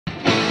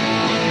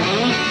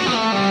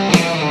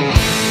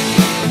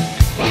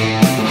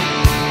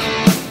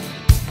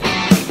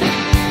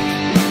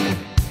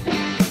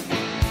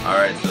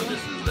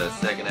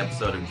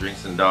episode of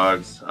Drinks and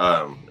Dogs.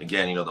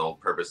 Again, the whole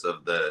purpose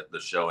of the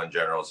show in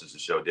general is just to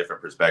show different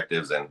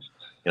perspectives and,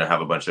 have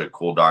a bunch of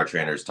cool dog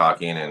trainers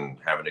talking and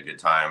having a good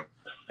time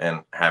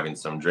and having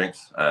some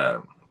drinks.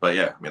 But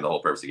yeah, the whole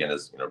purpose again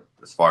is,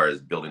 as far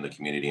as building the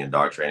community and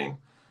dog training.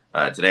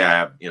 Today I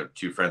have,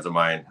 two friends of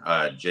mine,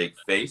 Jake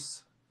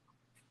Fass,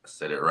 I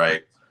said it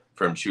right,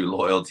 from True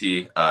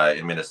Loyalty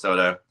in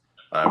Minnesota.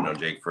 I've known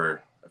Jake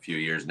for a few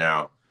years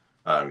now.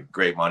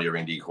 Great Mondio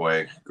ring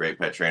decoy, great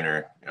pet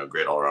trainer,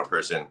 great all around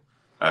person.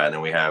 And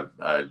then we have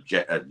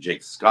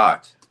Jake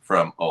Scott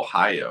from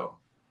Ohio.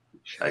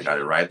 I got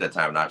it right that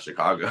time, not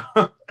Chicago.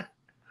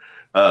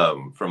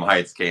 From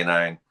Heights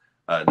Canine,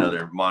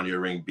 another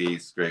Mondio ring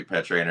beast, great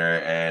pet trainer.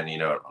 And,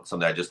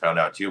 something I just found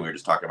out too, we were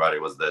just talking about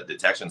it, was the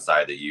detection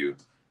side that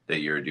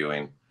you're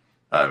doing.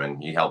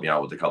 And you helped me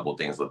out with a couple of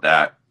things with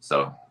that.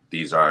 So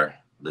these are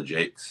the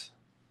Jakes.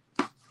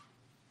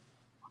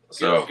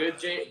 So good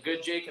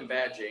Jake and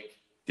bad Jake.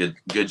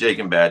 Good Jake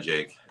and bad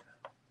Jake.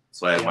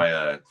 So I have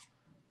my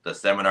the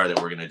seminar that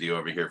we're gonna do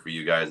over here for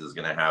you guys is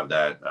gonna have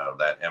that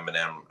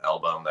Eminem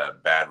album,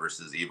 that Bad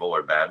versus Evil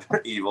or Bad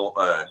Evil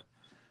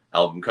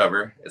album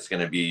cover. It's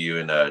gonna be you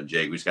and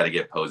Jake. We just got to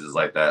get poses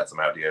like that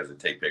somehow. You guys to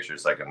take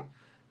pictures so I can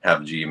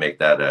have G make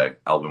that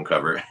album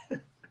cover.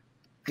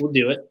 We'll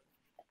do it,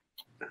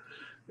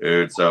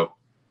 dude. So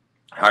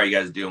how are you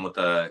guys doing with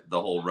the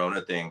whole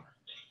Rona thing?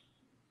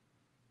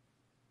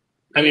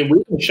 We've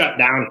been shut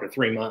down for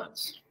 3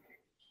 months.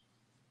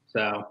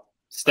 So,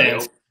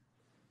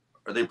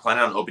 are they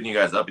planning on opening you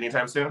guys up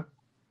anytime soon?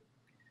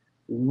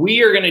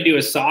 We are going to do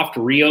a soft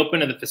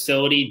reopen of the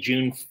facility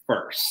June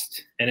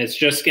 1st. And it's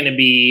just going to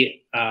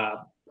be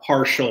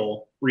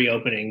partial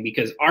reopening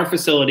because our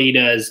facility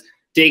does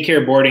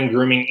daycare, boarding,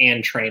 grooming,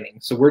 and training.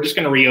 So we're just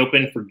going to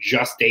reopen for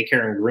just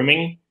daycare and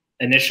grooming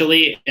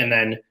initially, and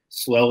then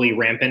slowly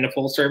ramp into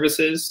full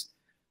services.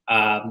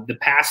 The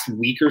past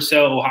week or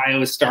so, Ohio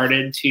has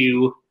started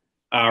to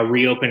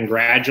reopen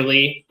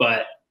gradually,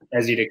 but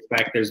as you'd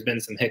expect, there's been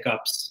some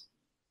hiccups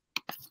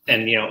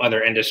and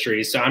other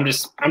industries. So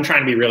I'm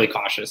trying to be really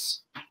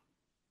cautious.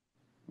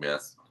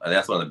 Yes, and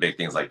that's one of the big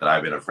things that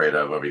I've been afraid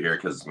of over here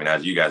because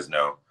as you guys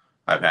know,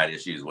 I've had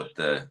issues with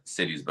the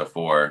cities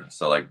before.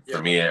 So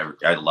for me, I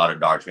had a lot of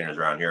dog trainers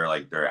around here.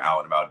 They're out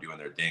and about doing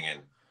their thing, and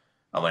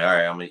I'm like, all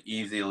right, I'm an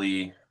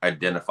easily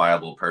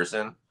identifiable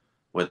person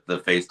with the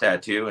face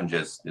tattoo and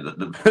just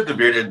the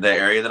beard in the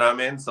area that I'm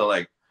in. So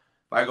if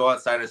I go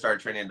outside and start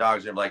training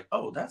dogs, you're like,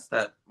 oh, that's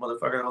that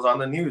motherfucker that was on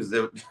the news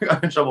that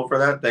got in trouble for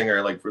that thing,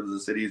 or for the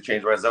city's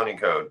changed my zoning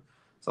code.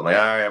 So I'm like,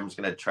 all right, I'm just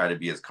gonna try to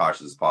be as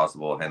cautious as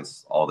possible.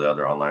 Hence all the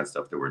other online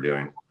stuff that we're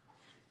doing.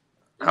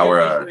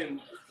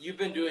 You've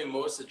been doing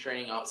most of the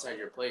training outside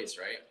your place,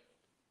 right?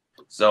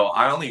 So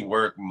I only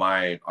work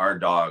our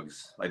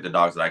dogs, the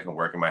dogs that I can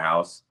work in my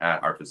house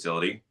at our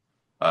facility.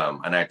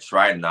 And I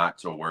try not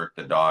to work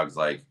the dogs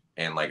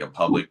in a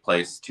public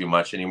place too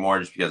much anymore,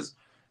 just because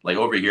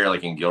over here,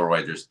 in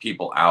Gilroy, there's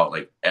people out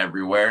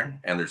everywhere,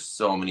 and there's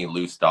so many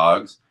loose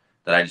dogs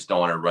that I just don't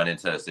want to run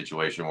into a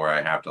situation where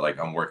I have to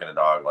I'm working a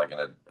dog in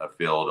a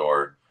field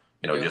or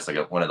just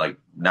one of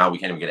now we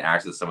can't even get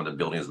access to some of the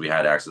buildings we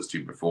had access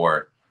to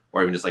before,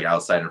 or even just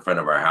outside in front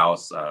of our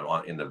house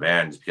in the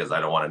van, just because I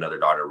don't want another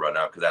dog to run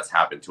up, because that's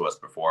happened to us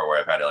before where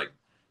I've had to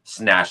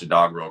snatch a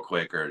dog real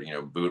quick or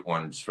boot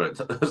one so it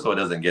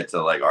doesn't get to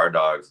our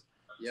dogs.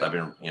 Yep. So I've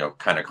been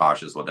kind of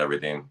cautious with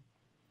everything,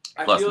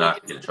 plus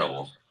not get in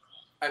trouble.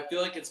 I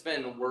feel like it's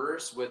been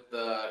worse with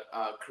the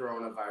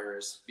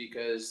coronavirus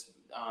because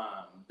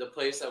the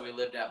place that we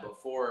lived at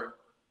before,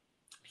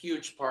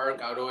 huge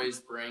park, I would always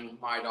bring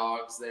my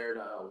dogs there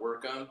to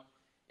work them,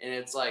 and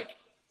it's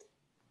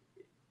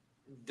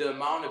the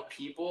amount of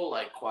people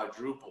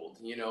quadrupled,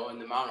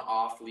 and the amount of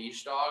off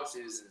leash dogs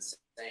is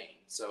insane.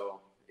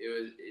 So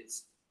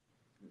it's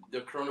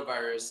the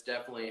coronavirus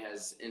definitely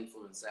has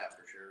influenced that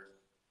for sure.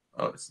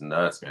 Oh, it's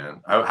nuts,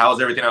 man.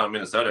 How's everything out in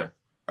Minnesota?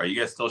 Are you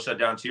guys still shut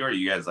down too, or are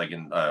you guys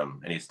in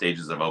any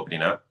stages of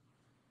opening up?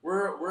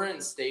 We're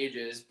in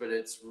stages, but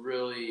it's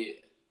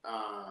really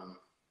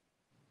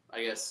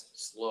I guess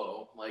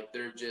slow.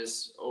 They're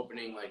just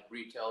opening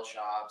retail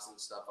shops and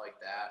stuff like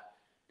that,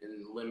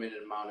 and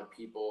limited amount of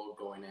people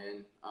going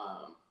in.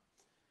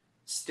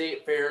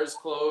 State fairs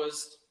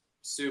closed.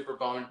 Super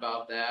bummed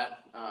about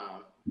that.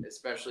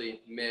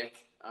 Especially Mick,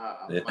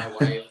 my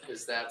wife,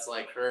 because that's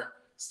her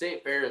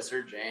state fair is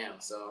her jam.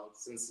 So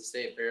since the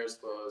state fair is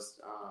closed,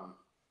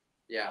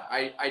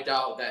 I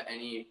doubt that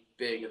any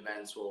big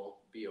events will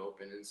be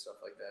open and stuff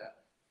like that.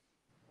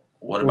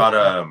 What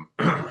about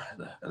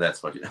that's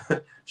fucking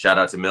shout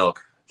out to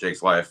Milk,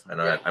 Jake's wife. I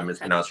know I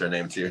mispronounced her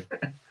name too.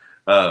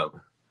 But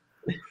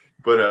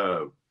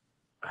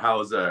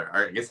how's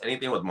I guess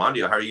anything with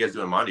Mondio? How are you guys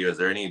doing Mondio? Is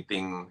there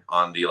anything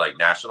on the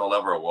national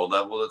level or world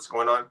level that's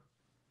going on?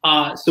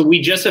 So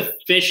we just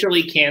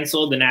officially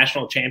canceled the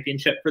national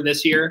championship for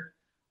this year.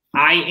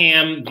 I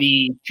am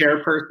the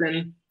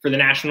chairperson for the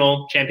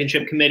national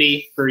championship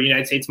committee for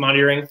United States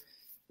Monitoring.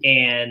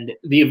 And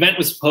the event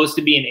was supposed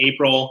to be in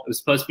April. It was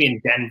supposed to be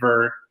in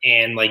Denver.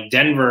 And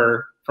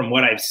Denver, from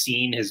what I've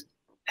seen, has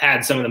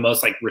had some of the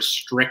most like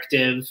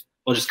restrictive,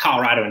 well, just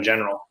Colorado in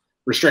general,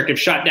 restrictive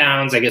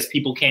shutdowns. I guess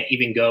people can't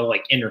even go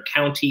like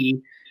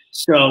inter-county.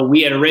 So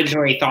we had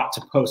originally thought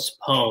to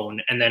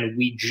postpone, and then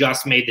we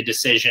just made the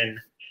decision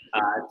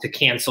to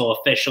cancel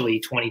officially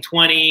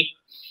 2020.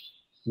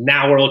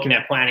 Now we're looking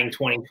at planning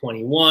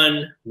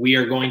 2021. We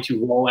are going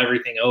to roll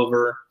everything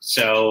over.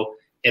 So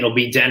it'll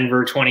be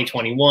Denver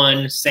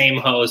 2021, same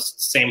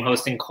host, same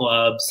hosting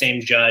club, same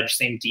judge,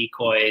 same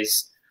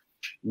decoys,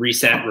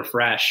 reset,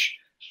 refresh.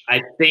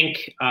 I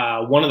think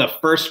one of the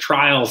first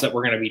trials that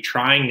we're going to be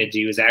trying to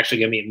do is actually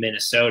going to be in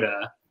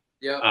Minnesota.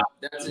 Yeah,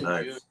 that's in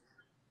June.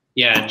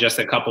 Yeah, just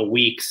a couple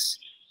weeks.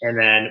 And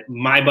then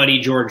my buddy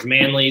George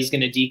Manley is going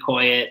to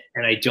decoy it,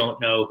 and I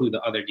don't know who the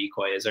other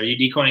decoy is. Are you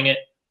decoying it?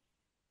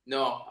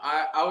 No,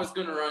 I was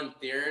going to run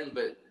Theron,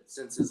 but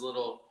since his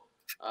little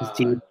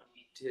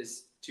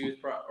his teeth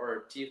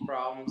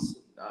problems,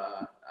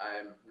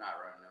 I'm not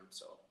running him.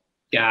 So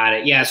got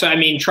it. Yeah. So I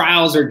mean,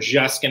 trials are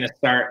just going to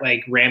start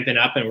like ramping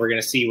up, and we're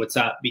going to see what's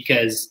up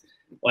because,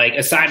 like,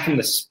 aside from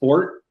the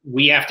sport,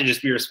 we have to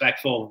just be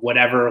respectful of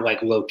whatever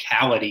like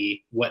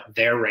locality, what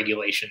their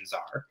regulations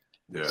are.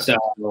 Yeah.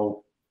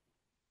 So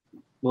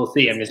we'll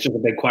see. I mean, it's just a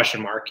big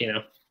question mark, you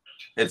know.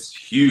 It's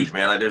huge,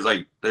 man. Like,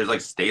 there's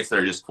like states that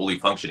are just fully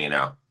functioning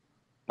now,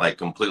 like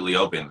completely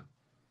open.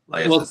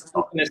 Like, well, I was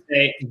going to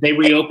say they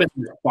reopened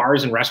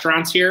bars and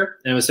restaurants here,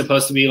 and it was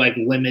supposed to be like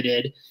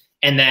limited.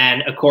 And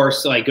then, of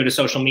course, like go to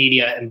social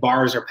media, and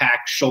bars are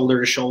packed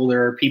shoulder to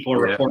shoulder. People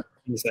are reporting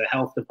to the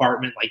health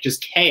department, like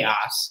just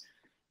chaos.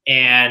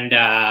 And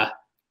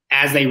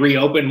as they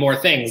reopen more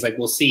things, like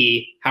we'll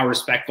see how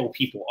respectful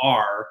people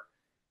are.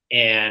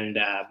 And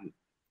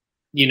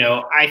you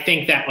know, I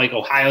think that like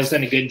Ohio's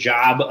done a good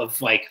job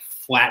of like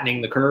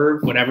flattening the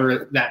curve,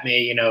 whatever that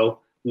may, you know,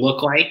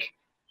 look like.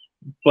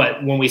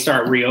 But when we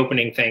start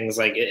reopening things,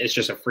 like it's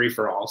just a free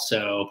for all.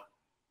 So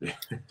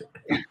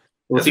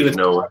we'll see.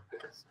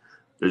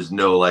 There's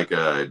no like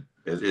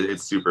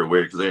it's super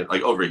weird because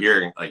like over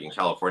here, like in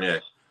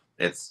California,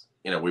 it's,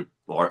 you know,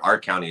 our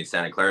county,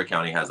 Santa Clara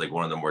County, has like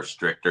one of the more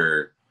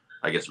stricter,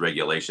 I guess,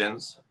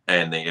 regulations,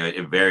 and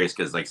it varies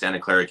because like Santa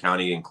Clara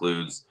County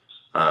includes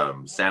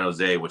San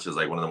Jose, which is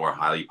like one of the more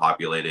highly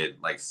populated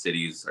like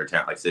cities or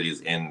like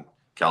cities in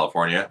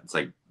California. It's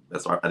like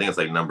I think it's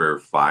like number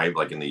 5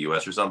 like in the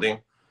U.S. or something.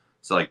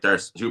 So like they're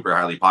super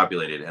highly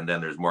populated, and then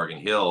there's Morgan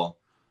Hill,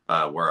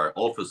 where our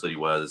old facility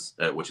was,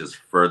 which is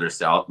further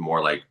south,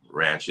 more like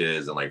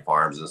ranches and like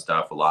farms and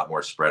stuff, a lot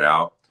more spread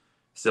out.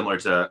 Similar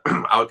to,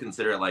 I would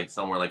consider it like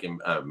somewhere like in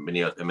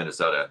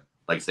Minnesota,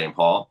 like St.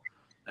 Paul.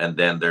 And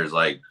then there's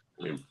like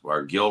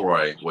our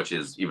Gilroy, which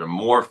is even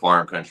more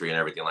farm country and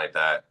everything like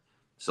that.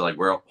 So like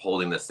we're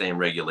holding the same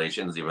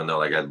regulations, even though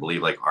like I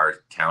believe like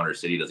our town or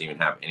city doesn't even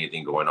have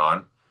anything going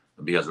on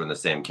because we're in the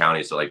same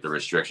county. So like the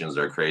restrictions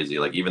are crazy.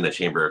 Like even the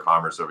Chamber of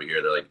Commerce over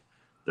here,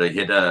 they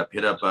hit up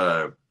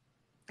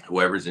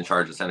whoever's in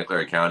charge of Santa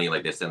Clara County.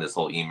 Like they send this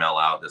whole email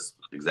out, this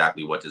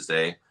exactly what to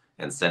say,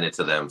 and send it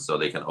to them so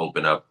they can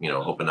open up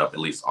at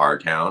least our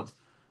town,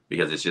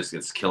 because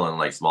it's killing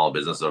like small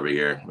business over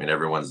here. I mean,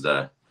 everyone's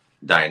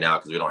dying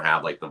out because we don't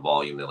have like the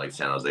volume that like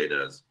San Jose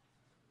does.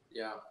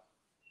 Yeah.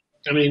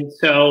 I mean,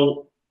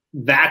 so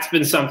that's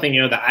been something,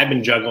 you know, that I've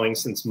been juggling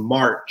since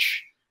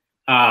March.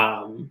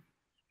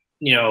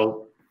 You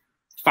know,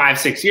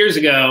 5-6 years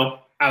ago,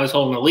 I was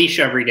holding a leash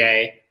every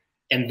day.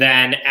 And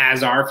then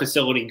as our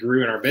facility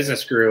grew and our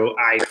business grew,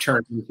 I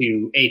turned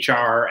into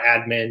HR,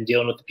 admin,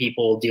 dealing with the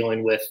people,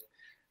 dealing with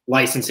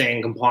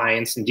licensing,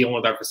 compliance, and dealing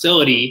with our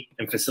facility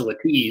and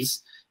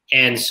facilities.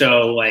 And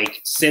so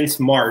like since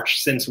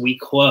March, since we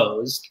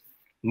closed,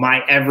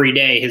 my every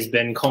day has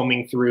been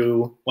combing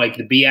through like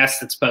the BS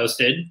that's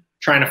posted,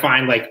 trying to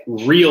find like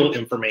real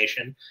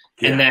information,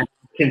 and then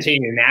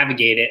continue to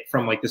navigate it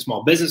from like the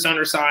small business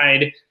owner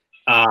side,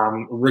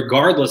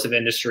 regardless of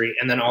industry,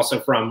 and then also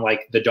from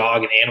like the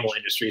dog and animal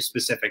industry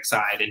specific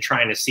side, and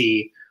trying to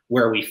see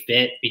where we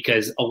fit,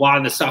 because a lot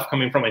of the stuff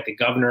coming from like the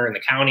governor and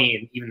the county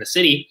and even the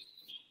city,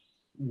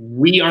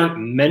 we aren't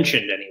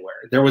mentioned anywhere.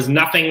 There was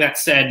nothing that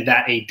said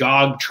that a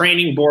dog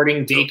training,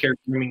 boarding, daycare,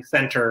 grooming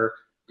center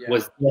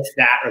was this,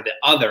 that, or the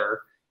other.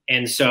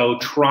 And so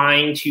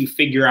trying to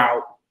figure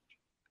out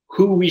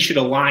who we should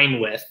align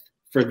with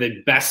for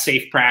the best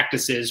safe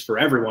practices for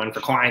everyone, for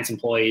clients,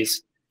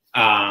 employees,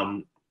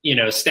 you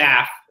know,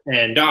 staff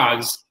and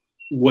dogs,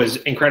 was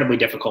incredibly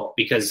difficult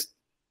because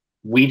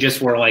we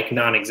just were like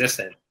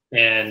non-existent.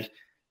 And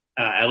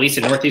at least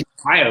in Northeast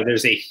Ohio,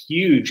 there's a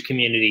huge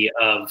community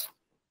of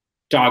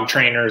dog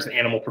trainers,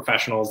 animal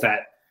professionals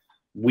that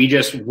we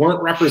just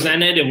weren't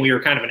represented, and we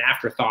were kind of an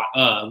afterthought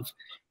of.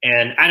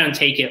 And I don't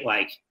take it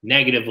like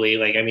negatively.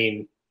 Like, I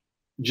mean,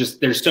 just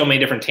there's so many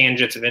different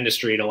tangents of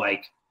industry to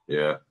like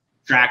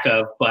track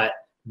of, but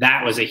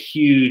that was a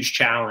huge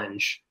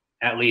challenge,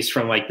 at least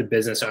from like the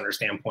business owner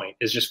standpoint,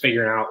 is just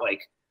figuring out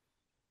like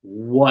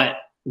what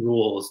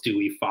rules do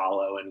we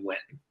follow and when.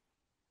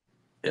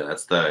 Yeah,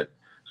 that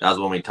was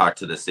when we talked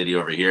to the city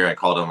over here. I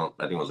called them,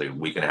 I think it was like a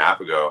week and a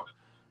half ago,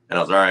 and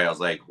I was all right. I was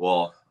like,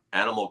 well,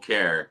 animal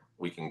care,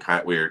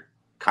 we're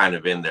kind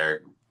of in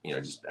there you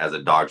know, just as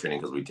a dog training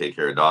because we take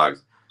care of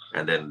dogs.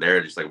 And then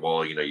they're just like,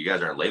 well, you know, you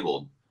guys aren't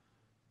labeled.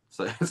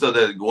 So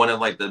the one of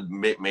like the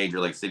major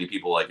like city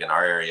people like in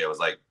our area was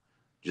like,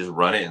 just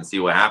run it and see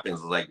what happens.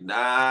 I was like,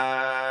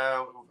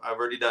 nah, I've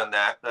already done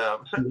that.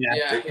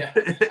 Yeah.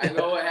 I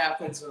know what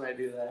happens when I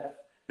do that.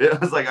 It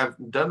was like, I've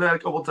done that a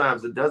couple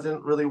times. It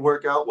doesn't really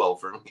work out well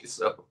for me.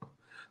 So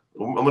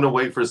I'm going to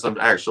wait for some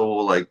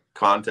actual like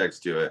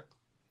context to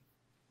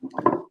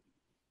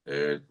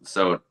it.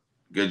 So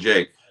good,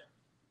 Jake.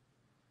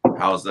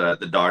 How's the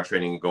dog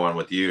training going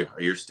with you?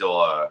 Are you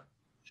still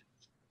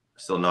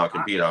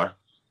non-compete, huh?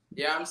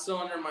 Yeah, I'm still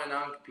under my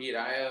non-compete.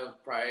 I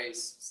have probably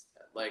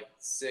like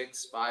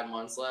 5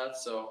 months left.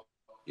 So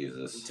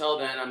Jesus. Until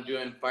then, I'm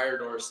doing fire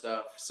door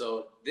stuff.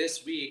 So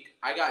this week,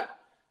 I got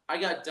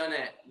done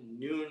at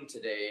noon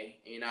today,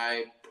 and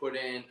I put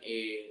in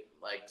a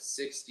like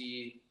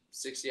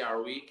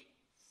 60-hour week.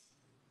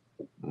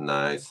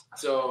 Nice.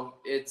 So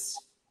it's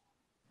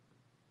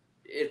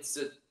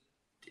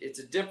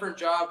a different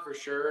job for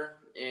sure,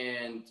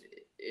 and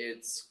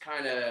it's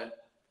kind of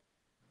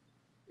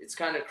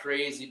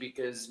crazy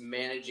because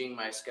managing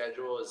my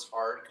schedule is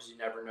hard because you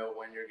never know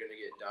when you're going to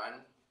get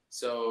done.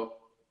 So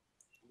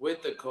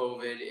with the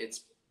COVID,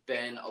 it's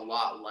been a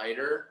lot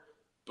lighter,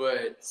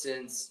 but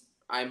since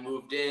I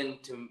moved in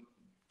to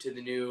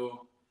the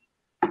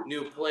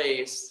new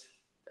place,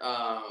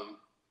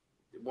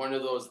 one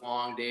of those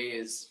long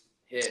days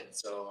hit.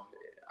 So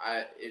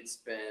it's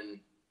been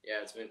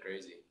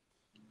crazy.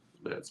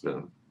 It's been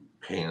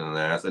a pain in the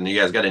ass. And you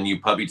guys got a new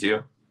puppy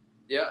too?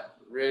 Yeah,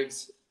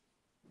 Riggs.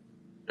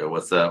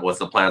 What's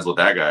the plans with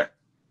that guy?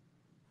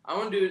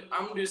 I'm gonna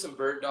do some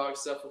bird dog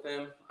stuff with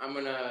him. I'm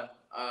gonna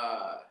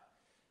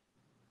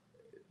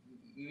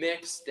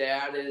Mick's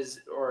dad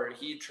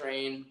he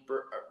trained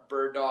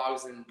bird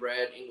dogs and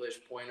bred English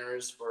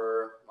pointers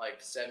for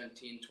like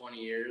 17, 20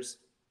 years.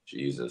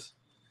 Jesus.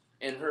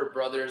 And her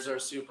brothers are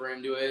super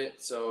into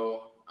it.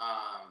 So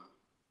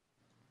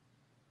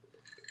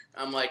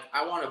I'm like,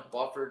 I want a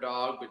buffer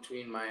dog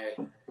between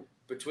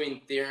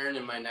Theron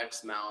and my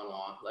next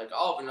Malinois. Like,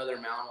 I'll have another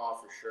Malinois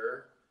for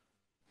sure,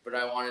 but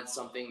I wanted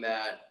something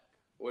that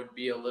would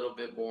be a little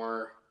bit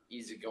more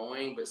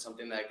easygoing, but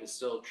something that I could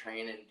still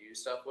train and do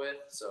stuff with.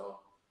 So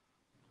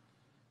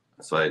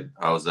I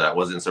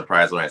wasn't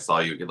surprised when I saw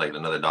you get like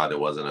another dog that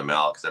wasn't a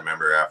Mal, because I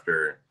remember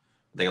after,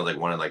 I think it was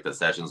like one of like the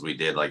sessions we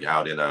did like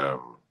out in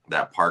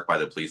that park by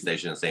the police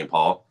station in St.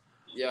 Paul.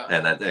 Yeah.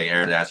 And that thing,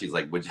 Aaron asked, she's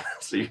like,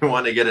 so you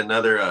want to get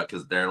another,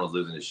 because Darren was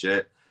losing his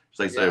shit. She's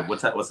like, so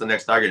what's the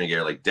next dog you're gonna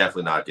get? Like,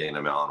 definitely not getting a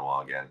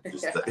Malinois again.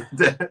 Just,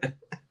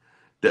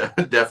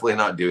 definitely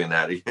not doing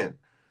that again.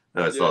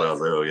 And I saw that, I was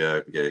like, oh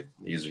yeah, okay.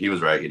 He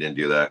was right. He didn't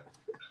do that.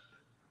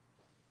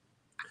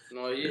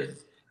 No,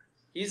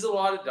 he's a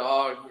lot of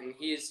dog, and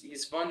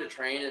he's fun to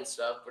train and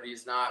stuff, but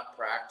he's not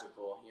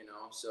practical, you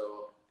know.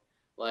 So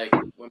like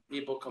when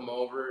people come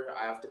over,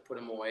 I have to put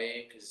him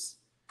away because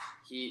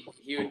he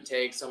would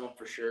take someone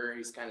for sure.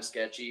 He's kind of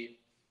sketchy,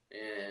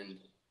 and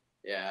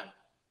yeah.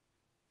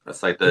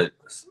 That's like the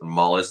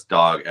smallest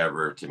dog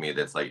ever to me.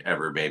 That's like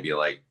ever maybe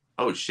like,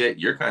 oh shit,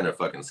 you're kind of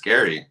fucking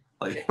scary.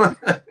 Like,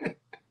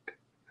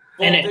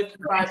 and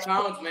 55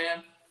 pounds,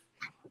 man.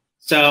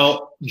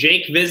 So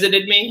Jake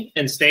visited me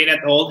and stayed at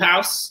the old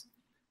house,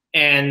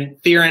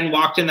 and Theron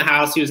walked in the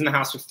house. He was in the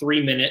house for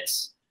 3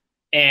 minutes,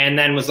 and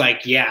then was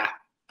like, "Yeah,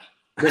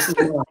 this is."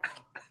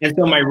 And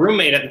so my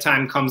roommate at the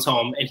time comes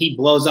home, and he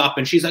blows up,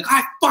 and she's like,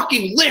 "I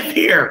fucking live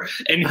here,"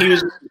 and he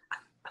was.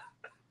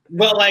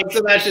 But like,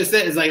 so that's just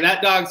it. It's like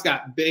that dog's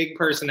got big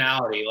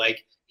personality.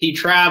 Like he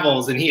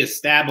travels and he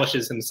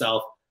establishes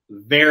himself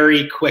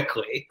very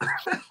quickly.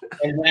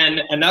 And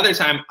then another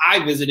time I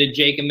visited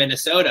Jake in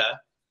Minnesota,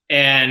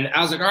 and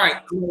I was like, all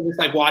right, just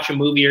like watch a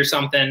movie or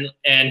something.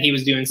 And he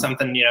was doing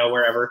something, you know,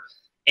 wherever.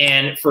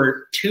 And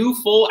for 2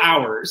 full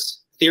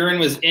hours, Theron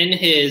was in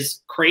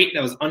his crate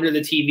that was under the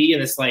TV in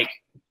this like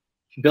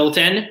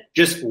built-in,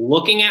 just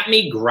looking at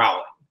me,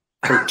 growling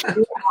for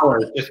 2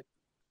 hours, just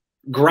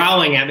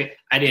growling at me.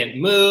 I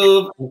didn't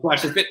move. I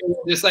watched this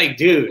video, just like,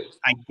 dude,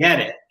 I get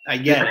it.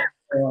 Like,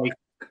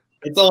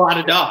 it's a lot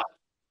of dog.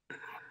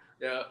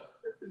 Yeah,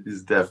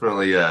 he's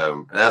definitely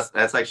that's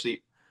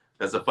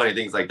a funny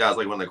thing. It's like that's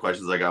like one of the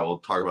questions like I will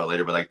talk about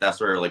later. But like that's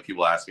where like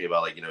people ask me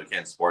about like, you know,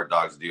 can sport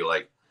dogs do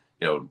like,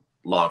 you know,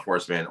 law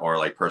enforcement or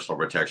like personal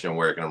protection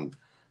work? And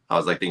I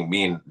was like thinking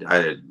me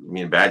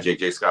and Bad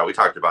Jake Scott, we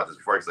talked about this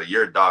before, because like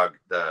your dog,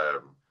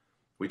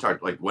 we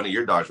talked like one of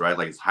your dogs, right?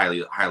 Like it's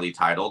highly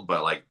titled,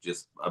 but like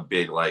just a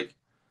big like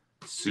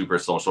super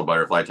social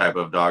butterfly type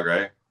of dog,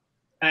 right?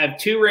 I have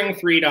 2 ring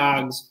 3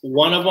 dogs.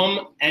 One of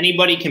them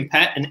anybody can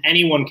pet and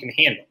anyone can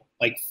handle.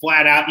 Like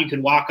flat out, you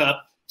could walk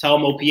up, tell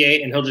him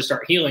OPA, and he'll just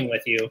start healing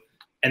with you.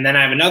 And then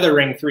I have another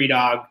ring 3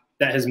 dog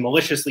that has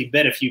maliciously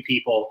bit a few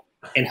people,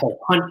 and he'll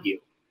hunt you.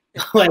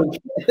 Like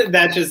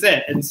that's just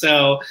it. And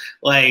so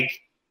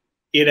like,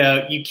 you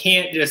know, you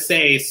can't just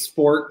say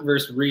sport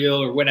versus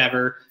real or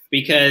whatever,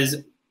 because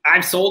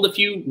I've sold a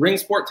few ring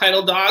sport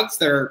title dogs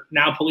that are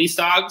now police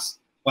dogs,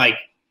 like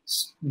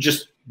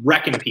just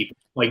wrecking people,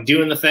 like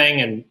doing the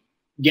thing and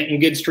getting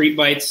good street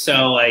bites.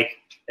 So like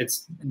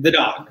it's the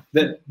dog.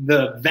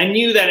 The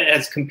venue that it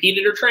has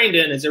competed or trained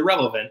in is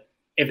irrelevant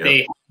if they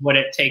have what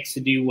it takes to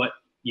do what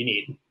you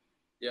need.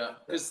 Yeah,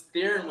 because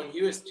Theron, when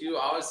he was 2,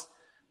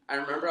 I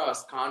remember I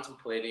was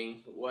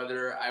contemplating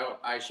whether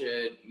I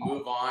should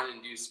move on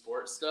and do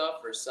sports stuff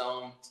or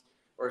sell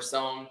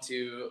him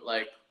to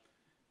like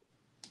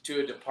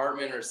to a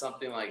department or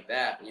something like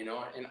that, you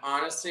know. And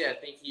honestly, I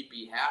think he'd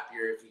be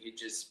happier if he could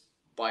just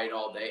bite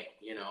all day,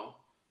 you know,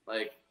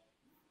 like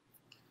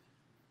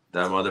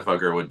that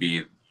motherfucker would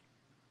be.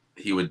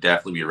 He would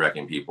definitely be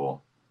wrecking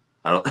people.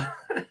 I don't.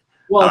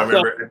 Well, I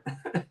remember.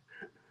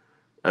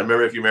 I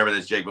remember if you remember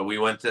this, Jake, but when we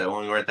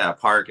were at that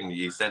park and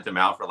you sent him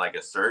out for like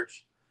a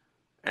search,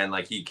 and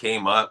like he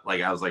came up,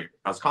 like I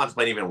was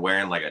contemplating even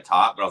wearing like a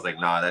top, but I was like,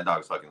 nah, that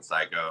dog's fucking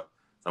psycho.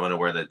 So I'm gonna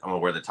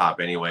wear the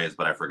top anyways,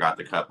 but I forgot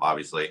the cup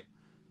obviously.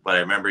 But I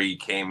remember he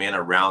came in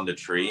around the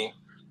tree,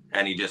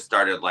 and he just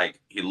started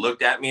like he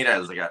looked at me and I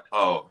was like,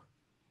 oh,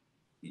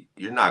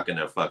 you're not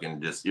gonna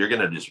fucking you're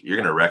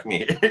gonna wreck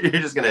me. You're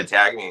just gonna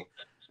attack me.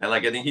 And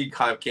like I think he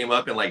kind of came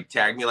up and like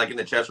tagged me like in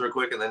the chest real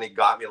quick, and then he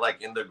got me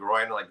like in the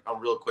groin, like I'm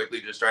real quickly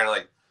just trying to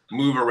like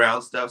move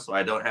around stuff so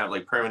I don't have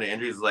like permanent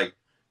injuries. Like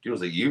he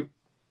was like, you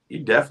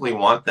definitely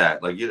want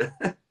that. Like you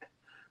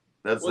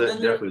that's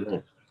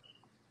definitely.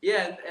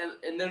 Yeah,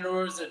 and then there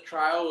was a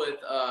trial with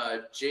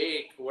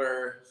Jake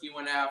where he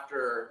went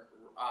after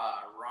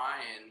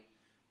Ryan.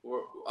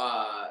 Where,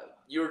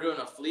 you were doing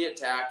a flea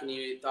attack and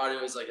you thought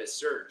it was like a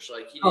search.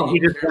 Like he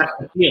just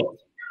left the field.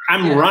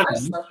 I'm running. He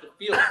just left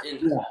the field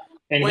and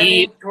and went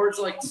he in towards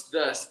like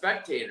the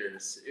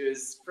spectators. It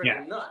was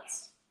freaking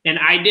nuts. And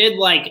I did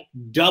like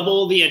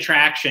double the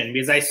attraction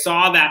because I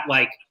saw that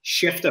like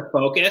shift of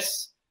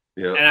focus.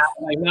 Yeah. And I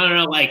was like,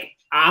 no, like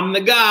I'm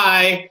the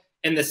guy.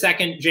 And the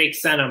second Jake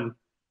sent him,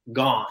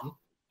 gone.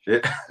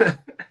 Yeah.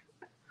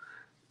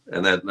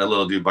 And that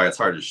little dude bites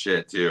hard as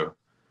shit too.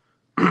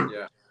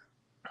 Yeah.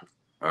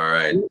 All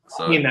right.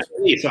 So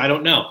I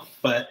don't know,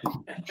 but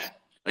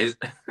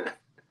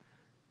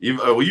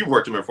you've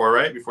worked him before,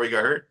 right? Before you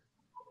got hurt.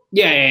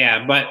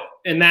 Yeah. But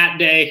in that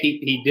day,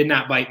 he did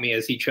not bite me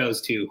as he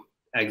chose to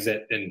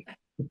exit and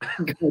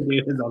go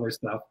do his other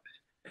stuff.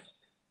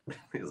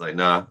 He's like,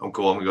 nah, I'm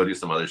cool. I'm gonna go do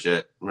some other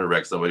shit. I'm gonna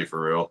wreck somebody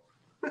for real.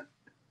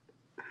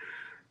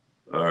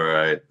 All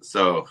right.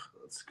 So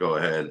let's go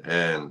ahead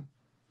and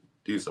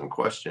do some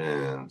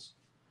questions.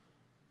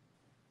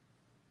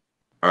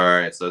 All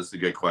right, so this is a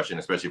good question,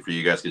 especially for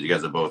you guys, because you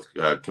guys have both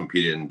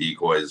competed in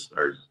decoys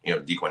or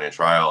decoying in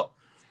trial.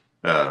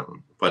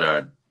 But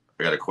I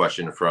got a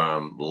question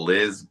from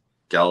Liz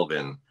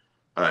Galvin,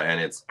 and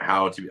it's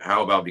how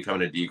about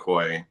becoming a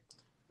decoy,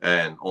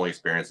 and only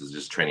experience is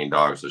just training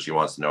dogs. So she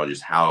wants to know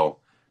just how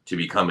to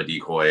become a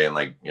decoy and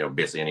like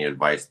basically any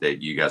advice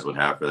that you guys would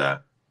have for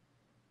that.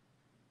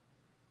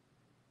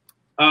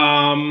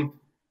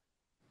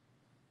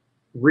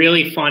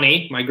 Really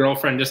funny. My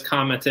girlfriend just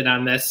commented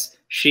on this.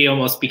 She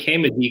almost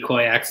became a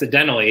decoy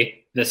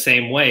accidentally the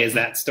same way as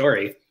that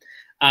story.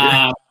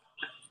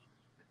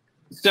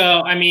 So,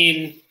 I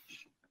mean,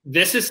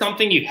 this is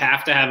something you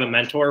have to have a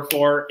mentor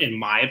for, in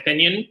my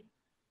opinion.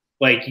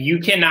 Like, you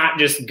cannot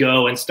just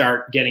go and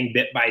start getting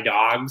bit by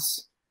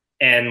dogs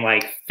and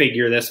like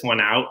figure this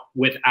one out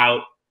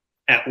without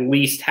at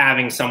least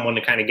having someone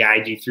to kind of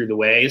guide you through the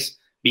ways,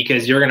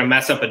 because you're going to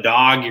mess up a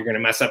dog. You're going to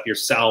mess up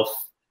yourself.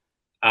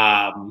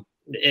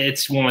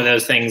 It's one of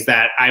those things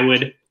that I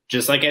would,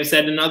 just like I've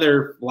said in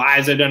other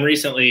lives I've done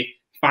recently,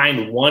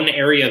 find one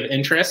area of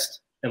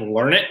interest and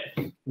learn it.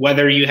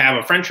 Whether you have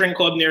a French ring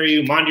club near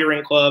you, Mondial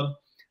ring club,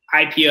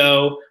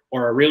 IPO,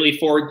 or a really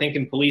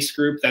forward-thinking police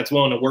group that's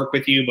willing to work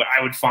with you, but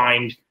I would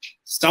find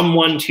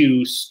someone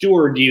to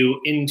steward you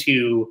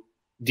into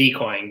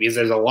decoying, because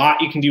there's a lot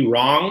you can do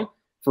wrong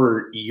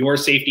for your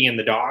safety and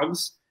the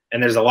dog's,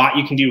 and there's a lot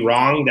you can do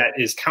wrong that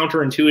is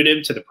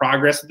counterintuitive to the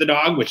progress of the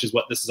dog, which is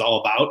what this is all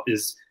about,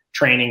 is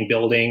training,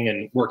 building,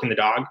 and working the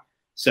dog.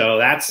 So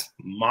that's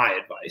my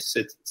advice.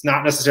 It's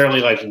not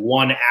necessarily like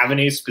one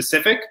avenue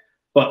specific,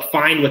 but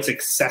find what's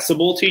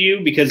accessible to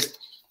you, because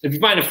if you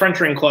find a French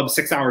ring club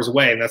 6 hours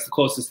away and that's the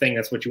closest thing,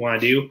 that's what you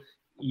want to do,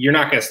 you're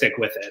not going to stick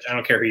with it. I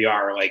don't care who you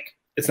are. Like,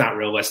 it's not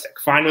realistic.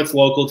 Find what's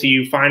local to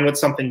you. Find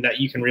what's something that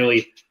you can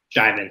really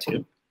dive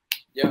into.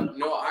 Yeah,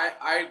 no,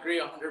 I agree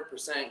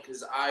 100%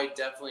 because I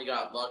definitely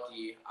got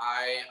lucky.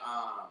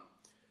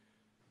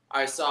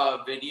 I saw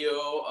a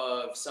video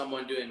of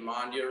someone doing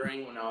Mondial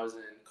ring when I was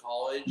in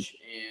college,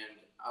 and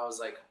I was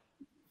like,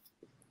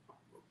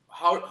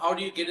 how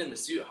do you get in the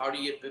suit? How do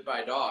you get bit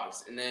by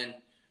dogs? And then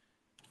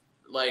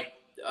like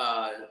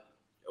a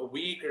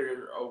week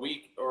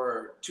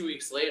or 2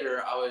 weeks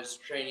later, I was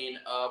training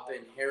up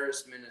in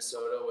Harris,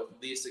 Minnesota with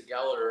Lisa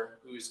Geller,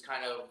 who's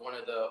kind of one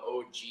of the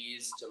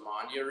OGs to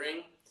Mondial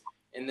ring.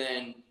 And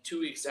then 2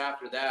 weeks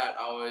after that,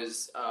 I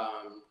was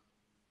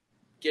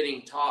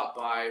getting taught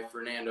by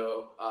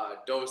Fernando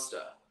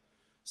Dosta.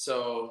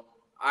 So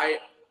I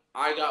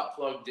got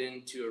plugged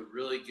into a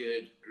really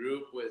good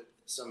group with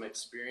some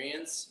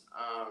experience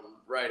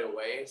right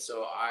away.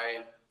 So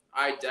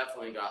I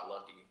definitely got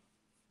lucky.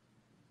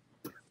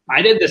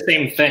 I did the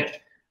same thing.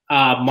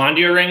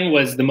 Mondioring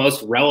was the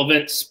most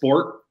relevant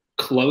sport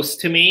close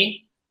to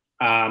me.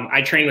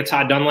 I trained with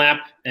Todd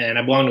Dunlap, and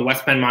I belong to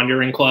West Bend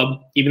Mondioring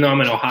Club. Even though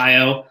I'm in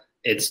Ohio,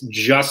 it's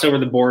just over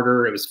the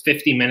border. It was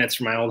 50 minutes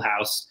from my old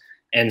house.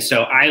 And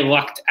so I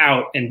lucked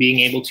out in being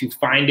able to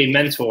find a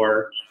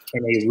mentor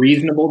in a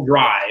reasonable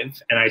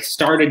drive. And I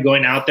started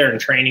going out there and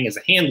training as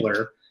a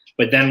handler.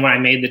 But then when I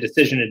made the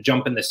decision to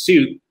jump in the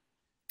suit,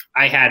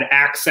 I had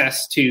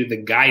access to the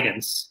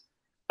guidance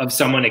of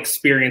someone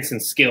experienced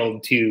and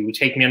skilled to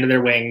take me under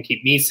their wing,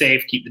 keep me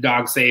safe, keep the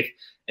dog safe,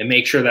 and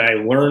make sure that I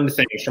learned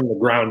things from the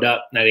ground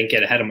up and I didn't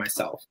get ahead of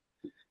myself.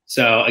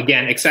 So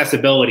again,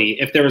 accessibility.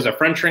 If there was a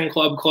French ring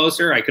club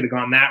closer, I could have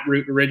gone that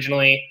route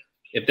originally.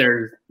 If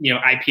there's,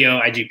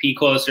 IPO, IGP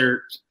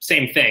closer,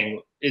 same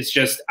thing. It's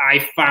just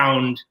I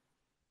found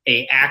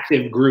a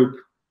active group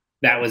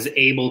that was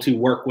able to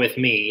work with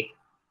me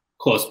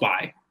close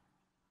by.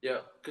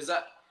 Yeah, because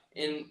I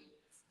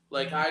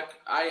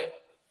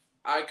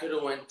could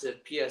have went to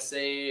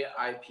PSA,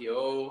 IPO,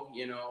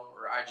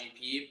 or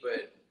IGP,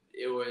 but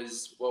it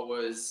was what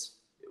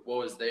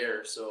was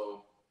there,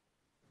 so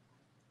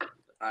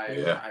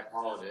I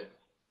followed it.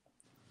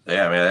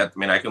 Yeah,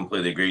 I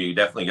completely agree. You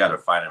definitely got to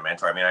find a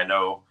mentor. I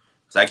know,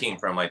 because I came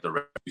from like the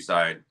rescue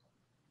side,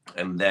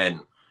 and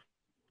then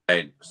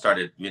I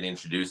started getting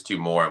introduced to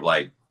more of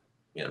like,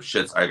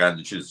 shits. I got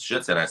to choose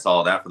shits, and I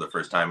saw that for the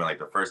first time. And like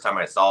the first time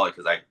I saw it,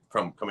 because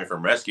coming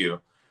from rescue,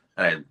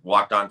 and I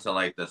walked onto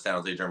like the San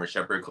Jose German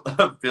Shepherd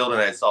field,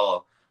 and I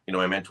saw,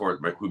 my mentor,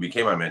 who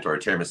became my mentor,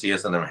 Terry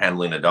Macias, and them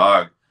handling a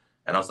dog,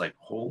 and I was like,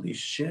 holy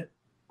shit,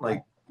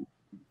 like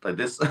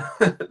this,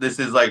 this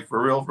is like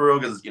for real,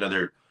 because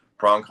they're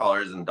prong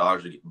collars and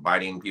dogs are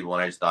biting people,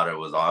 and I just thought it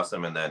was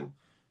awesome. And then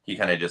he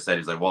kind of just said,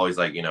 he's like,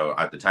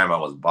 at the time I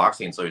was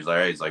boxing, so he's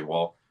like,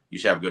 well, you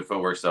should have good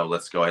footwork, so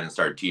let's go ahead and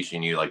start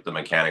teaching you like the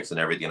mechanics and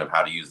everything of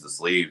how to use the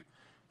sleeve,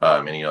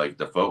 and like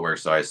the footwork.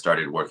 So I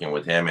started working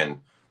with him,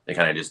 and they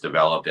kind of just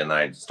developed, and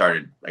I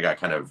got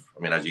kind of,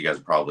 as you guys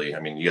probably,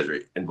 you guys are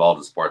involved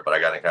in sport, but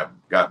I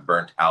got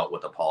burnt out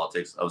with the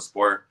politics of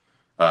sport,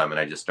 and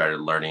I just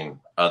started learning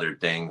other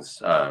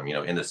things,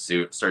 in the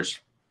suit,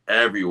 search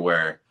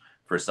everywhere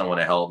for someone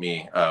to help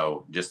me,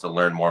 just to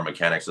learn more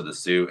mechanics of the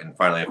suit. And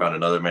finally I found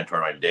another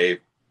mentor named Dave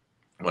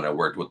when I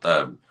worked with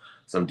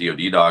some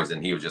DOD dogs,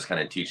 and he was just kind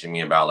of teaching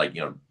me about like,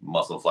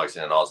 muscle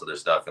flexing and all this other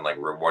stuff, and like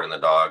rewarding the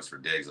dogs for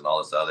digs and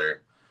all this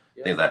other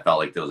things. I felt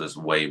like it was just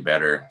way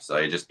better. So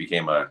it just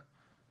became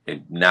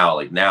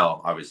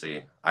now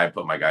obviously I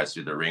put my guys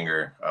through the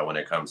ringer when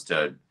it comes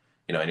to,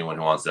 anyone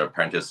who wants to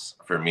apprentice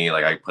for me.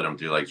 Like I put them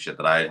through like shit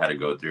that I had to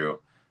go through.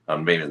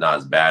 Maybe it's not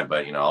as bad,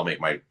 but I'll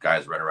make my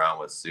guys run around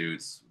with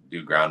suits,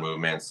 do ground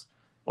movements.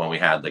 When we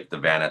had like the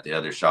van at the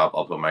other shop,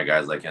 I'll put my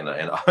guys like in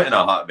a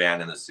hot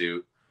van in the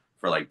suit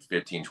for like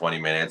 15-20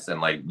 minutes,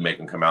 and like make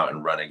them come out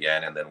and run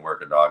again, and then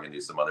work a dog and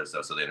do some other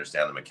stuff so they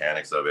understand the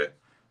mechanics of it,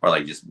 or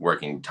like just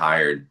working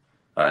tired,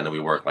 and then we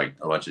work like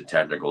a bunch of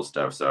technical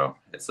stuff. So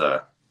it's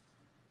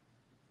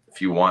if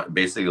you want,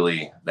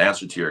 basically the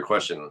answer to your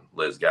question,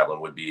 Liz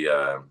Gablin, would be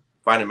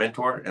find a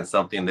mentor and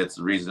something that's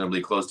reasonably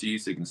close to you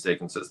so you can stay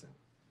consistent.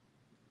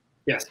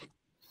 Yes.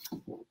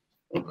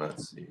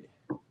 Let's see.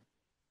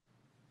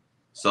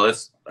 So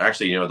let's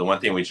actually, the one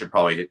thing we should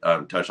probably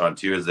touch on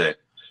too is that,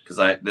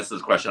 because this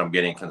is a question I'm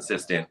getting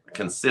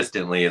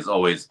consistently is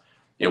always,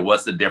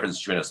 what's the difference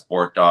between a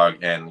sport dog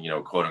and,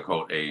 quote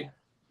unquote, a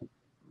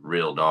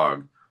real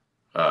dog?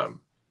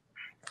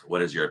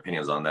 What is your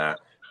opinions on that?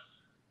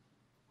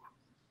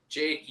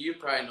 Jake, you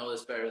probably know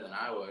this better than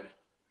I would.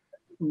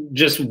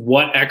 Just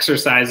what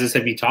exercises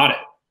have you taught it?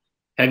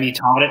 Have you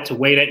taught it to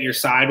wait at your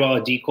side while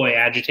a decoy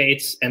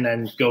agitates and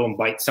then go and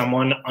bite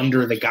someone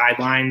under the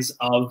guidelines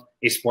of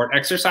a sport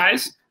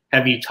exercise?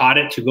 Have you taught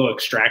it to go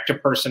extract a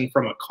person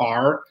from a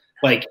car?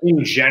 Like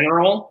in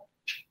general,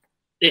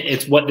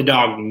 it's what the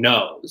dog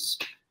knows.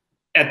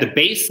 At the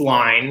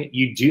baseline,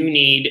 you do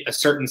need a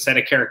certain set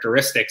of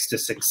characteristics to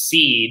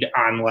succeed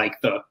on like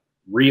the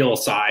real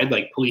side,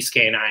 like police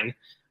canine.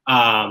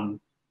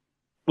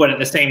 But at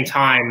the same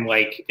time,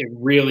 like it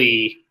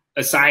really,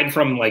 aside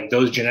from like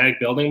those genetic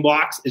building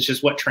blocks, it's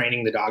just what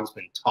training the dog's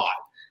been taught.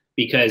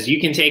 Because you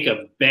can take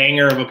a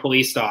banger of a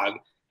police dog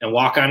and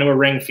walk onto a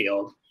ring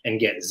field and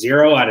get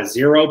 0 out of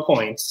 0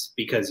 points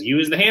because you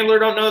as the handler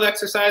don't know the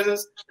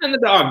exercises and the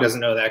dog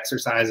doesn't know the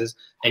exercises.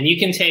 And you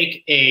can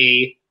take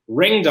a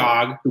ring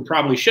dog who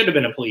probably should have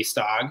been a police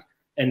dog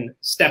and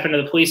step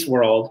into the police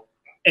world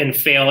and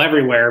fail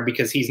everywhere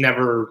because he's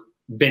never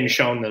been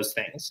shown those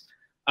things.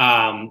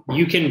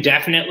 You can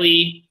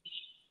definitely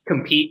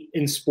compete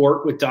in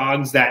sport with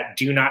dogs that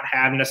do not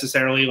have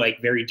necessarily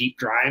like very deep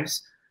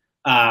drives.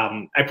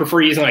 I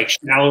prefer using like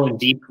shallow and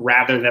deep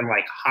rather than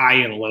like high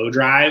and low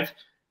drive,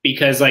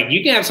 because like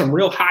you can have some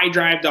real high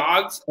drive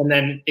dogs and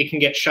then it can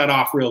get shut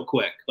off real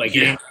quick. Like,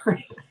 yeah.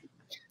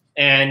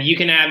 And you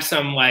can have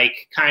some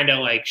like kind of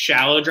like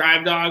shallow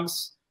drive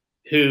dogs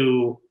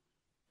who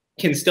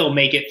can still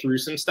make it through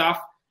some stuff.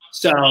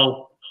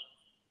 So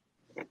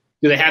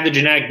do they have the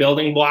genetic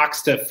building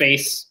blocks to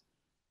face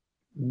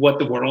what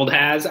the world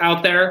has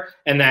out there,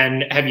 and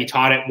then have you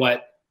taught it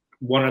what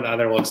one or the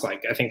other looks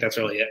like. I think that's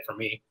really it for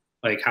me,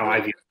 like how I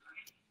view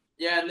it.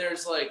 Yeah, and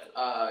there's like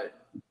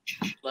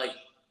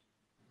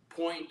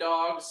point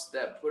dogs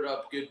that put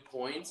up good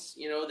points.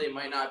 You know, they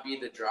might not be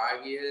the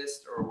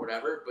drivest or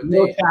whatever, but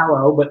No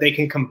shallow, but they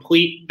can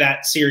complete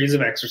that series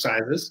of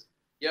exercises.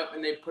 Yep,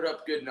 and they put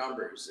up good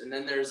numbers. And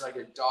then there's like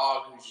a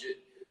dog who's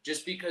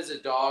just because a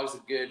dog's a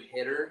good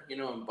hitter, you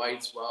know, and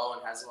bites well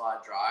and has a lot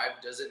of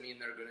drive, doesn't mean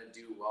they're going to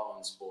do well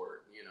in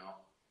sport, you know.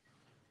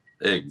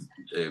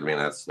 I mean,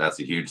 that's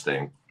a huge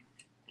thing.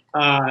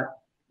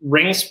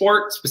 Ring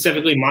sport,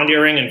 specifically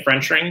Mondial ring and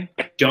French ring,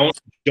 don't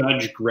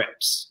judge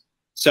grips.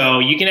 So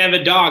you can have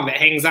a dog that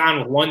hangs on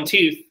with one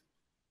tooth,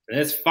 and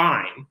it's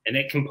fine, and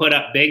it can put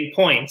up big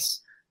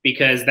points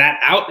because that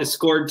out is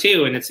scored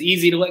too, and it's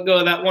easy to let go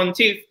of that one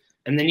tooth.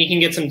 And then you can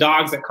get some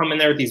dogs that come in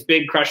there with these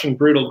big, crushing,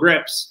 brutal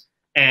grips,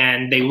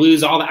 and they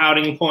lose all the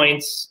outing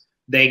points.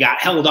 They got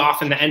held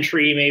off in the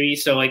entry maybe.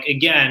 So, like,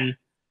 again,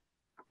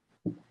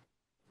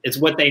 it's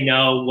what they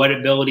know, what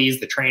abilities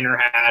the trainer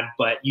had,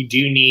 but you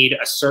do need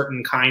a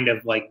certain kind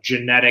of, like,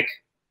 genetic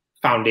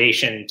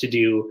foundation to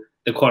do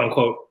the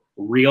quote-unquote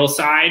real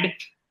side.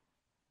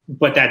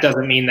 But that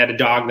doesn't mean that a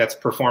dog that's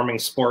performing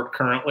sport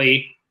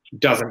currently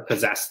doesn't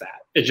possess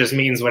that. It just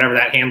means whatever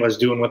that handler's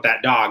doing with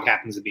that dog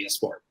happens to be a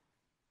sport.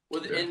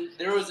 Well, and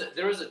there was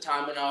a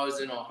time when I was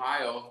in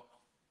Ohio,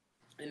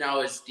 and I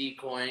was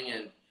decoying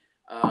and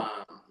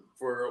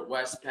for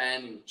West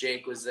Penn, and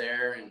Jake was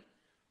there, and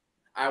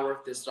I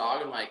worked this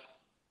dog. I'm like,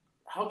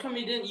 how come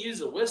he didn't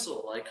use a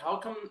whistle? Like,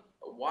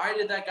 why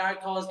did that guy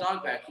call his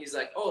dog back? He's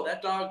like, oh,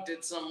 that dog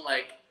did some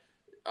like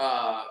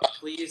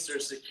police or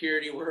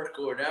security work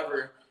or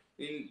whatever.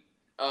 And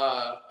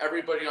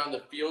everybody on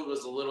the field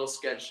was a little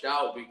sketched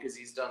out because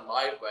he's done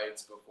live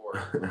bites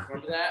before.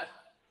 Remember that?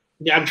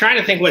 Yeah, I'm trying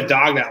to think what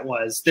dog that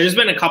was. There's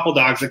been a couple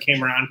dogs that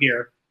came around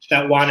here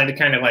that wanted to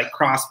kind of like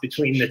cross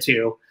between the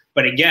two.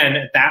 But again,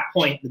 at that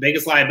point, the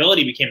biggest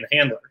liability became the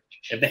handler.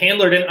 If the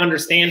handler didn't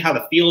understand how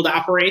the field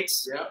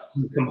operates,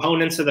 the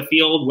components of the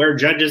field, where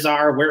judges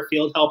are, where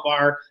field help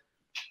are,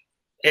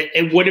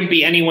 it wouldn't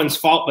be anyone's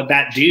fault but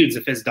that dude's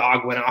if his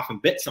dog went off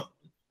and bit someone.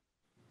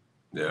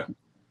 Yeah.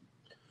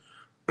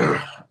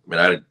 I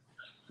mean,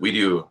 we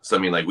do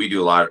something like we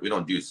do a lot. We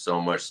don't do so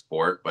much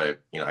sport, but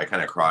I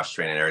kind of cross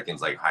train and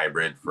everything's like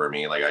hybrid for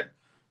me. Like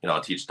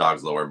I'll teach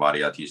dogs lower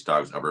body, I'll teach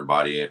dogs upper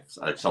body.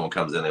 If someone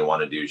comes in, they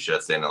want to do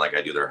shits in, and like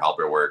I do their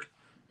helper work.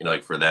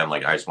 Like for them,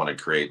 like I just want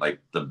to create like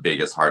the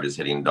biggest, hardest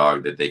hitting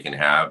dog that they can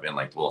have, and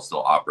like we'll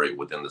still operate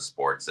within the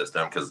sport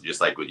system. Because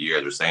just like what you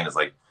guys are saying, is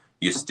like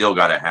you still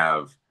got to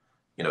have,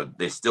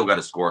 they still got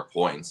to score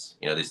points.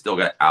 They still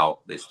got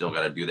out. They still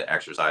got to do the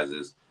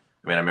exercises.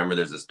 I mean, I remember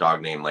there's this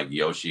dog named like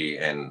Yoshi,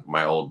 and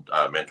my old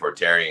mentor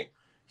Terry,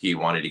 he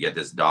wanted to get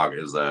this dog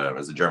as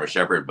a German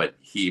Shepherd, but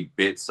he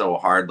bit so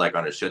hard like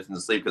on his shits in the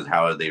sleep because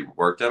how they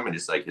worked him and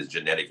just like his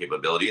genetic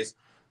capabilities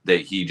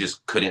that he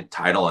just couldn't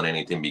title on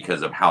anything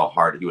because of how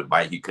hard he would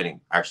bite. He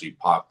couldn't actually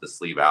pop the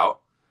sleeve out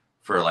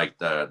for like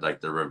the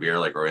revere,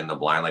 like, or in the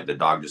blind, like the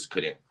dog just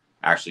couldn't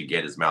actually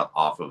get his mouth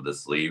off of the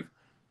sleeve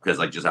because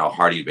like just how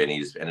hard he bit. He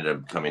just ended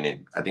up coming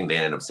in. I think they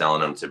ended up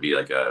selling him to be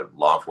like a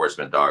law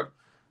enforcement dog.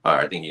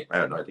 I think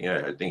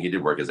he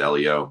did work as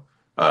LEO.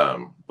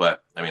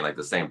 But I mean, like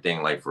the same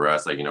thing, like for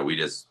us, like,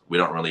 we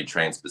don't really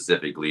train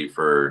specifically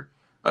for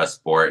a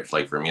sport. It's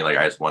like for me, like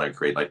I just want to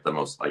create like the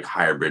most like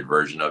hybrid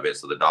version of it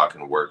so the dog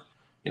can work,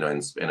 in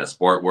a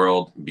sport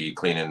world, be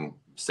clean and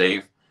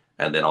safe,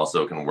 and then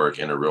also can work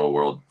in a real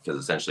world. Because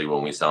essentially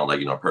when we sell like,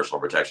 personal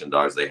protection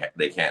dogs,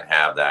 they can't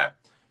have that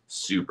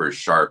super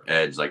sharp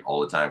edge like all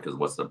the time, because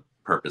what's the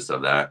purpose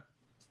of that?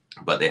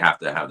 But they have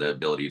to have the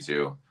ability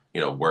to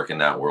work in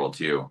that world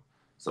too.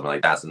 So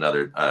like that's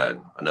another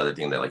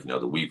thing that like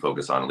that we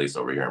focus on, at least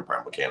over here in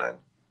Primal Canine.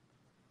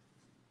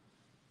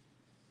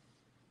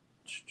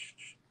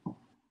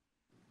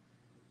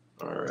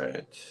 All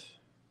right.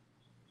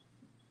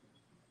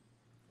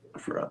 I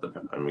forgot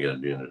I'm gonna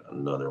do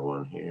another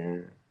one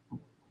here.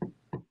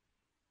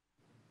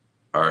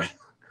 All right.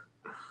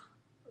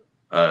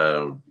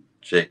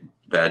 Jake,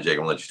 I'm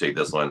gonna let you take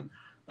this one.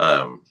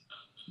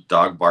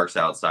 Dog barks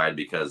outside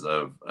because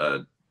of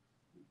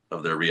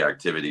their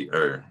reactivity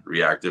or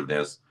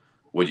reactiveness.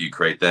 Would you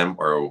crate them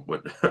or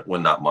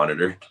would not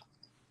monitor?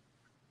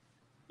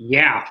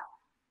 Yeah.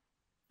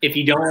 If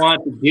you don't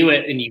want to do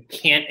it and you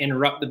can't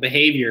interrupt the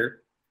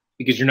behavior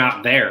because you're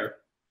not there,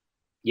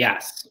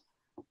 yes.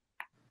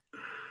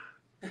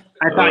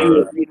 I thought you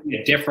were asking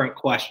a different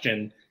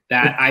question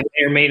that I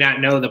may or may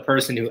not know the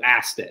person who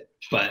asked it,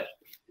 but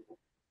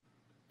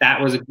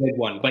that was a good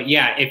one. But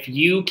yeah, if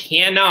you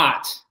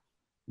cannot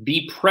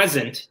be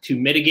present to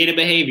mitigate a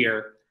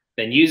behavior,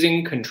 then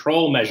using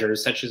control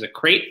measures such as a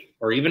crate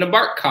or even a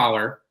bark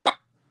collar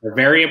are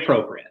very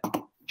appropriate.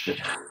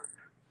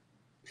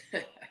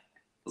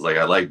 Like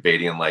I like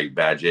baiting like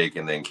Bad Jake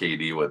and then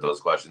KD with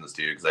those questions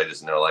too, because I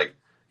just know like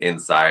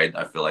inside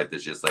I feel like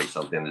there's just like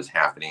something that's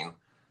happening.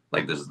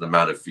 Like there's the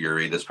amount of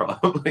fury that's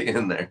probably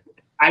in there.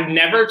 I've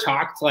never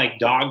talked like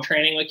dog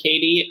training with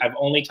Katie. I've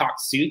only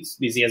talked suits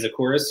because he has a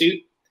Kura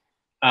suit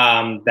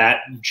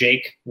that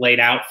Jake laid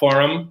out for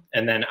him.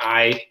 And then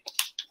I,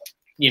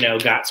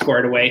 got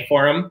squared away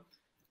for him.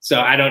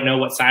 So I don't know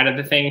what side of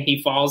the thing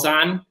he falls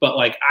on, but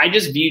like, I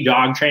just view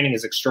dog training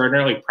as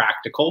extraordinarily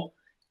practical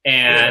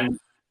and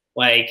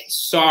like,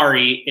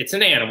 sorry, it's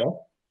an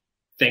animal,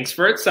 thinks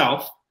for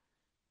itself.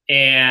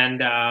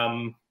 And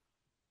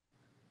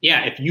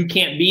if you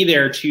can't be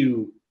there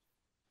to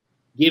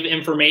give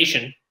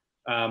information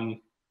and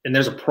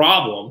there's a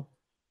problem,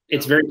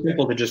 it's very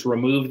simple to just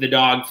remove the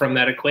dog from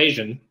that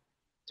equation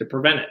to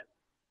prevent it.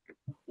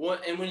 Well,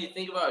 and when you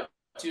think about it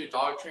too,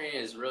 dog training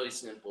is really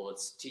simple.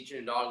 It's teaching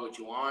a dog what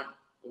you want,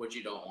 what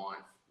you don't want,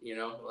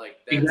 like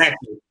that's,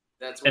 exactly.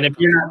 That's and if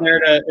you're not there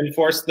to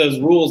enforce those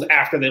rules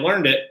after they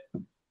learned it,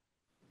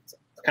 it's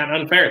kind of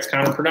unfair. It's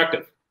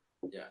counterproductive.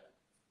 Yeah.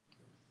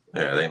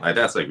 Yeah, I think like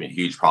that's like a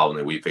huge problem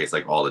that we face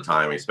like all the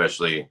time,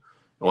 especially.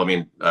 Well, I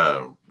mean,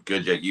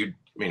 good, Jake.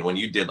 When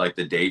you did like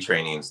the day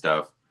training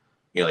stuff,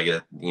 you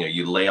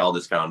lay all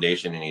this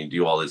foundation and you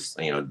do all this,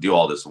 do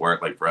all this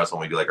work. Like for us,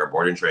 when we do like our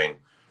board and train,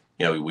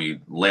 we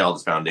lay all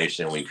this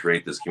foundation and we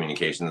create this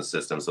communication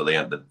system so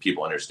the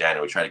people understand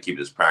it. We try to keep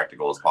it as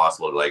practical as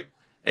possible. To like,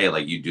 hey,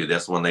 like you do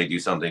this when they do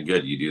something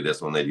good, you do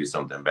this when they do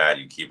something bad.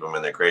 You keep them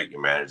in the crate,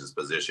 you manage this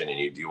position, and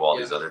you do all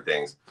these other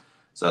things.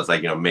 So it's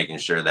like, making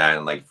sure that,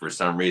 and like for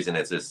some reason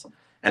it's this,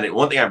 and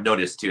one thing I've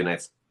noticed too, and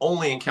it's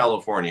only in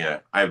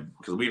California, I've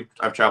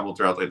traveled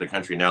throughout like the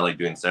country now, like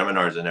doing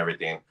seminars and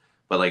everything,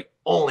 but like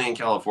only in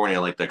California,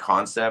 like the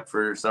concept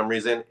for some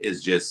reason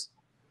is just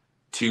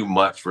too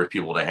much for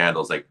people to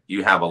handle. It's like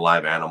you have a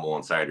live animal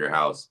inside your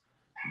house,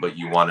 but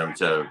you want them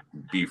to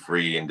be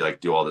free and like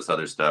do all this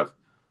other stuff.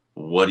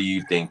 What do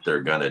you think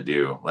they're gonna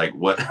do? Like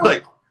what?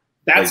 Like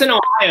that's in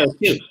Ohio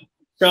too.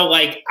 So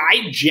like,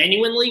 I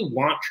genuinely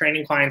want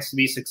training clients to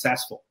be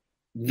successful.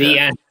 The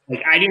end.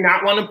 Like, I do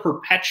not want to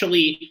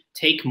perpetually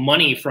take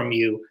money from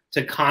you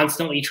to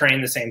constantly train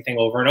the same thing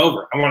over and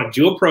over. I want to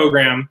do a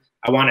program.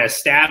 I want to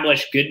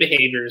establish good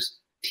behaviors,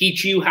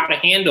 teach you how to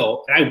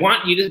handle, and I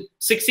want you to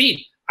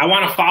succeed. I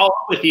want to follow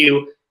up with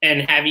you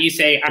and have you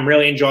say, I'm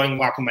really enjoying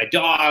walking my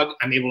dog.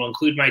 I'm able to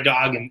include my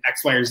dog in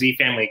X, Y, or Z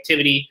family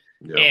activity.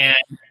 Yeah.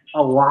 And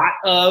a lot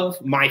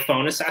of my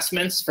phone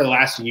assessments for the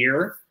last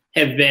year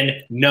have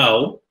been,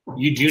 no,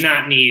 you do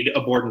not need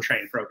a board and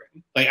train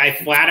program. Like I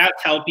flat out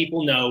tell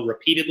people no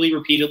repeatedly,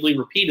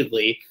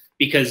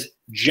 because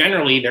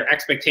generally their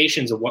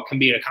expectations of what can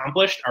be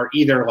accomplished are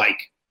either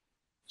like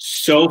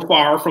so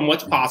far from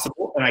what's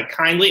possible, and I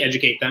kindly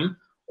educate them,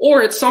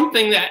 or it's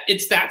something that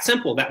it's that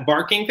simple, that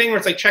barking thing where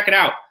it's like, check it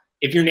out.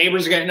 If your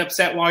neighbors are getting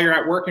upset while you're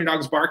at work and your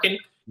dog's barking,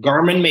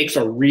 Garmin makes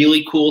a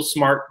really cool,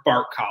 smart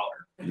bark collar.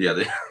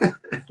 Yeah.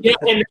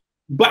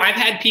 But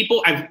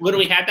I've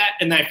literally had that,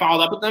 and then I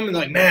followed up with them, and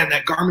they're like, man,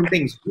 that Garmin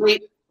thing's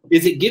great.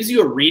 It gives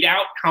you a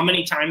readout how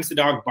many times the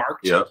dog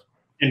barked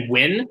and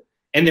when,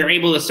 and they're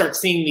able to start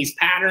seeing these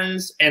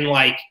patterns. And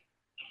like,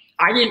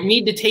 I didn't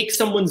need to take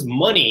someone's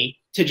money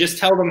to just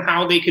tell them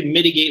how they could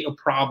mitigate a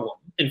problem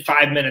in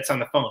 5 minutes on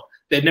the phone.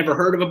 They'd never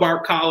heard of a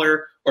bark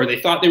collar, or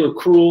they thought they were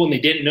cruel and they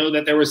didn't know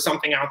that there was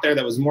something out there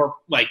that was more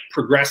like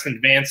progressed and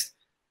advanced.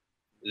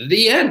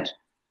 The end.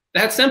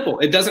 That's simple.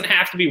 It doesn't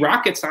have to be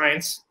rocket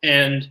science.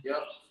 And,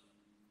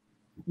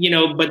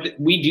 but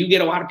we do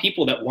get a lot of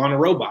people that want a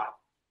robot.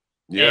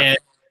 Yeah. And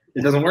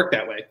it doesn't work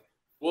that way.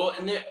 Well,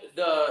 and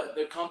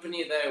the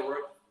company that I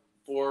worked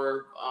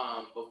for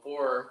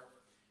before,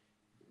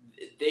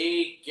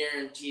 they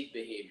guaranteed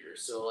behavior.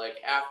 So like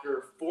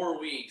after 4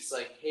 weeks,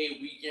 like, hey,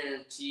 we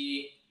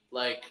guarantee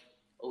like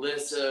a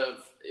list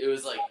of, it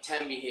was like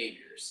 10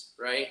 behaviors,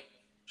 right?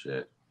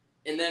 Shit.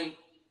 And then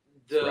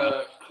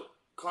the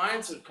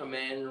clients would come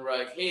in and were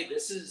like, hey,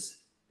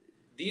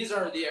 these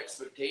are the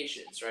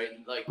expectations, right?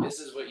 Like, this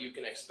is what you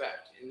can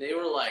expect. And they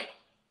were like,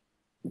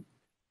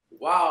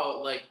 wow,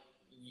 like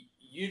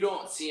you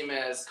don't seem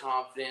as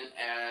confident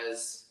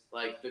as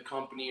like the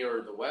company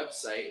or the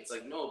website. It's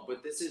like, no,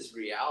 but this is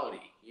reality,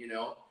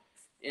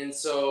 And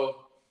so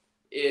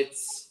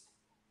it's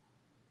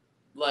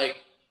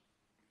like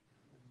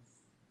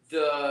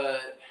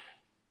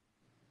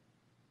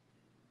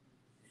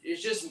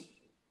it's just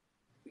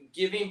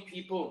giving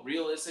people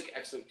realistic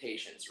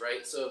expectations,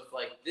 right? So if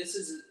like, this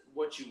is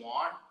what you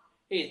want,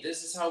 hey,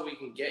 this is how we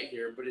can get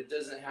here, but it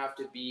doesn't have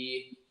to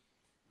be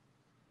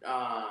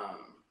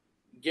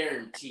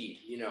guaranteed,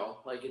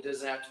 like it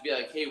doesn't have to be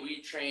like, hey,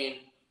 we train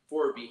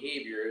 4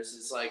 behaviors.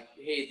 It's like,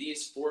 hey,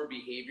 these 4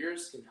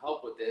 behaviors can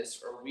help with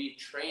this, or we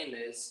train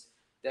this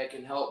that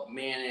can help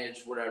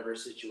manage whatever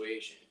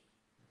situation.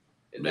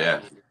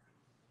 Yeah.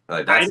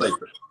 Like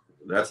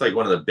that's like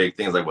one of the big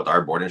things, like with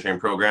our board and train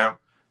program,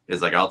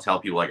 is like, I'll tell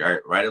people like, all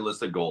right, write a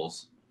list of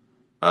goals.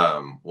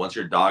 Once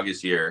your dog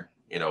is here,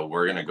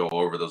 we're going to go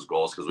over those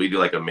goals, because we do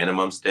like a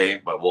minimum stay,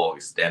 but we'll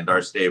extend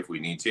our stay if we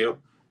need to,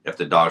 if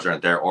the dogs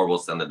aren't there, or we'll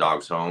send the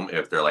dogs home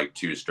if they're like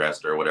too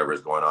stressed or whatever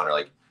is going on, or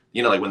like,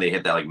 like when they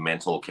hit that like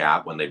mental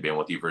cap when they've been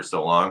with you for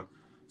so long.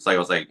 So I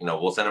was like,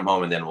 we'll send him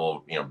home and then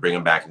we'll, bring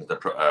him back into the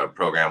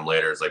program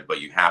later. It's like, but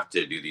you have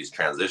to do these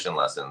transition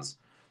lessons.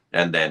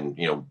 And then,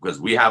 because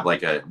we have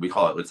we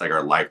call it, it's like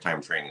our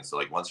lifetime training. So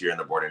like once you're in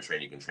the board and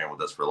train, you can train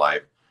with us for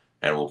life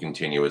and we'll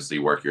continuously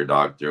work your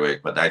dog through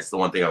it. But that's the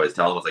one thing I always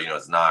tell them, was like,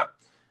 it's not,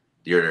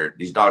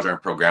 these dogs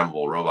aren't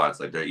programmable robots.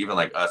 Like they're even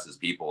like us as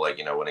people, like,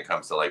 when it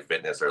comes to like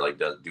fitness or like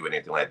do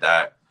anything like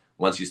that,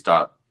 once you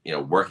stop,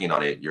 working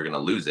on it, you're going to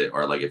lose it.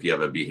 Or like if you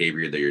have a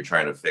behavior that you're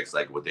trying to fix,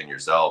 like within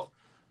yourself,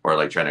 or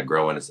like trying to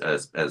grow in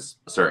as a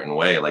certain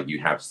way, like you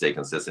have to stay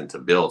consistent to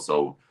build.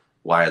 So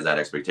why is that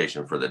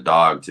expectation for the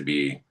dog to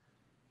be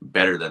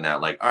better than that?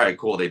 Like, all right,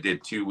 cool, they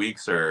did 2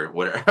 weeks or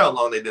whatever, how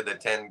long they did the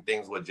 10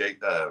 things with Jake,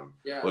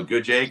 with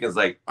good Jake, is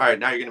like, all right,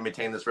 now you're going to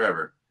maintain this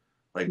forever.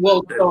 Like,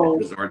 well, it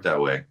doesn't work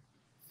that way.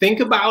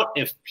 Think about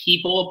if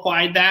people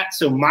applied that.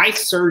 So my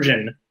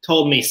surgeon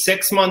told me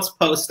 6 months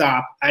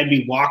post-op, I'd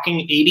be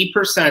walking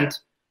 80%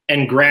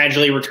 and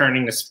gradually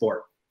returning to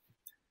sport.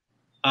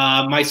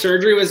 My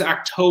surgery was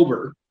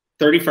October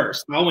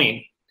 31st,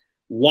 Halloween.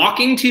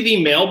 Walking to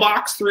the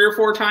mailbox 3 or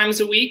 4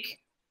 times a week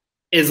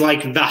is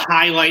like the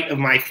highlight of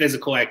my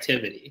physical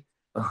activity.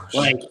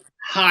 Like,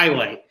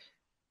 highlight.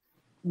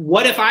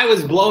 What if I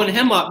was blowing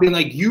him up, being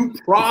like, you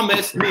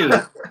promised me?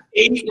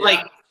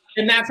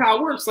 And that's how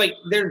it works. Like,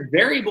 there's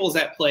variables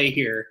at play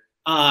here.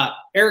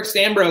 Eric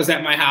Stambro's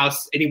at my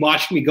house, and he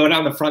watched me go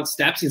down the front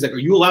steps. He's like, are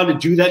you allowed to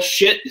do that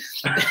shit?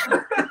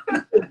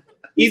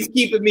 He's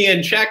keeping me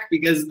in check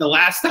because the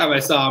last time I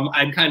saw him,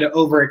 I'd kind of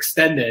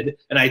overextended,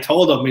 and I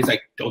told him, he's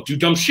like, don't do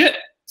dumb shit.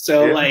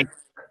 So like,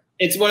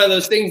 it's one of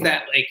those things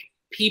that like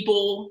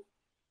people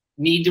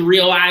need to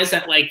realize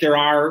that like there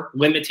are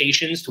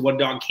limitations to what a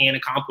dog can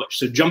accomplish.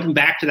 So jumping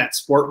back to that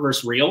sport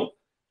versus real,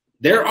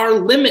 there are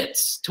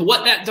limits to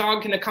what that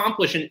dog can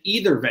accomplish in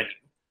either venue,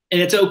 and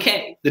it's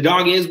okay. The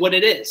dog is what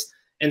it is.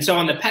 And so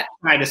on the pet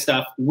side of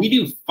stuff, we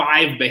do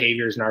 5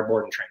 behaviors in our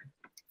board and train.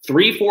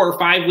 3, 4, or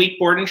 5 week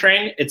board and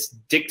train, it's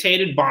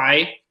dictated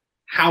by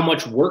how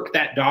much work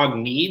that dog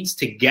needs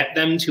to get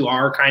them to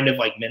our kind of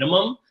like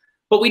minimum.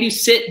 But we do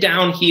sit,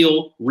 down,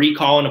 heel,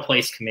 recall, and a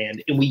place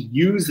command, and we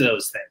use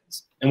those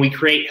things, and we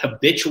create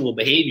habitual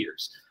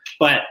behaviors.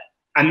 But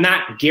I'm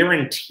not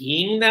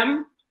guaranteeing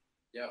them.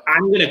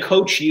 I'm going to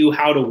coach you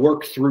how to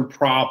work through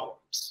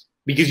problems,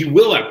 because you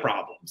will have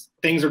problems.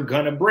 Things are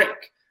going to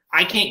break.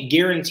 I can't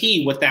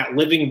guarantee what that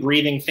living,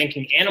 breathing,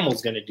 thinking animal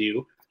is going to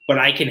do, but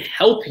I can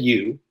help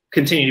you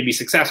continue to be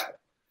successful.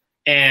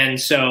 And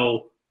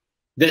so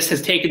this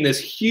has taken this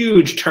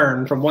huge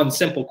turn from one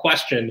simple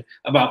question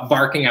about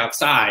barking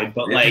outside,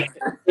 but like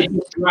it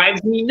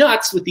drives me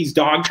nuts with these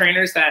dog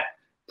trainers that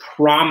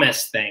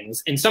promise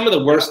things. And some of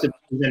the worst of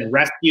it is in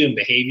rescue and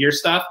behavior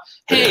stuff.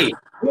 Hey,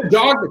 your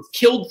dog that's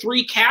killed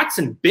 3 cats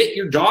and bit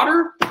your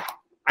daughter?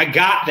 I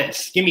got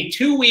this. Give me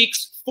 2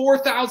 weeks,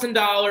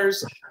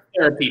 $4,000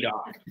 therapy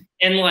dog.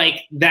 And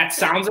like, that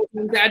sounds like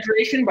an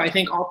exaggeration, but I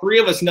think all 3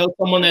 of us know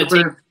someone that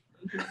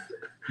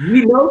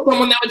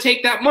someone that would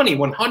take that money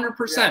 100%.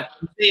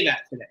 Say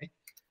that today.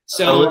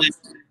 So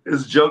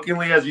as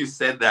jokingly as you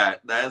said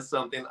that is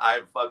something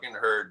I've fucking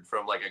heard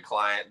from like a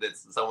client that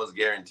someone's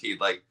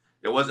guaranteed. Like,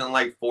 it wasn't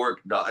like 4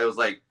 dog. It was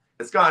like,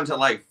 it's gone to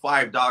like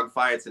 5 dog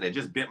fights and it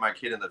just bit my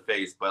kid in the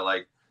face. But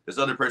like this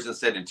other person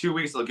said in 2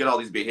 weeks they'll get all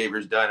these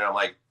behaviors done. And I'm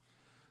like,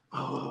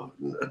 oh,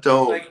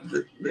 don't. Like,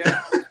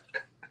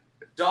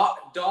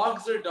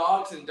 dogs are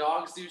dogs, and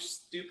dogs do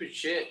stupid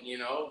shit,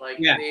 Like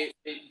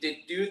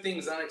they do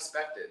things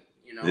unexpected,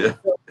 Yeah.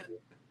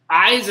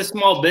 I, as a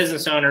small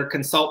business owner,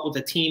 consult with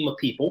a team of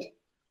people,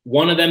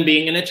 one of them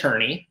being an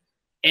attorney.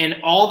 And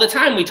all the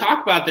time we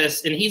talk about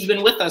this, and he's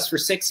been with us for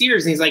 6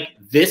 years, and he's like,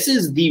 this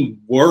is the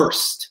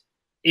worst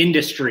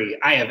industry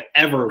I have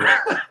ever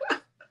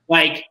worked.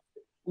 Like,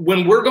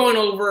 when we're going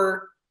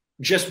over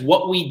just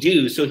what we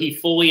do, so he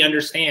fully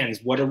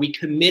understands, what are we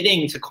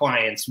committing to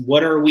clients?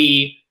 What are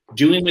we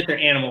doing with their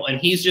animal? And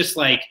he's just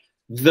like,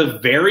 the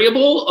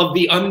variable of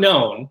the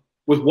unknown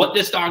with what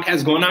this dog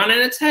has going on in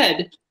its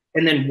head,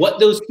 and then what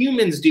those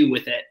humans do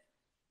with it,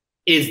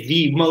 is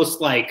the most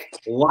like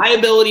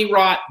liability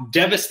wrought,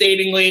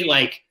 devastatingly,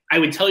 like I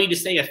would tell you to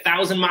stay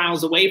 1,000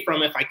 miles away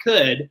from if I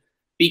could,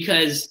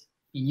 because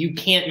you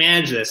can't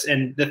manage this.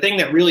 And the thing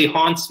that really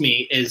haunts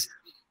me is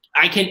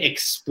I can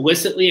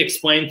explicitly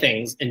explain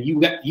things, and you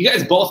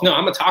guys both know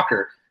I'm a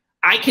talker.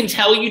 I can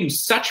tell you to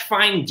such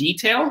fine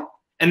detail,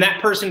 and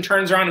that person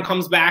turns around and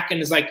comes back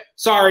and is like,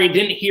 sorry,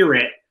 didn't hear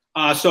it.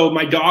 So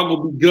my dog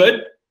will be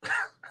good.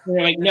 And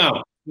they're like,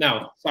 no,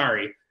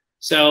 sorry.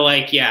 So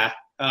like, yeah.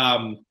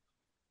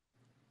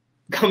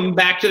 Coming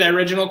back to that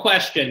original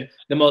question,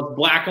 the most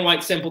black and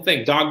white simple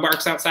thing: dog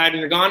barks outside and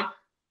you're gone.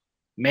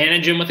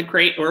 Manage him with a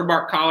crate or a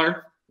bark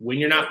collar when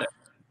you're not there.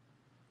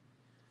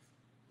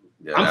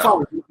 Yeah, I'm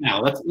following now.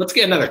 Let's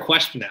get another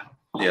question now.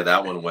 Yeah,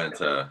 that one went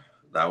that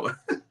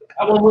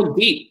one went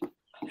deep.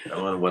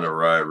 That one went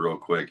awry real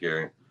quick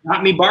here.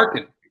 Not me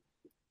barking.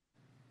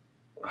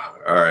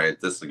 All right,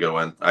 this is a good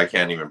one. I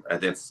think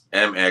it's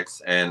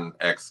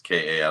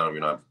MXNXKA. I don't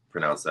even know how to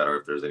pronounce that, or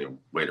if there's any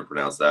way to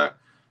pronounce that.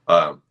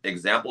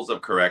 Examples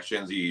of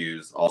corrections you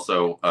use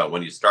also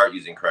when you start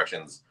using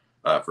corrections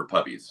for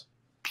puppies.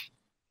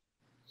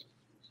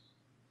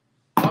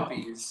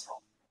 Puppies.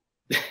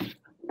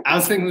 I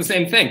was thinking the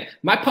same thing.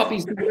 My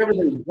puppies do whatever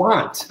they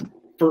want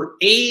for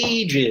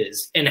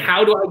ages. And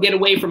how do I get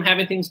away from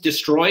having things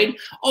destroyed?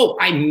 Oh,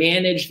 I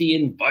manage the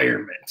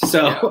environment.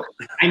 So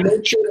I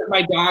make sure that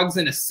my dog's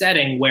in a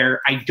setting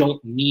where I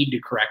don't need to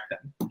correct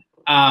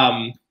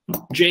them.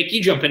 Jake,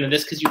 you jump into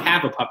this because you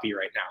have a puppy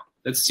right now.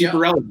 That's super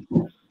relevant.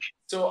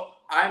 So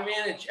I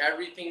manage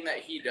everything that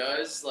he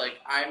does. Like,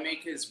 I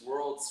make his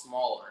world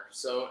smaller.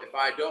 So if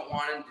I don't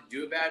want him to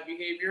do a bad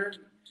behavior,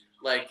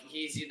 like,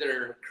 he's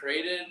either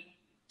crated,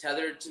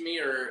 tethered to me,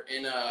 or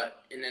in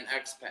an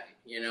X pen,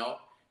 you know?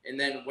 And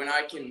then when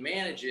I can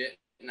manage it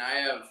and I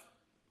have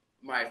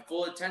my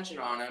full attention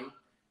on him,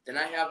 then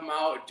I have him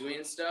out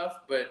doing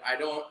stuff, but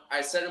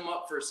I set him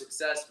up for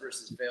success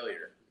versus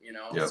failure, you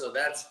know? Yep. So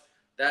that's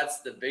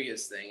the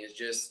biggest thing, is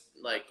just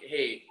like,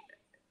 hey,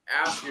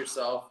 ask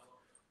yourself,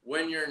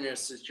 when you're in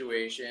this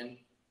situation,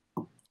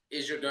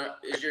 is your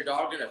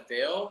dog gonna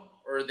fail,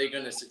 or are they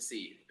gonna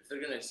succeed? If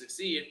they're gonna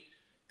succeed,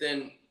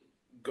 then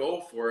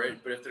go for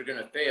it. But if they're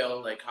gonna fail,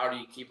 like, how do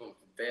you keep them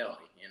from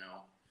failing? You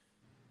know,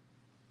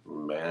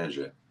 manage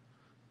it.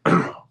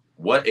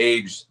 What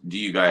age do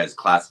you guys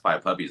classify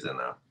puppies in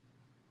now?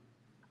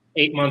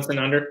 8 months and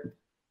under.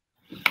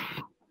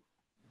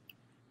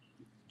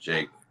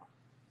 Jake.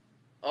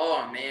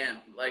 Oh man,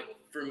 like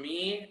for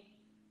me,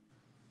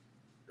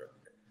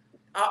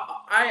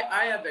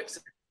 I have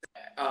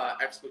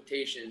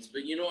expectations,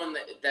 but you know, in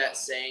that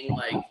saying,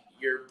 like,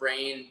 your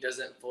brain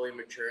doesn't fully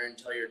mature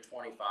until you're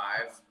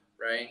 25,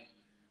 right?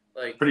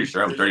 Like, Pretty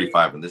sure I'm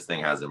 35 and this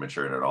thing hasn't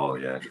matured at all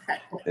yet.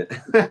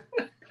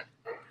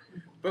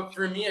 But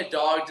for me, a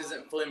dog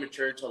doesn't fully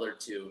mature until they're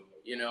 2.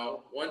 You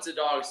know, once a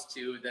dog's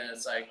 2, then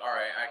it's like, all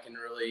right, I can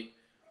really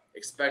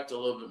expect a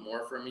little bit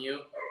more from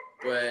you.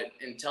 But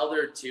until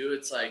they're 2,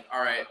 it's like,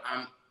 all right,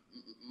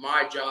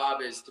 my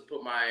job is to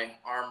put my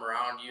arm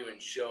around you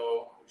and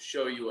show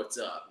you what's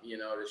up, you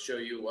know, to show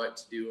you what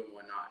to do and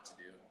what not to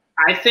do.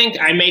 I think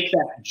I make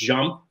that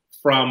jump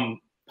from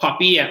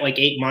puppy at like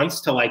 8 months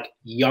to like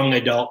young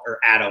adult or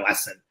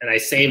adolescent. And I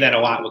say that a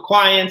lot with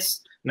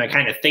clients, and I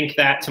kind of think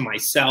that to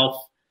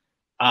myself.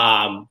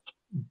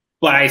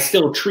 But I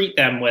still treat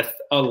them with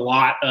a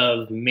lot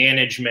of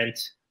management,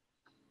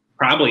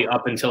 probably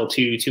up until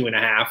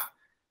 2.5.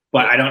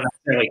 But I don't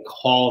necessarily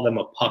call them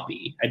a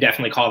puppy. I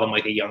definitely call them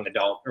like a young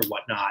adult or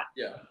whatnot.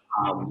 Yeah.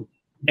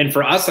 And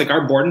for us, like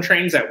our board and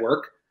trains at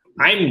work,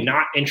 I'm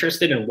not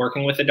interested in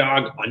working with a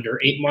dog under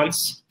 8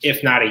 months,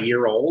 if not a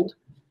year old,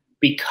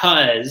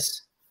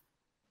 because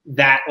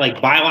that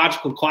like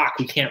biological clock,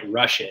 we can't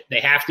rush it. They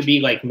have to be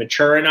like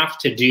mature enough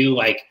to do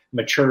like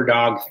mature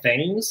dog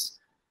things.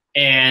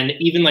 And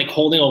even like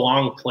holding a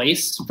long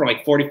place for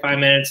like 45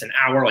 minutes, an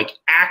hour, like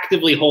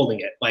actively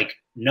holding it, like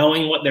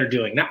knowing what they're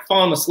doing, not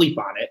falling asleep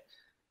on it.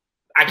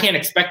 I can't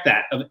expect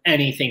that of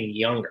anything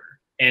younger.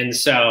 And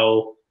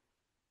so,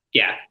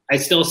 yeah, I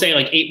still say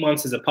like 8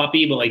 months is a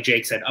puppy, but like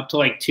Jake said, up to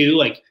like 2,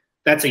 like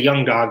that's a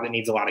young dog that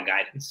needs a lot of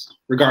guidance,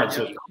 regardless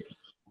of what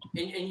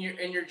you do.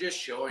 And you're just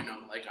showing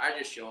them. Like, I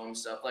just show them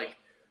stuff. Like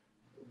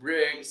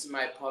Riggs,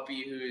 my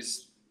puppy,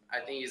 I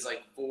think he's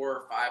like 4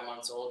 or 5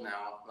 months old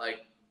now.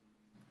 Like,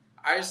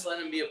 I just let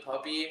him be a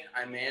puppy.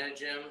 I manage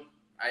him.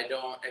 I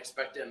don't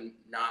expect him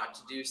not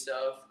to do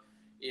stuff,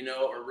 you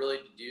know, or really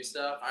to do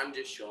stuff. I'm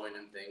just showing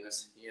him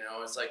things, you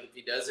know. It's like, if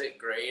he does it,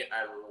 great,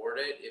 I reward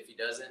it. If he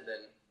doesn't,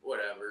 then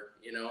whatever,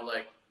 you know.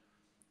 Like,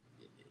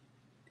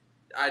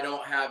 I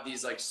don't have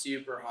these like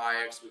super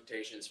high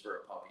expectations for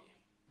a puppy.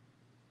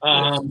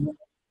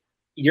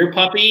 Your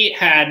puppy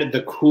had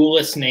the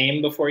coolest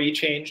name before you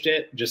changed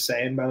it. Just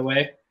saying, by the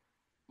way.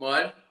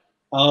 Mud?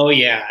 Oh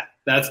yeah,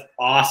 that's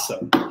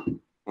awesome.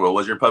 What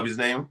was your puppy's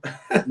name?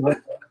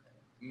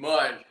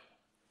 Mud.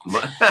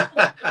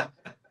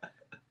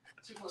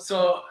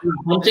 So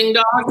hunting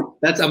dog?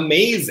 That's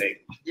amazing.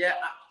 Yeah.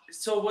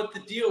 So what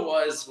the deal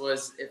was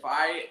if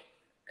I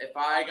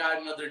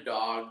got another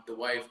dog, the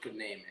wife could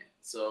name it.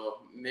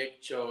 So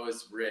Mick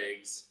chose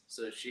Riggs,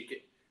 so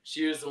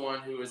she was the one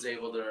who was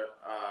able to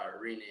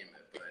rename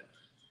it. But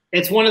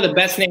it's one of the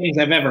best names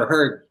I've ever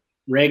heard.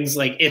 Riggs,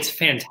 like, it's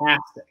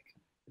fantastic.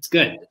 It's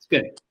good. It's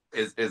good.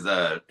 Is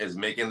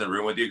Mick in the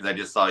room with you? Because I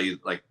just saw you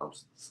like. I'm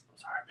sorry,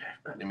 man.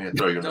 I didn't mean to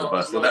throw you under the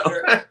bus. So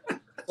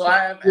I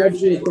have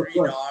actually 3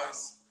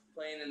 dogs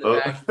playing in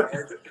the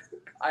backyard.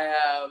 I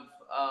have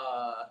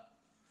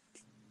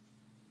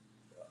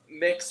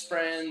Mick's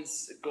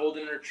friend's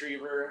golden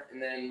retriever, and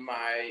then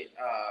my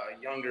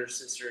younger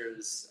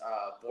sister's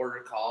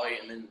border collie,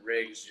 and then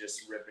Riggs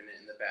just ripping it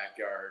in the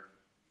backyard.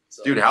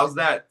 So, dude, how's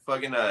that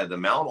fucking the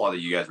Malinois that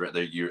you guys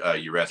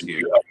you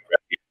rescued?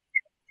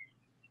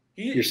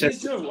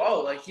 He's doing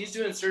well. Like, he's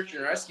doing search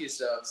and rescue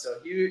stuff. So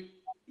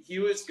he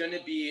was going to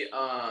be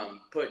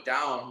put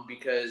down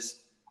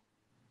because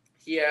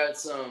he had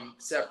some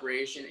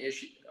separation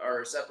issue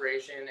or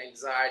separation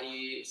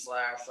anxiety /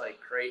 like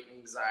crate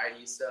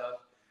anxiety stuff.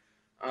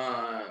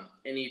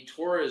 and he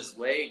tore his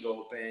leg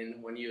open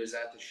when he was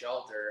at the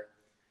shelter.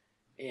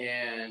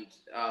 And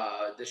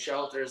the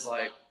shelter's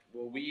like,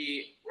 well,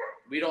 we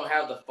don't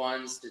have the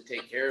funds to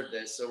take care of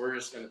this, so we're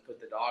just going to put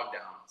the dog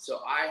down.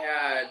 So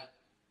I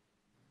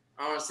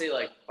want to say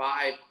like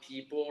 5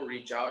 people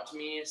reach out to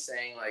me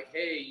saying like,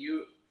 hey,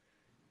 you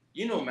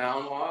know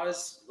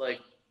Malinois, like,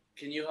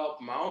 can you help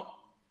him out?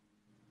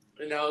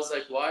 And I was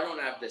like, well, I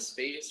don't have the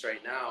space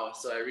right now.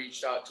 So I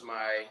reached out to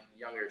my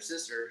younger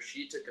sister.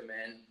 She took him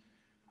in.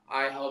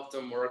 I helped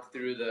him work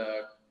through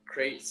the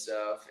crate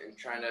stuff and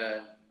trying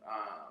to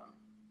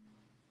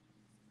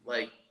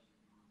like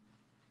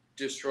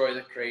destroy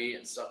the crate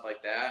and stuff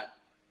like that.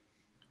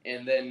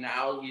 And then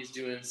now he's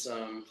doing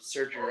some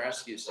search and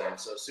rescue stuff.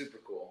 So super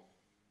cool.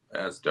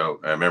 That's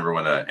dope. I remember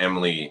when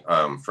Emily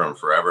from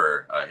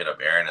Forever hit up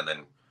Aaron, and then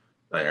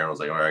Aaron was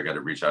like, all right, I got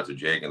to reach out to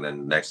Jake. And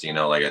then next thing you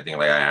know, like, I think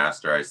like I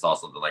asked her, I saw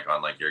something like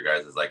on like your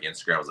guys' like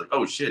Instagram. I was like,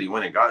 oh shit, he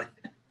went and got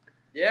it.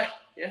 Yeah.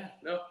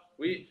 No,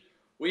 we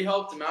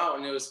helped him out,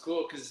 and it was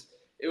cool because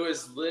it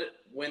was lit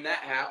when that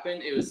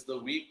happened. It was the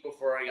week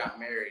before I got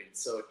married.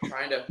 So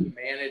trying to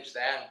manage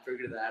that and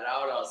figure that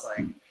out, I was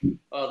like,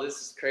 oh, this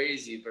is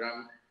crazy, but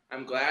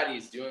I'm glad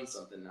he's doing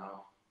something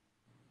now.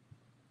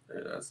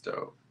 Yeah, that's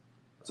dope.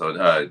 So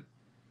I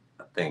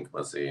think,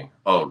 let's see.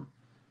 Oh,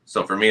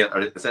 so for me,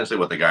 essentially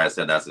what the guy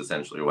said, that's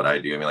essentially what I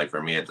do. I mean, like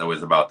for me, it's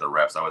always about the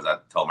reps. I always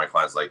tell my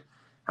clients, like,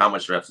 how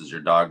much reps does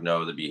your dog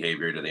know the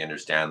behavior? Do they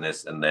understand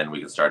this? And then we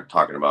can start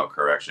talking about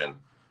correction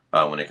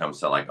when it comes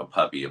to like a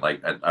puppy.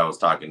 Like I was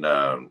talking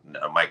to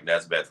Mike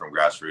Nesbitt from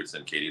Grassroots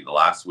and Katie the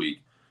last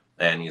week,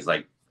 and he's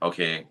like,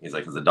 okay, he's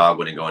like, because the dog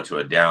wouldn't go into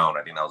a down.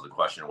 I think that was the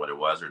question, what it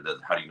was, or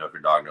how do you know if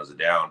your dog knows a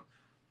down?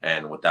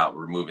 And without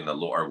removing the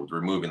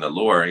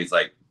lure, he's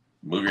like,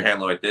 move your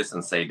hand like this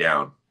and say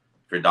down.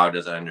 If your dog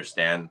doesn't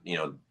understand, you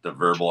know, the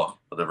verbal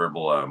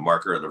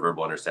marker or the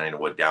verbal understanding of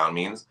what down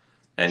means,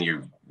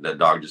 and the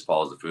dog just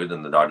follows the food,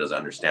 then the dog doesn't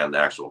understand the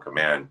actual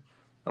command.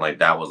 And like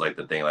that was like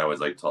the thing I always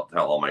like tell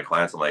all my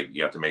clients. I'm like,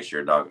 you have to make sure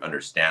your dog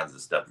understands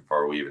this stuff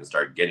before we even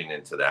start getting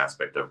into the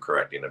aspect of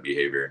correcting the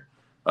behavior,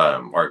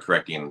 or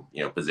correcting,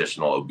 you know,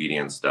 positional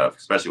obedience stuff,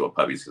 especially with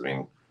puppies. Because I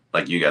mean,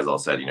 like you guys all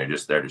said, you know,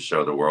 just there to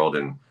show the world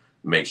and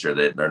make sure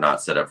that they're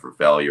not set up for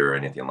failure or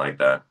anything like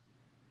that.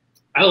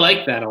 I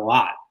like that a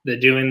lot. The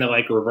doing the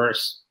like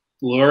reverse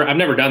lure. I've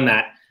never done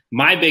that.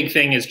 My big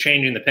thing is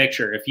changing the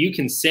picture. If you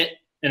can sit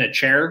in a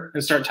chair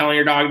and start telling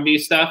your dog to do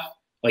stuff,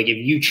 like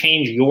if you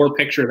change your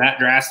picture that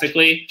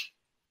drastically,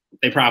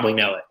 they probably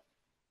know it.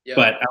 Yep.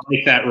 But I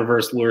like that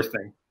reverse lure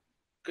thing.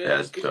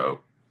 That's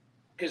dope.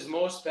 Because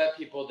most pet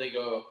people, they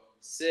go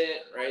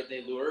sit, right?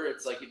 They lure.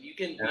 It's like if you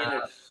can be in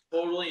a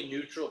totally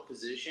neutral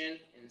position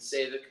and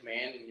say the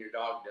command and your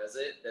dog does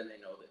it, then they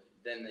know that.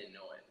 Then they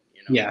know it.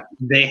 You know? Yeah,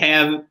 they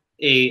have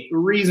a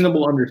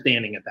reasonable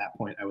understanding at that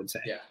point, I would say.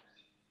 Yeah.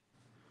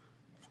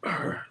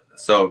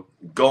 So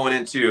going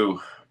into,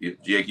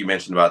 Jake, you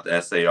mentioned about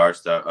the SAR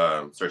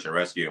stuff, search and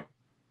rescue.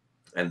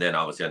 And then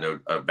obviously I know,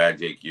 Bad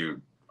Jake,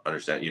 you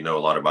understand, you know a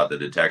lot about the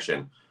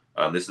detection.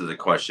 This is a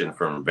question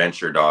from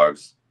Venture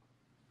Dogs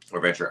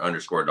or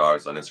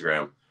Venture_Dogs on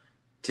Instagram.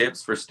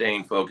 Tips for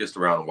staying focused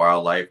around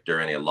wildlife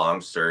during a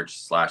long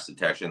search /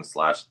 detection /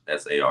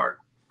 SAR.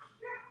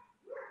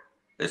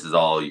 This is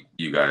all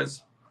you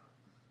guys.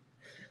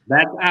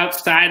 That's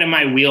outside of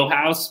my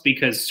wheelhouse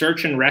because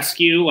search and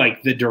rescue,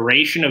 like the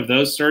duration of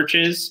those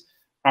searches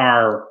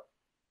are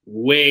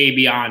way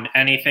beyond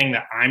anything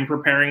that I'm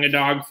preparing a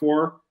dog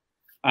for.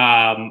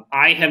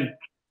 I have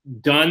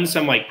done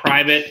some like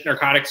private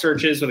narcotic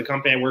searches with a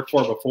company I worked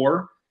for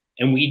before,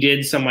 and we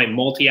did some like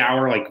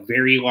multi-hour, like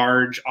very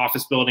large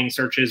office building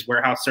searches,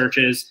 warehouse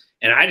searches,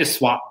 and I just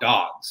swapped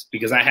dogs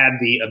because I had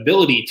the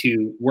ability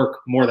to work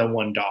more than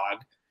one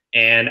dog.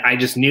 And I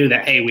just knew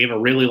that, hey, we have a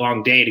really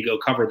long day to go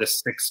cover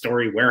this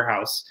 6-story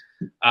warehouse.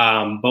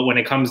 But when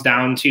it comes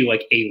down to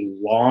like a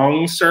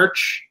long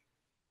search,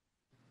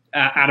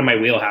 out of my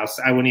wheelhouse,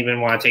 I wouldn't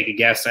even want to take a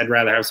guess. I'd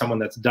rather have someone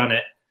that's done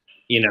it,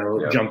 you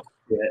know, jump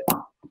into it.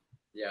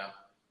 Yeah.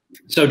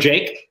 So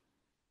Jake?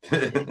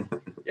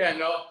 Yeah,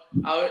 no,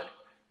 I would,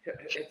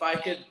 if I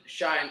could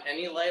shine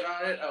any light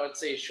on it, I would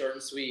say short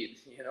and sweet,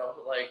 you know,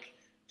 like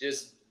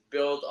just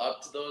build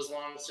up to those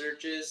long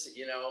searches,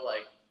 you know,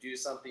 like do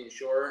something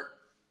short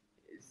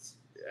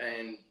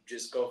and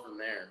just go from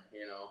there,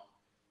 you know.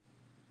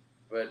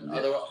 But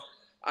otherwise,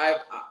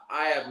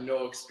 I have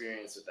no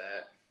experience with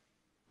that.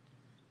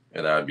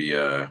 And that would be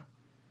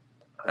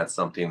that's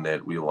something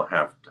that we will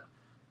have to,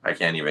 I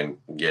can't even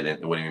get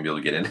in, wouldn't even be able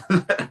to get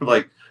into that.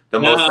 Like the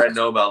most I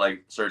know about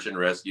like search and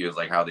rescue is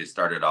like how they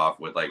started off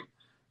with like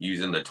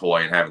using the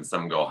toy and having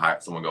someone go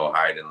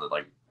hide in the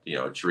like, you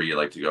know, a tree,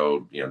 like to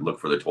go, you know, look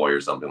for the toy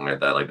or something like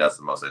that. Like that's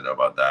the most I know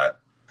about that.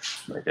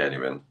 I can't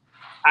even.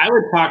 I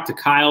would talk to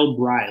Kyle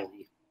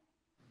Briley,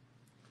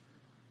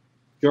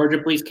 Georgia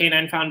Police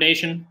Canine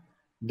Foundation.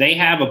 They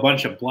have a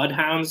bunch of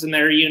bloodhounds in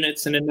their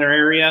units and in their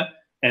area.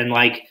 And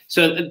like,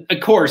 so of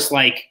course,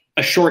 like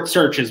a short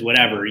search is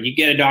whatever. You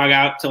get a dog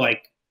out to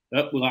like,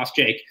 oh, we lost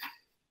Jake.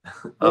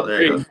 Oh,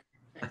 there you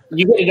go.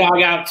 you get a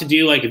dog out to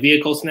do like a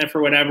vehicle sniff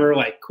or whatever,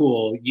 like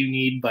cool, you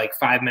need like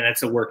 5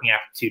 minutes of working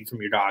aptitude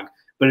from your dog.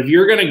 But if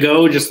you're going to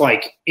go just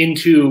like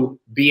into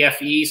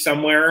BFE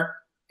somewhere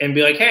and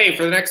be like, hey,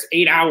 for the next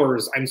 8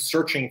 hours, I'm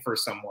searching for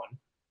someone,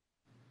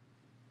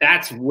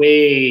 that's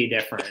way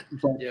different.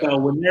 But, so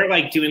when they're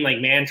like doing like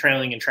man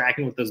trailing and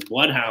tracking with those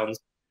bloodhounds,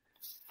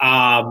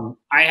 I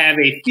have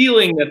a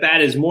feeling that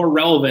that is more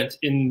relevant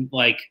in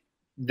like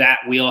that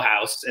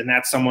wheelhouse. And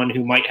that's someone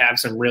who might have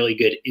some really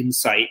good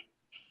insight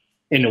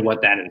into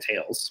what that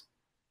entails.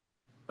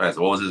 All right,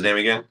 so what was his name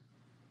again?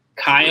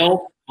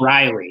 Kyle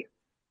Riley.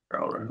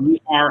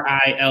 Riley.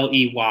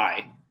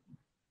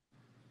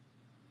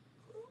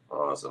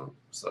 Awesome.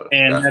 So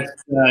and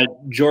that's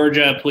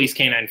Georgia Police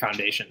Canine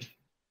Foundation.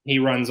 He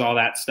runs all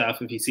that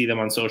stuff. If you see them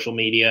on social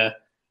media,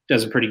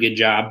 does a pretty good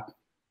job.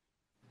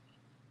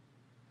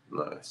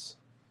 Nice.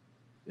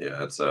 Yeah,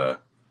 that's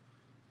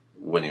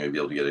wouldn't even be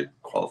able to get a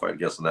qualified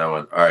guess on that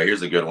one. All right,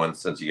 here's a good one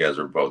since you guys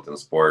are both in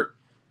sport.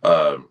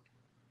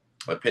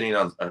 Opinion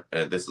on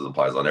this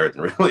applies on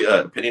everything really.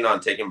 Opinion on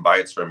taking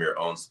bites from your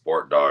own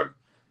sport dog.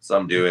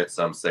 Some do it.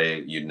 Some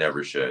say you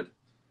never should.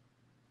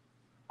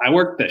 I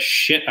work the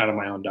shit out of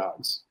my own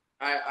dogs.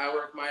 I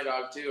work my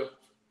dog too.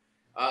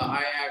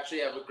 I actually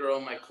have a girl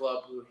in my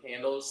club who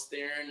handles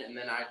Theron, and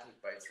then I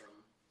take bites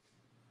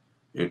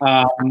from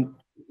him.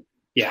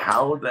 Yeah.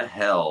 How the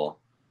hell?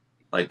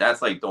 Like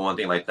that's like the one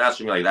thing. Like that's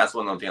for me. Like that's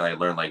one thing I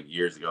learned like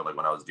years ago. Like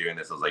when I was doing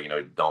this, I was like,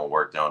 don't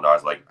work their own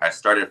dogs. Like I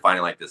started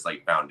finding like this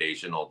like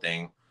foundational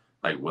thing,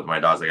 like with my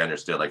dogs. Like I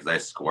understood, like 'cause I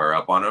square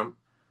up on them.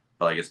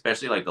 But like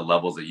especially like the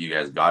levels that you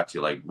guys got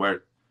to, like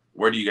where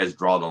do you guys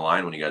draw the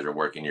line when you guys are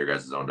working your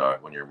guys' own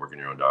dog? When you're working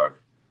your own dog?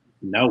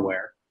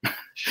 Nowhere.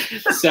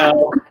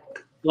 So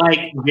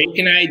like Jake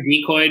and I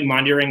decoyed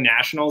Mondioring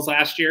Nationals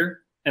last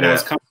year, and I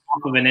was coming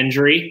off of an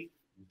injury.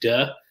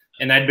 Duh.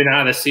 And I'd been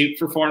out of the suit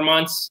for 4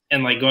 months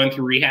and like going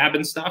through rehab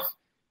and stuff.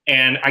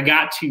 And I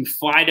got to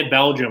fly to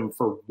Belgium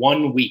for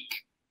 1 week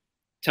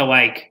to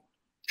like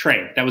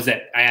train. That was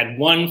it. I had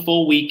 1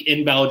 full week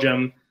in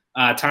Belgium.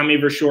 Tommy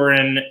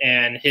Verschoren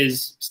and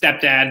his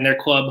stepdad and their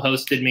club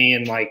hosted me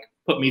and like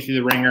put me through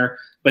the ringer.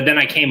 But then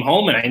I came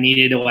home and I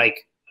needed to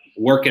like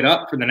work it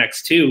up for the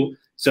next 2.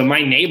 So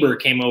my neighbor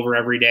came over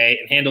every day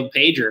and handled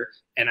Pager.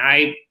 And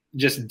I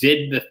just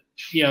did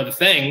the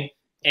thing.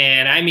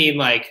 And I mean,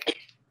 like,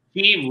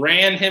 he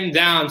ran him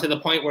down to the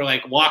point where,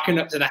 like, walking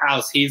up to the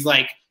house, he's,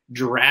 like,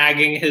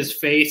 dragging his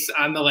face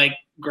on the, like,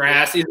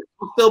 grass. He's like,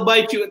 I'll still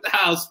bite you at the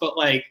house. But,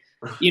 like,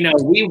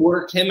 we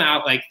worked him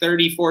out, like,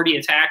 30, 40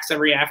 attacks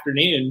every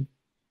afternoon.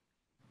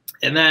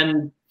 And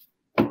then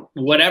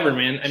whatever,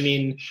 man. I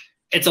mean,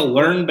 it's a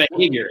learned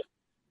behavior.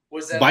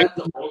 Was that at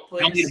the old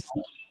place?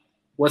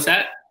 What's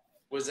that?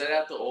 Was that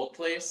at the old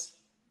place?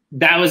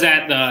 That was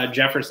at the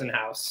Jefferson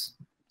house.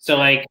 So,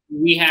 like,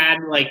 we had,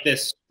 like,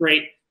 this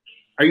straight –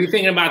 are you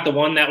thinking about the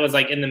one that was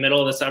like in the middle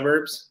of the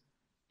suburbs?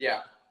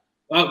 Yeah.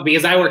 Oh,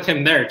 because I worked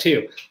him there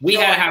too. We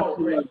had a house.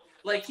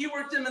 Like he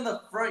worked him in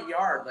the front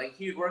yard. Like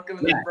he'd work him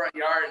in the front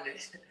yard, and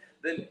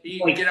then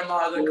he'd get him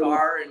out of the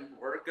car and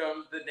work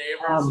him. The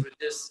neighbors would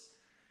just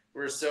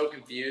were so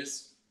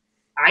confused.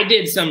 I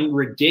did some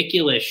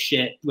ridiculous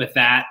shit with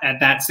that at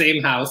that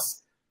same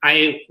house.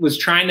 I was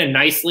trying to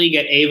nicely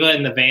get Ava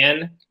in the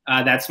van.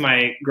 That's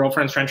my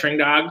girlfriend's trenching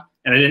dog,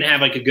 and I didn't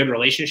have like a good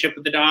relationship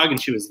with the dog,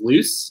 and she was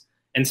loose.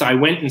 And so I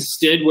went and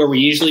stood where we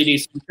usually do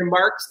scooch and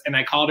barks, and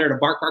I called her to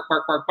bark, bark,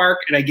 bark, bark, bark,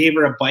 and I gave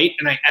her a bite,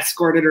 and I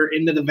escorted her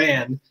into the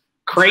van.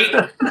 Crate,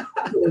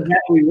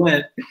 we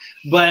went.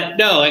 But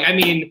no, like, I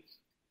mean,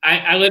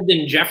 I lived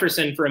in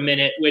Jefferson for a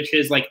minute, which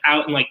is like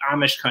out in like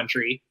Amish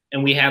country,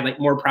 and we had like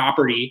more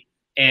property,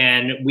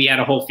 and we had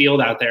a whole field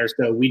out there.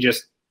 So we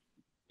just,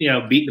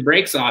 beat the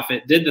brakes off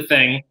it, did the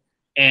thing.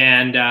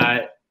 And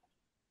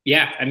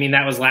yeah, I mean,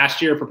 that was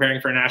last year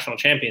preparing for a national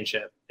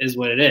championship is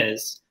what it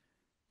is.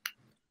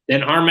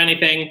 Didn't harm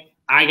anything.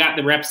 I got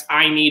the reps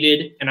I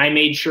needed, and I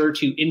made sure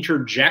to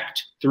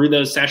interject through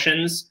those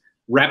sessions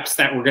reps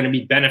that were going to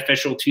be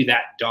beneficial to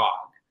that dog.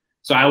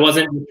 So I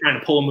wasn't just trying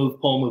to pull a move,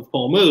 pull a move,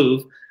 pull a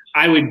move.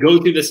 I would go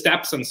through the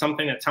steps on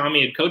something that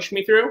Tommy had coached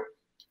me through,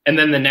 and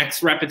then the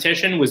next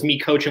repetition was me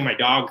coaching my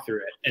dog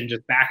through it and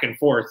just back and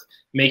forth,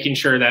 making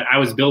sure that I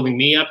was building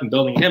me up and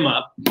building him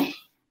up.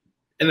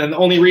 And then the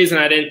only reason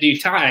I didn't do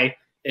Ty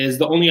is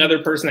the only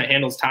other person that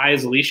handles Ty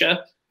is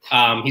Alicia.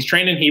 He's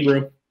trained in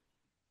Hebrew.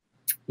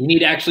 You need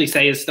to actually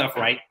say his stuff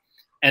right.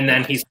 And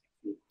then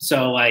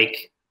so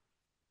like,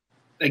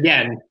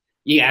 again,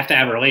 you have to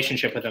have a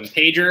relationship with him.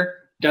 Pager,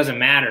 doesn't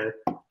matter.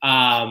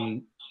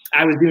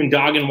 I was doing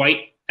dog and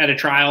white at a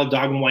trial.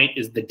 Dog and white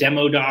is the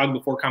demo dog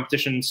before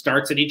competition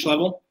starts at each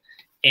level.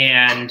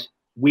 And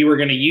we were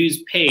going to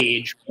use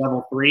Page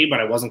level 3, but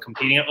I wasn't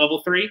competing at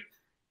level 3.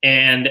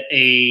 And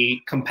a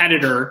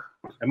competitor,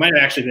 I might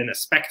have actually been a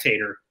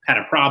spectator, had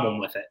a problem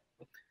with it.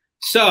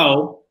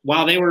 So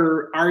while they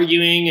were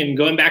arguing and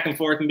going back and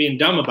forth and being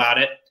dumb about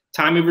it,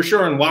 Tommy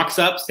Verschoren walks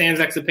up, stands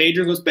next to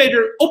Pager, goes,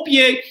 Pager,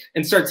 opiate,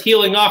 and starts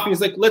healing off. And he's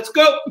like, let's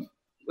go.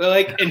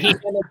 And he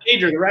handled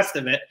Pager the rest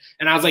of it.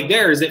 And I was like,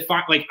 there, is it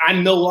fine? Like,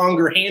 I'm no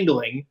longer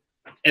handling.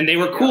 And they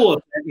were cool with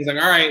it. He's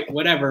like, all right,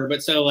 whatever.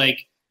 But so like,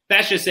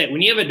 that's just it.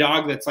 When you have a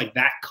dog that's like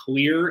that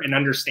clear and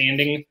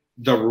understanding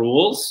the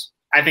rules,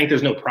 I think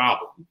there's no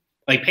problem.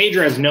 Like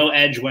Pedro has no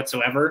edge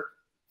whatsoever.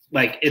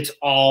 Like it's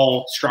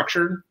all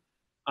structured.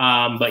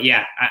 But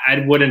yeah,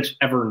 I wouldn't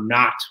ever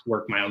not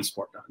work my own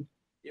sport dog.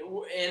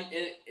 And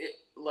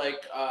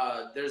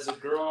there's a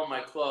girl in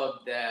my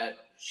club that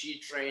she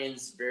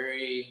trains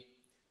very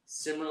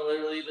similar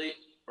to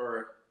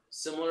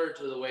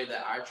the way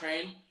that I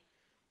train.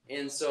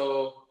 And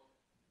so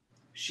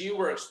she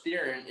works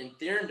Theron, and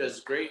Theron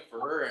does great for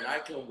her, and I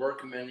can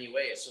work him any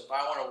way. So if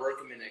I want to work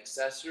him in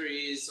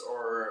accessories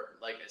or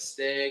like a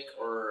stick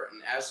or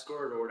an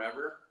escort or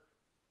whatever,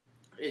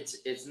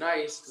 it's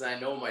nice because I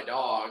know my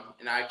dog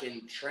and I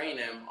can train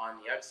him on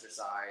the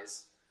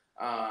exercise.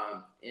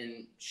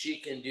 And she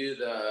can do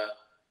the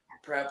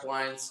prep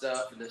line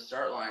stuff and the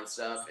start line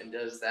stuff and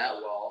does that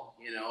well,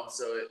 you know,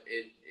 so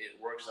it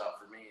works out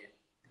for me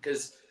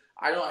because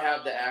I don't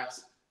have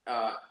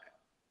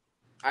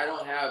I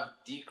don't have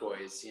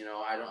decoys, you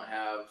know, I don't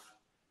have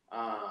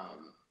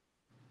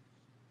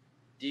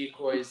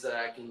decoys that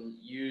I can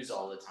use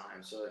all the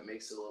time, so it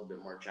makes it a little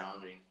bit more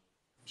challenging.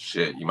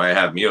 Shit, you might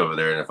have me over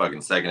there in a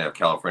fucking second if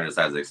California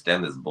decides to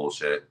extend this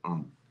bullshit.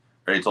 I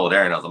already told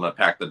Aaron I'm gonna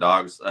pack the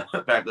dogs in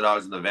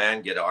the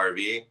van, get an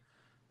RV,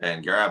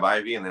 and grab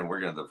Ivy, and then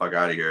we're gonna get the fuck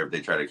out of here if they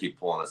try to keep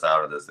pulling us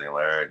out of this thing.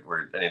 Like, all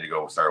right, I need to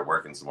go start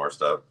working some more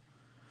stuff.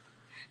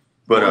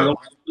 But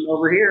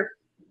over here,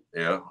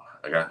 yeah,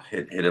 I got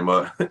hit him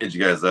up, hit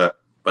you guys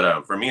up.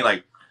 But for me,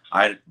 like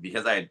I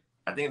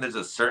think there's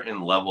a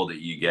certain level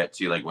that you get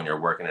to, like when you're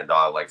working a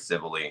dog like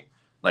civilly.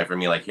 Like for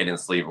me, like hidden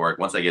sleeve work,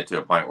 once I get to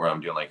a point where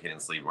I'm doing like hidden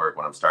sleeve work,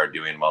 when I'm starting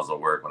doing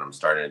muzzle work, when I'm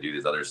starting to do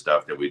this other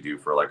stuff that we do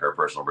for like our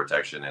personal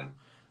protection and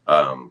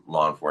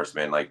law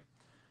enforcement, like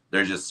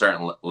there's just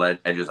certain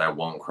edges I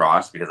won't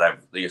cross because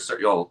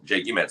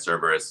Jake, you met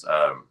Cerberus.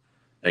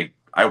 Like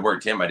I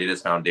worked him, I did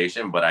his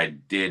foundation, but I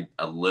did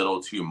a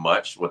little too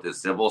much with his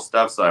civil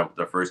stuff. So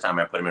the first time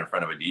I put him in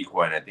front of a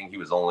decoy, and I think it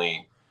was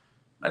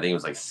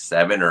like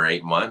 7 or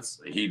 8 months.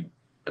 I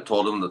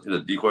told him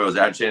the decoy was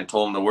agitated,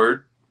 told him the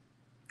word.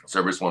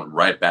 Cerberus went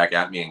right back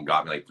at me and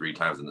got me like 3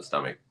 times in the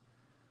stomach.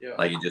 Yeah.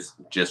 Like it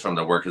just from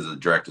the work as a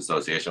direct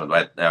association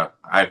with that.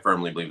 I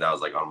firmly believe that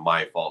was like on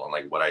my fault on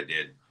like what I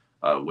did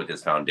with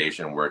his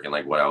foundation work and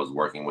like what I was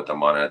working with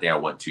him on. And I think I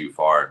went too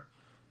far.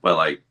 But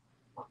like,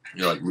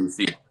 you know, like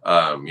Lucy,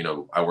 you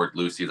know, I worked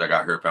Lucy's. I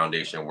got her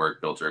foundation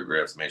work, built her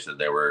grips, made sure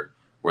they were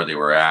where they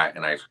were at.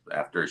 And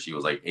after she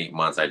was like 8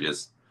 months, I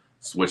just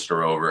switched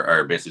her over,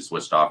 or basically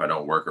switched off. I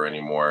don't work her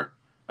anymore.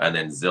 And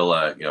then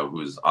Zilla, you know,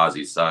 who's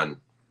Ozzy's son.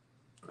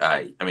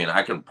 I mean,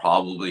 I can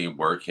probably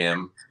work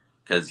him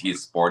because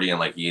he's sporty and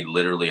like he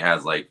literally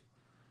has like,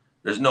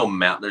 there's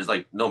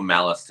like no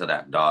malice to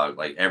that dog.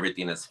 Like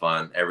everything is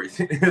fun.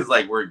 Everything is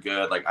like, we're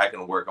good. Like I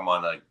can work him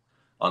on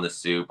the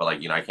suit, but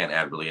like, you know, I can't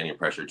add really any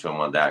pressure to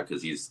him on that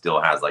because he still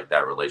has like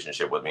that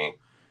relationship with me.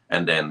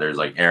 And then there's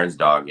like Aaron's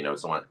dog, you know,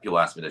 people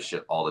ask me this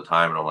shit all the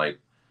time. And I'm like,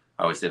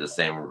 I always say the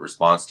same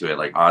response to it.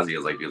 Like Ozzy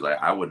is like,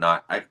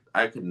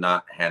 I could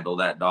not handle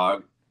that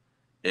dog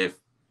if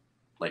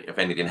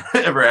anything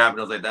ever happened.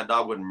 I was like, that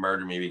dog would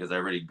murder me because I've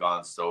already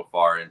gone so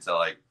far into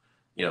like,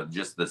 you know,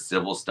 just the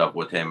civil stuff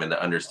with him and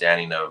the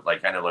understanding of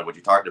like, kind of like what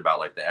you talked about,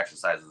 like the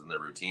exercises and the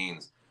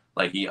routines.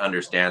 Like he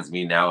understands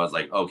me now as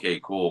like, okay,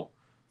 cool.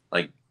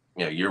 Like,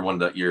 you know,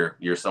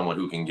 you're someone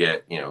who can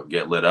get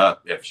lit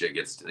up if shit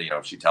gets, you know,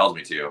 if she tells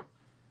me to.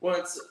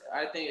 Well,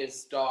 I think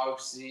it's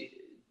dogs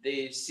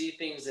they see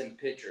things in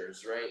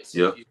pictures, right? So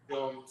yep. If you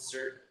show them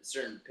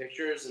certain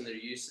pictures and they're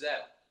used to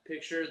that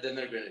picture, then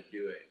they're going to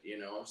do it, you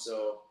know?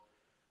 So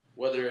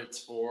whether it's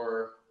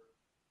for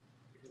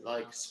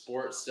like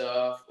sport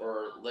stuff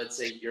or let's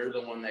say you're the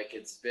one that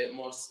gets bit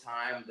most of the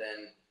time,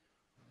 then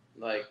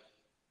like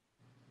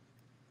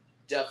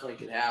definitely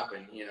could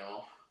happen, you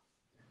know?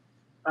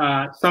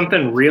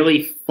 Something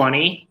really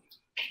funny.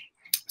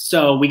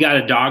 So we got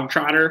a dog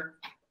trotter,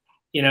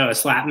 you know, a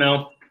slap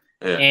mill.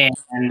 Yeah.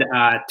 And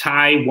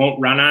Ty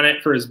won't run on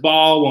it for his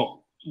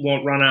ball,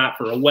 won't run out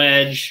for a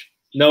wedge.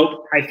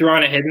 Nope. I threw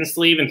on a hidden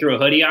sleeve and threw a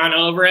hoodie on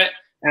over it,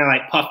 and I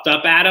like puffed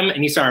up at him,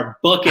 and he started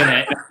booking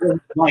it.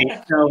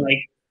 So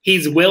like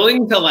he's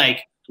willing to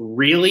like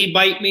really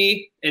bite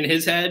me in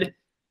his head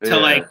to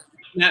like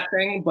that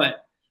thing.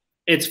 But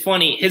it's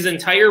funny. His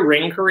entire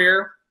ring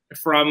career,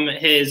 from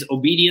his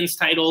obedience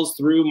titles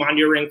through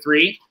Mondio Ring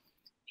 3,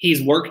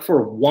 he's worked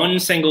for one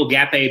single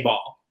Gap A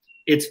ball.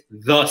 It's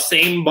the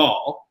same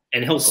ball,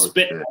 and he'll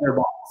spit other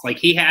balls. Like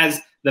he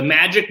has the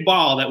magic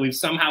ball that we've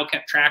somehow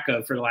kept track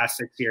of for the last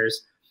 6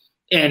 years,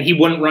 and he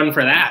wouldn't run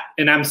for that.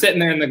 And I'm sitting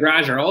there in the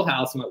garage, our old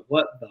house, I'm like,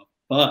 what the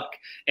fuck?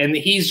 And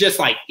he's just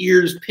like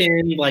ears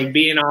pinned, like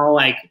being all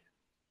like,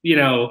 you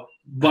know,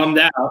 bummed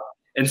out.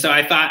 And so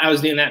I thought I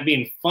was doing that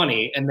being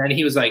funny. And then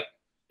he was like,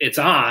 it's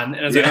on.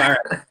 And I was like,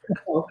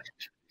 all right,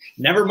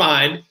 never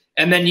mind.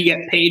 And then you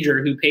get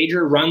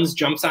Pager runs,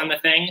 jumps on the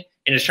thing,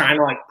 and is trying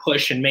to like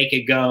push and make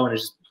it go, and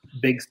is just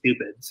big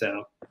stupid.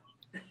 So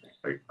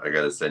I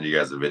gotta send you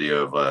guys a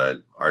video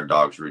of our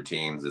dog's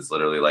routines. It's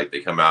literally like they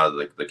come out of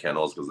like the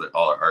kennels because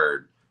all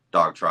our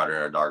dog trotter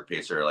and our dog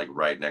pacer are like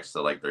right next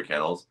to like their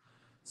kennels.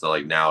 So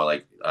like now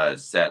like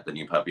Set, the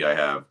new puppy I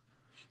have,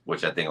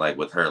 which I think like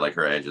with her, like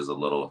her edge is a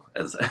little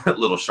a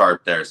little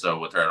sharp there. So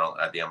with her,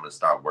 I think I'm gonna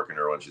stop working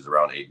her when she's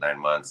around 8-9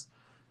 months.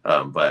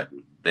 But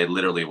they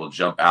literally will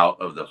jump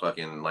out of the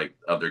fucking like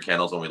of their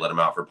kennels when we let them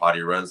out for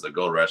potty runs. They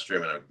go to the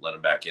restroom and I let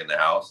them back in the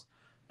house,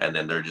 and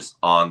then they're just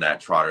on that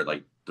trotter.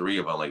 Like 3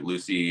 of them, like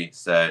Lucy,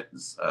 Set,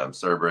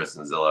 Cerberus,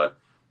 and Zilla.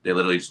 They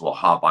literally just will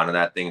hop onto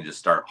that thing and just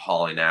start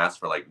hauling ass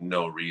for like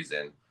no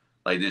reason,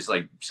 like just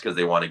because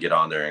they want to get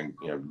on there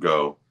and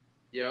go.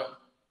 Yep.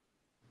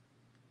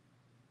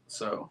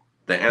 So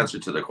the answer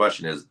to the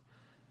question is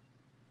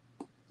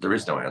there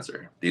is no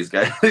answer. These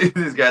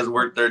guys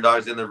work their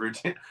dogs in the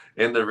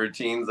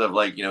routines of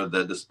like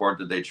the sport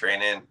that they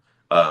train in.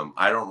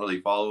 I don't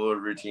really follow a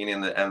routine in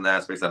the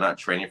aspects. I'm not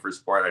training for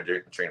sport. I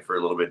train for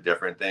a little bit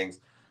different things.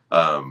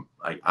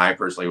 I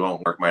personally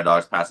won't work my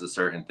dogs past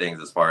certain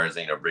things as far as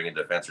bringing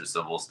defense or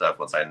civil stuff.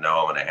 Once I know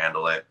I'm going to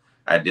handle it,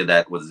 I did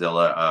that with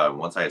Zilla.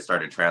 Once I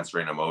started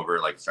transferring them over,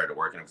 like started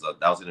working because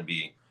that was going to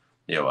be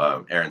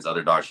Erin's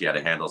other dog she had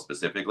to handle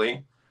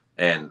specifically,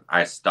 and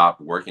I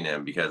stopped working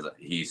him because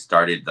he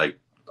started like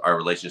our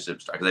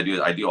relationships, because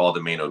I do all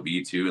the main OB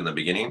too in the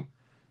beginning.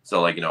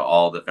 So like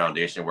all the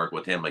foundation work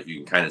with him, like you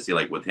can kind of see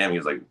like with him he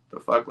was like the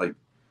fuck, like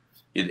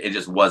it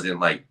just wasn't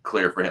like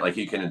clear for him, like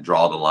he couldn't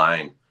draw the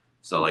line.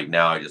 So like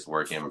now I just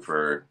work him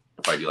for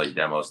if I do like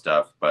demo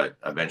stuff, but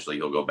eventually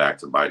he'll go back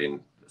to biting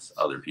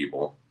other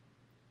people.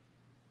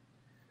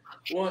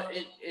 Well,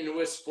 and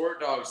with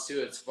sport dogs too,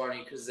 it's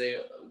funny because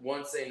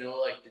once they know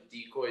like the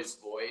decoy's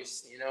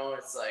voice,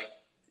 it's like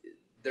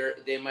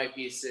they might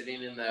be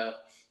sitting in the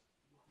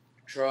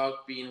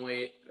truck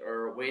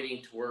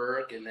waiting to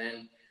work, and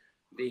then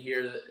they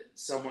hear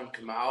someone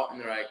come out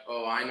and they're like,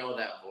 "Oh, I know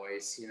that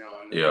voice," and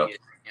then they get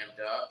amped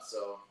up.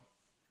 So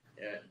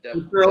yeah,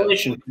 definitely. It's a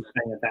relationship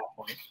thing at that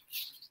point.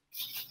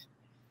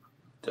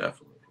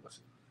 Definitely.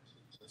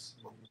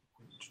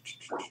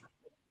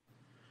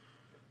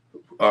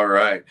 All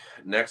right.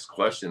 Next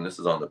question. This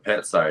is on the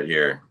pet side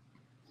here.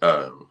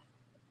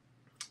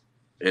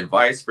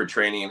 Advice for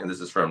training, and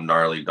this is from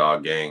Gnarly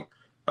Dog Gang.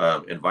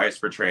 Advice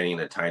for training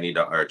tiny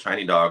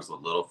dogs with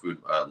little food,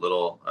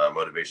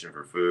 motivation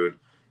for food,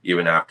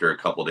 even after a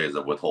couple days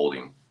of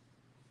withholding.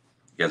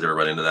 You guys ever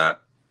run into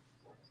that?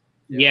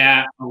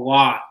 Yeah, a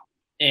lot.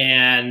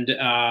 And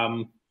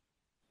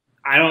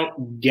I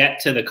don't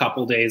get to the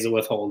couple days of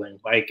withholding.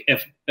 Like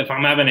if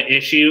I'm having an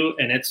issue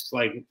and it's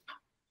like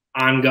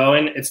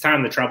ongoing, it's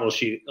time to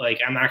troubleshoot. Like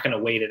I'm not going to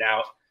wait it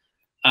out.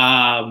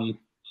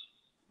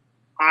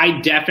 I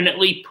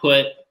definitely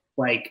put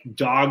like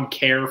dog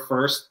care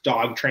first,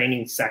 dog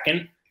training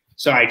second.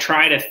 So I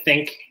try to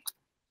think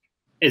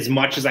as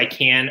much as I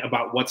can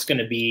about what's going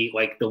to be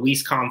like the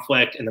least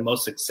conflict and the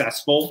most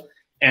successful.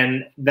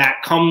 And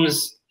that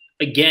comes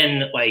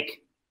again,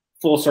 like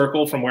full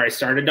circle from where I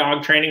started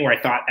dog training, where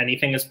I thought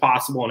anything is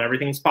possible and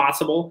everything's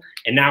possible.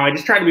 And now I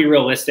just try to be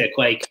realistic,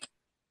 like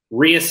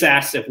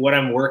reassess if what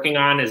I'm working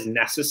on is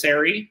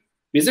necessary,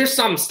 because there's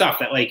some stuff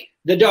that like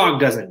the dog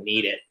doesn't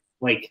need it.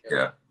 Like,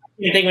 yeah.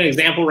 I can't think of an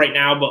example right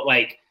now, but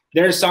like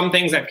there's some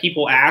things that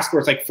people ask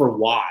where it's like, for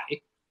why?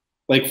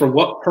 Like for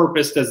what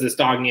purpose does this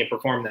dog need to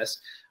perform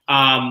this?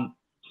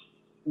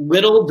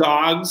 Little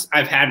dogs,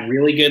 I've had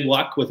really good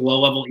luck with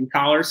low-level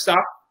e-collar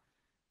stuff.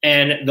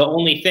 And the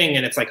only thing,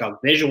 and it's like a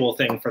visual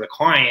thing for the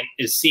client,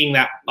 is seeing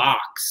that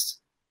box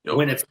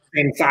when it's the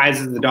same size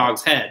as the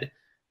dog's head.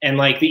 And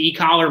like the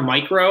e-collar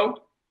micro,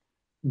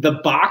 the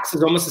box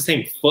is almost the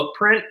same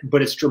footprint,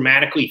 but it's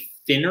dramatically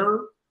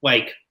thinner,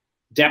 like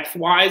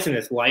depth-wise, and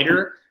it's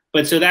lighter.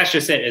 But so that's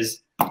just it.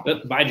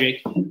 Bye,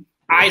 Jake.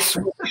 I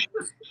switched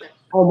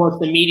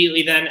almost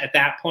immediately then at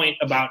that point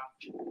about,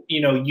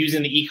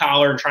 using the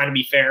e-collar and trying to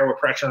be fair with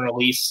pressure and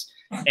release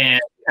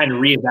and kind of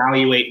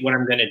reevaluate what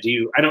I'm going to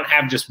do. I don't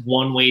have just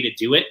one way to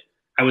do it.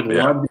 I would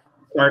love to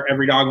start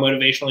every dog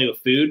motivationally with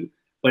food,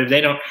 but if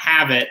they don't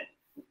have it,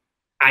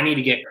 I need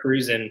to get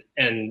cruising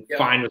and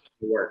find what's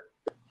going to work.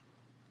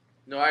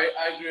 No, I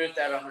agree with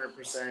that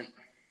 100%.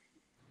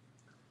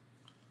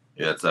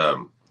 Yeah, it's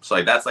so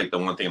like that's like the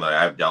one thing that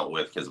I've dealt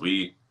with, because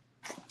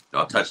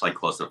I'll touch like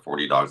close to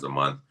 40 dogs a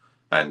month,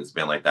 and it's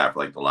been like that for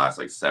like the last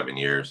like 7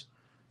 years.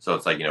 So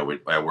it's like,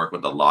 I work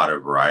with a lot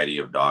of variety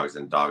of dogs,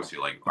 and dogs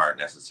who like aren't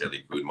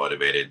necessarily food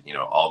motivated,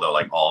 although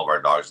like all of our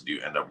dogs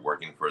do end up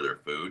working for their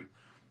food.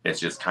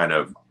 It's just kind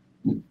of,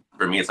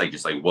 for me, it's like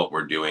just like what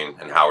we're doing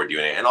and how we're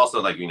doing it. And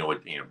also like,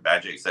 what,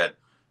 Bad Jake said,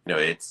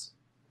 it's,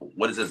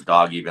 what is this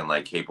dog even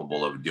like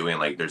capable of doing?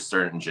 Like there's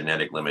certain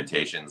genetic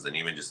limitations and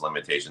even just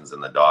limitations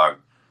in the dog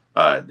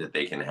that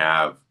they can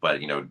have.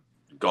 But,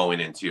 going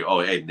into,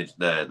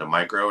 the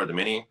micro or the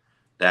mini,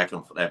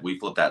 that we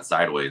flip that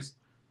sideways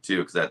too,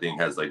 because that thing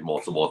has like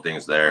multiple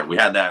things there. We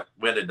had a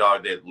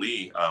dog that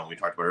Lee, we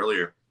talked about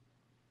earlier.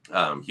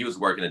 He was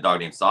working a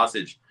dog named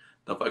Sausage.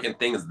 The fucking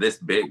thing is this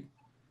big.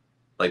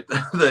 Like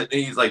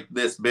he's like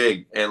this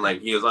big, and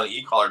like he was on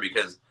e-collar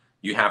because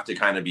you have to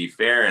kind of be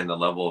fair in the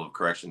level of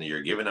correction that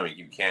you're giving them.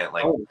 You can't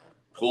like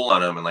pull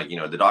on them. And like,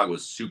 the dog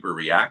was super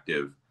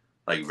reactive,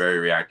 like very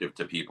reactive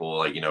to people,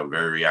 like,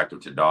 very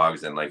reactive to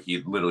dogs. And like,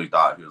 he literally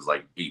thought he was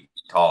like 8 feet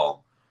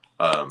tall.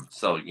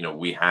 So,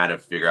 we had to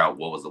figure out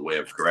what was the way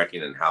of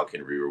correcting and how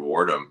can we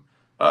reward him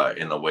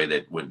in the way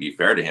that would be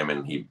fair to him.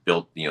 And he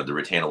built, the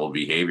retainable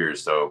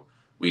behaviors. So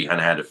we kind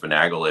of had to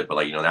finagle it. But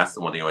like, that's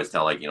the one thing I always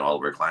tell, like, all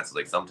of our clients is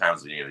like,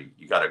 sometimes,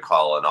 you got to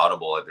call an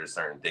audible if there's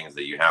certain things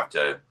that you have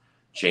to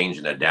change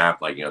and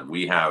adapt. Like,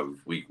 we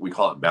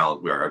call it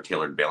balance. We are our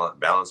tailored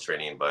balance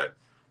training, but,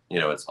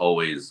 it's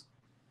always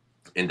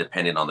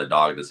independent on the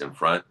dog that's in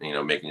front,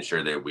 making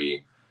sure that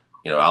we,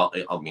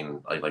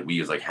 like we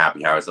use like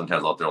happy hours.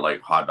 Sometimes I'll throw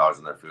like hot dogs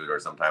in their food, or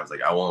sometimes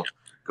like I won't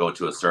go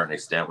to a certain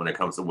extent when it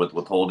comes to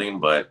withholding,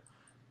 but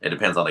it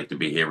depends on like the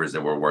behaviors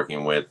that we're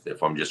working with.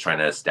 If I'm just trying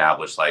to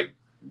establish like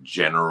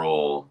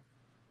general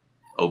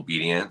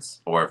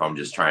obedience, or if I'm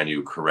just trying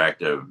to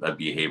correct a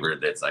behavior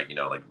that's like,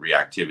 like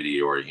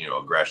reactivity or,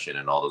 aggression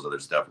and all those other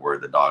stuff where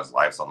the dog's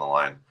life's on the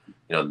line,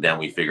 then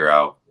we figure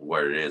out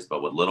what it is.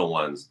 But with little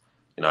ones,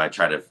 we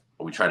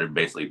try to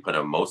basically put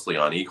them mostly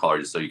on e-collar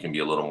just so you can be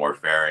a little more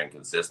fair and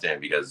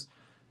consistent, because,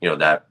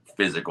 that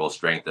physical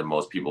strength that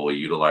most people will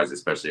utilize,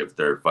 especially if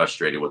they're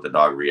frustrated with the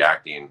dog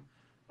reacting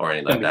or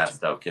anything like that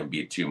stuff, can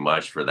be too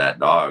much for that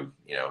dog,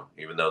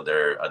 even though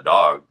they're a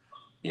dog,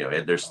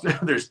 they're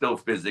still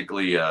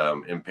physically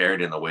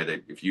impaired in the way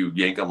that if you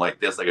yank them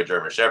like this, like a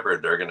German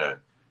Shepherd, they're going to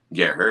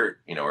get hurt,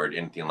 or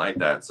anything like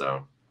that.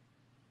 So.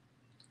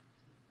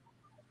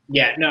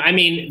 Yeah, no, I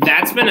mean,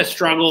 that's been a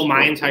struggle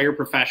my entire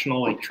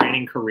professional like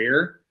training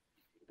career,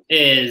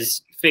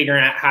 is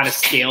figuring out how to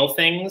scale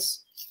things,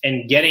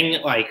 and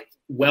getting like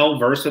well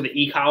versed with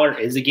the e-collar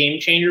is a game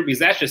changer, because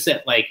that's just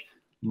it. Like,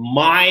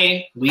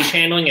 my leash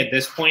handling at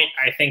this point,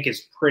 I think,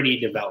 is pretty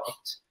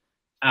developed.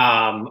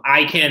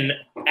 I can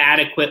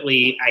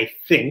adequately, I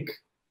think,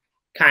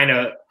 kind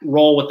of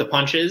roll with the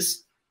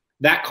punches.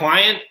 That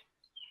client,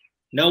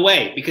 no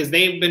way, because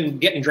they've been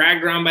getting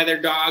dragged around by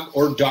their dog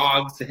or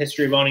dogs, the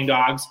history of owning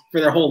dogs, for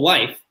their whole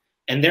life.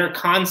 And their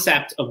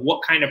concept of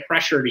what kind of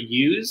pressure to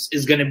use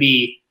is going to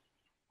be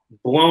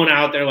blown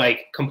out. They're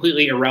like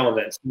completely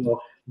irrelevant.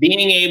 So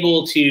being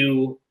able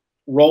to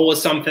roll with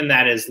something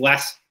that is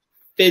less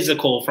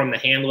physical from the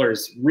handler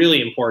is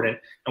really important.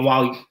 And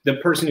while the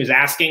person who's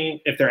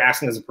asking, if they're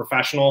asking as a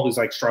professional who's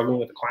like struggling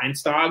with the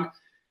client's dog,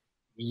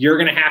 you're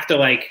going to have to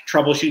like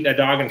troubleshoot that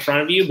dog in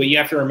front of you, but you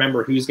have to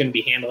remember who's going to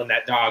be handling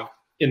that dog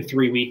in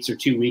 3 weeks or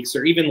 2 weeks,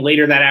 or even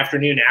later that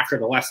afternoon after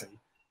the lesson,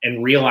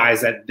 and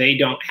realize that they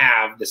don't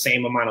have the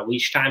same amount of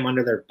leash time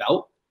under their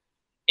belt.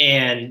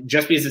 And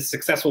just because it's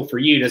successful for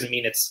you doesn't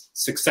mean it's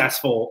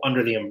successful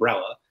under the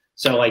umbrella.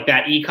 So like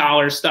that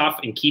e-collar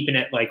stuff and keeping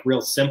it like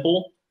real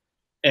simple.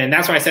 And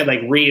that's why I said like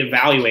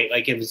reevaluate,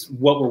 like if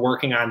what we're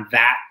working on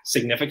that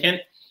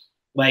significant.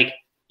 Like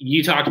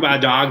you talked about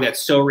a dog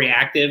that's so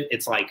reactive,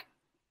 it's like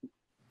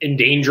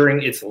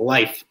endangering its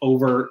life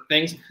over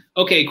things.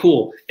 Okay,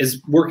 cool.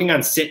 Is working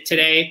on sit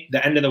today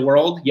the end of the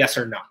world? Yes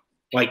or no?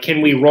 Like,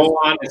 can we roll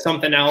on to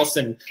something else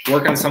and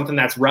work on something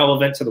that's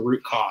relevant to the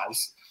root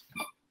cause?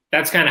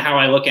 That's kind of how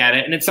I look at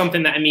it. And it's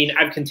something that, I mean,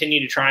 I've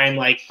continued to try and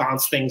like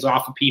bounce things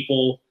off of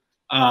people,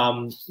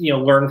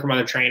 learn from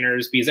other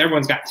trainers, because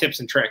everyone's got tips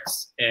and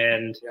tricks.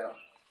 And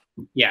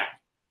yeah.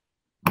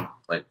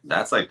 Like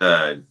that's like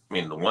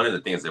one of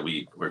the things that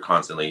we're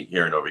constantly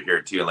hearing over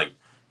here too. And like,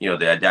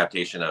 the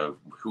adaptation of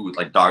who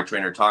like dog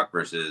trainer talk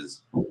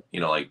versus,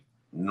 like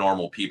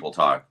normal people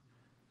talk.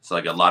 So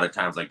like a lot of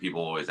times, like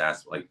people always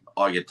ask, like,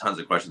 I get tons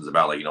of questions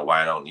about like,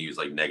 why I don't use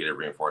like negative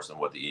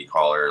reinforcement with the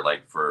e-collar,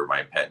 like for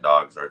my pet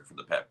dogs or for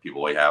the pet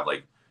people we have,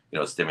 like,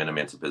 stimming them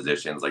into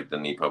positions, like the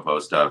knee popo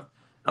stuff.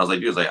 I was like,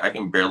 dude, I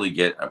can barely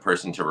get a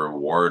person to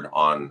reward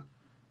on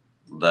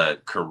the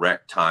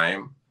correct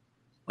time.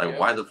 Like,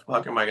 why the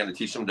fuck am I going to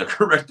teach them to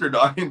correct their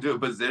dog into a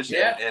position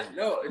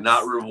and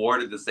not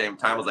reward at the same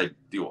time? I was like,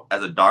 dude,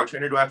 as a dog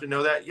trainer, do I have to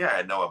know that? Yeah,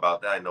 I know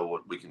about that. I know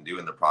what we can do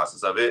in the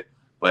process of it.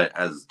 But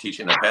as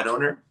teaching a pet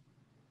owner,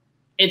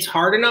 it's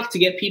hard enough to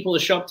get people to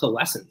show up to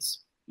lessons.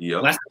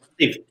 Yep. Lessons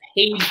they've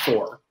paid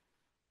for.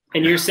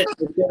 And you're sitting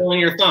there twiddling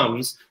your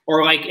thumbs,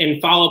 or like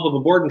in follow-up of a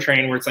board and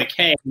train where it's like,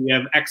 hey, we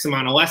have X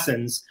amount of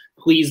lessons.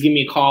 Please give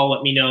me a call.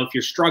 Let me know if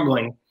you're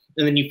struggling.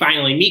 And then you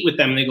finally meet with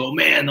them and they go,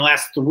 man, the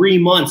last 3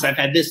 months I've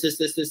had this. And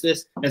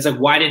it's like,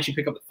 why didn't you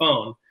pick up the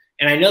phone?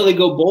 And I know they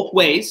go both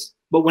ways,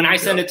 but when I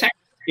send a text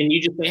and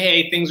you just say,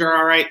 hey, things are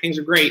all right, things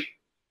are great,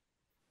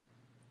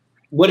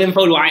 what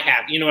info do I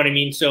have? You know what I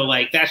mean? So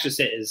like, that's just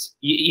it, is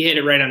you hit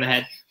it right on the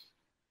head.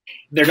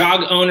 They're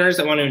dog owners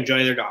that want to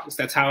enjoy their dogs.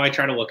 That's how I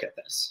try to look at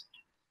this.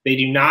 They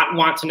do not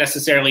want to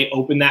necessarily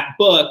open that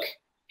book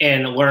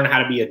and learn how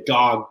to be a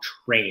dog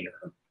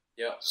trainer.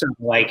 Yeah. So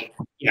like,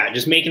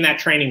 just making that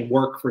training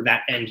work for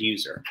that end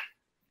user.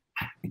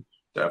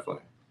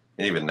 Definitely.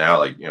 And even now,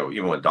 like,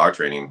 even with dog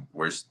training,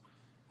 we're,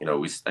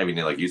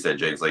 like you said,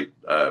 Jake, it's like,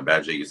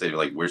 Bad Jake, you said,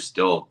 like, we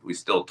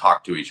still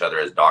talk to each other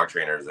as dog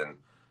trainers and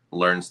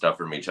learn stuff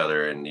from each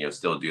other and,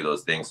 still do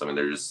those things. I mean,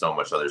 there's just so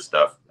much other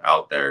stuff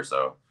out there.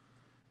 So,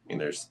 mean,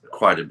 there's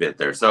quite a bit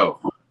there. So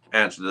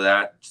answer to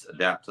that, just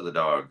adapt to the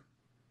dog.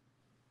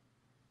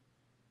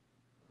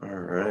 All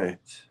right.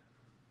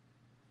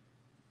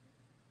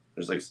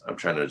 There's like, I'm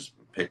trying to just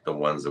pick the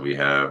ones that we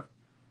have,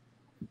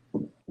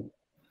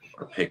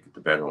 or pick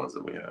the better ones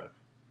that we have.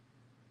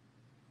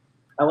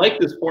 I like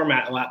this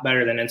format a lot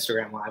better than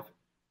Instagram Live.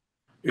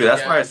 Dude,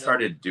 that's why I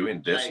started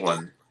doing this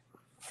one.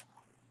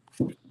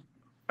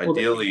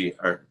 Ideally,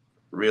 or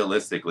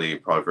realistically,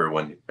 probably for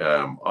when,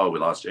 oh, we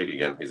lost Jake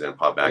again. He's going to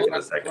pop back in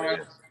a second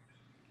again.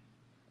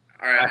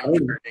 All right,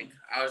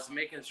 I was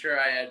making sure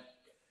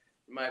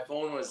my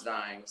phone was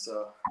dying,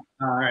 so.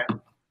 All right.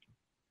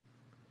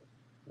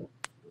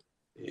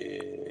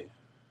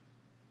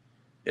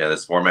 Yeah,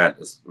 this format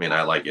is, I mean,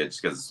 I like it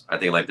just because I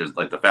think like there's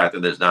like the fact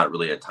that there's not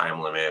really a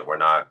time limit. We're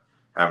not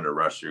having to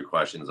rush through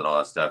questions and all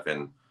that stuff.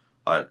 And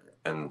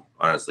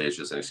honestly, it's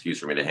just an excuse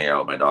for me to hang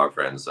out with my dog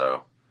friends.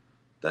 So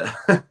that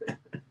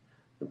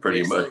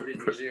pretty much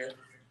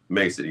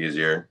makes it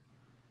easier.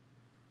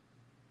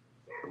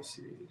 Let's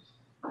see.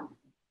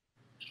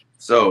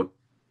 So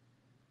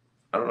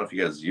I don't know if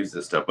you guys use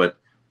this stuff, but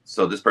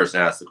so this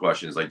person asked the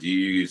question is like, do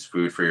you use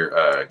food for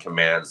your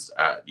commands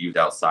used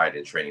outside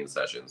in training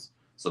sessions?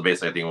 So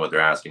basically, I think what they're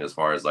asking as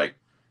far as like,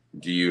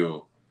 do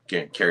you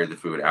carry the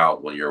food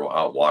out while you're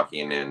out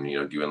walking and, you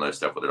know, doing other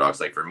stuff with the dogs?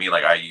 Like for me,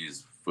 like I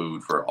use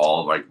food for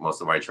all of like most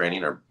of my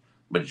training or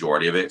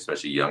majority of it,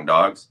 especially young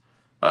dogs.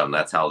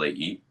 That's how they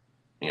eat.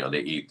 You know,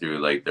 they eat through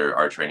like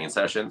our training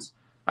sessions.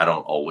 I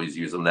don't always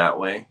use them that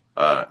way.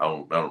 I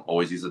don't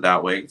always use it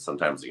that way.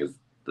 Sometimes because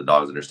the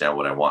dogs understand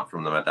what I want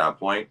from them at that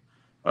point.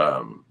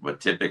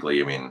 But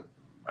typically, I mean,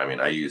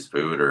 I use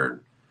food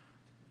or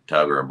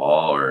tug or a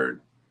ball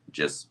or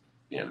just,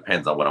 you know,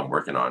 depends on what I'm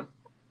working on.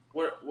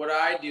 What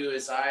I do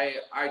is I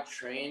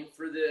train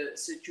for the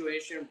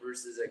situation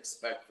versus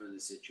expect for the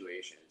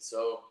situation.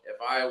 So if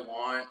I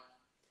want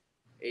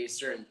a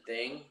certain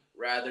thing,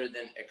 rather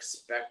than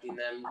expecting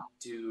them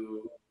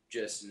to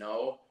just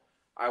know,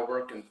 I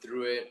work them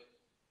through it,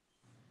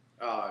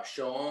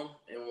 show them,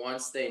 and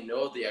once they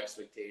know the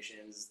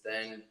expectations,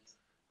 then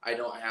I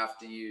don't have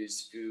to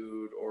use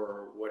food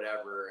or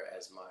whatever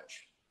as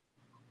much.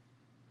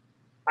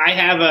 I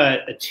have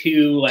a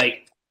two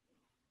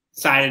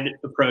sided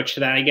approach to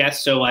that, I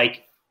guess. So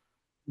like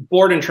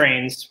board and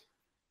trains,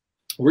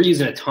 we're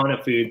using a ton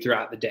of food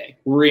throughout the day.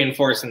 We're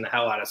reinforcing the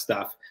hell out of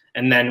stuff.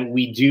 And then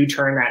we do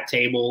turn that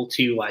table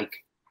to like,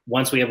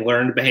 once we have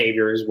learned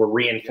behaviors, we're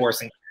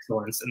reinforcing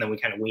excellence, and then we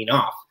kind of wean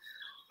off.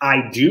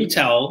 I do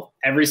tell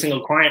every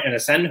single client in a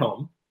send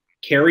home,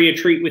 carry a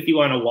treat with you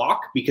on a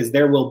walk because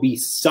there will be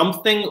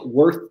something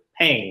worth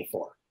paying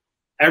for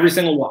every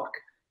single walk.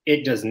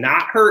 It does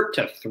not hurt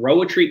to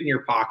throw a treat in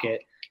your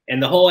pocket.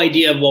 And the whole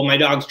idea of, well, my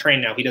dog's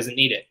trained now, he doesn't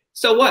need it.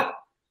 So what?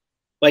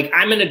 Like,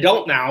 I'm an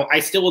adult now.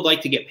 I still would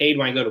like to get paid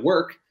when I go to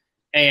work.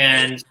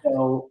 And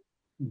so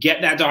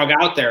get that dog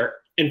out there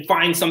and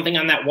find something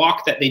on that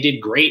walk that they did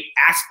great.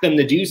 Ask them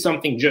to do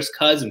something just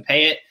cause and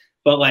pay it.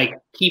 But like,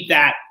 keep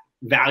that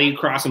value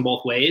crossing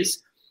both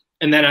ways.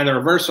 And then on the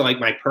reverse, so like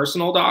my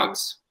personal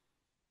dogs,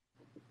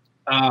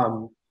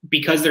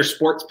 because they're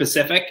sport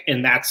specific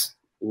and that's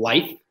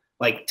life.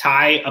 Like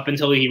Ty, up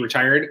until he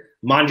retired,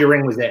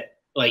 Mandarin was it.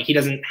 Like he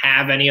doesn't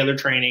have any other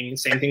training.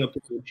 Same thing with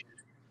Pooch.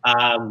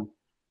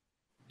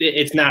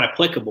 It's not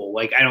applicable.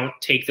 Like I don't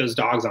take those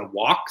dogs on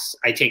walks.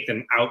 I take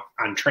them out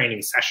on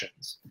training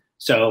sessions.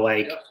 So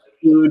like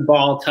food,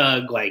 ball,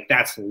 tug, like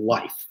that's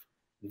life,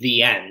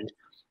 the end.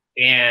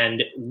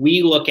 And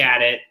we look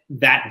at it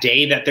that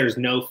day that there's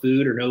no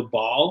food or no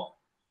ball,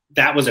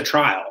 that was a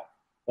trial.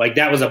 Like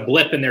that was a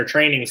blip in their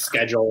training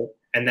schedule.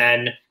 And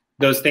then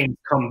those things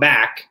come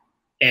back.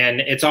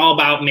 And it's all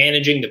about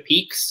managing the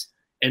peaks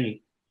and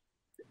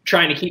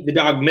trying to keep the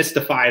dog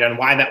mystified on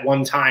why that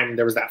one time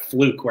there was that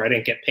fluke where I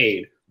didn't get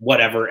paid,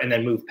 whatever, and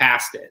then move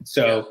past it.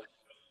 So,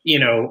 you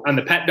know, on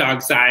the pet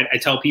dog side, I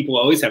tell people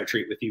always have a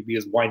treat with you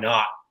because why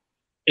not?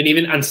 And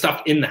even on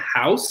stuff in the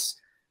house,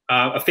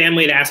 a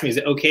family had asked me, is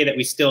it okay that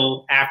we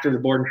still, after the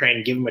board and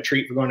train, give him a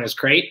treat for going to his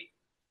crate?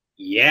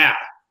 Yeah,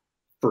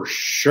 for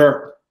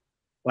sure.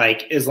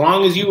 Like, as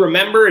long as you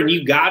remember and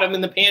you got him in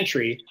the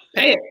pantry,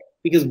 pay it,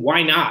 because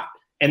why not?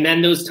 And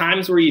then those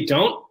times where you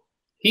don't,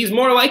 he's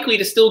more likely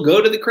to still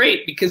go to the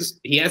crate because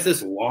he has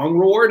this long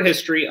reward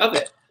history of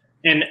it.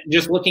 And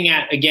just looking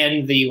at,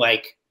 again, the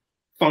like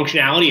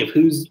functionality of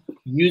who's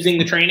using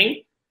the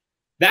training,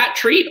 that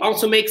treat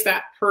also makes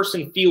that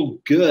person feel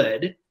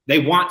good. They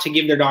want to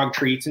give their dog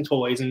treats and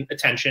toys and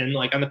attention,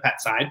 like on the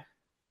pet side.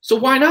 So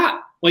why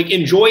not? Like,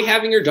 enjoy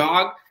having your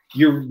dog.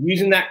 You're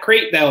using that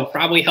crate that'll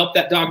probably help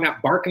that dog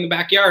not bark in the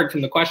backyard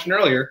from the question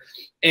earlier.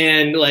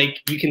 And like,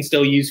 you can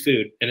still use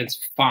food and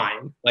it's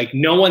fine. Like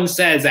no one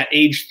says at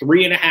age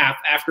 3.5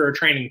 after a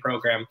training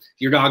program,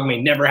 your dog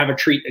may never have a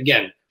treat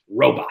again.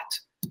 Robot.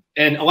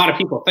 And a lot of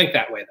people think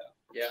that way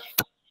though.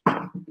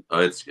 Yeah. Oh,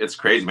 it's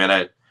crazy,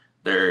 man.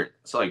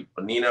 So like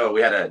Nino,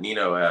 we had a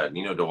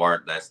Nino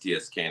Duarte, the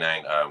STS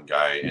Canine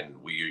guy, and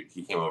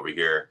he came over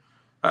here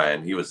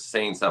and he was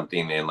saying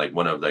something in like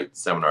one of the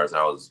seminars.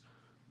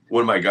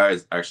 One of my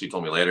guys actually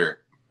told me later,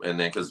 and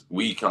then because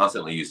we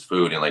constantly use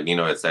food, and like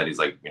Nino had said, he's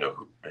like, you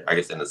know, I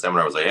guess in the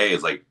seminar I was like, hey,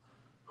 it's like,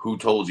 who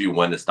told you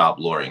when to stop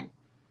luring?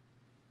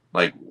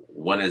 Like,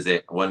 when is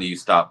it? When do you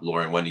stop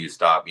luring? When do you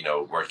stop, you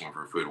know, working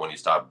for food? When do you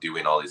stop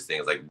doing all these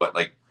things? Like, but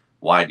like,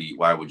 why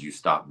would you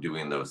stop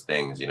doing those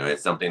things? You know,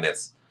 it's something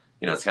that's,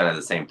 you know, it's kind of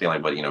the same thing.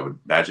 Like, but you know,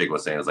 Bad Jake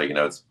was saying, it's like, you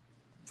know, it's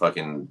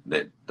fucking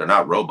that they're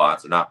not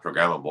robots, they're not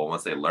programmable.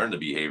 Once they learn the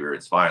behavior,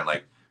 it's fine.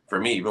 Like for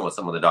me, even with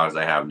some of the dogs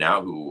I have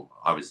now who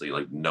obviously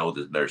like know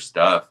their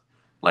stuff,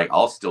 like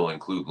I'll still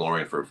include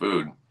luring for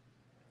food,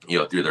 you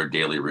know, through their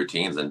daily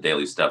routines and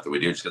daily stuff that we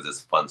do, just because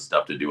it's fun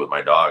stuff to do with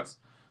my dogs.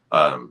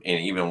 And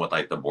even with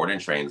like the boarding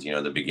trains, you know,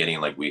 in the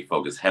beginning, like we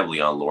focus heavily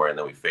on lure, and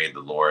then we fade the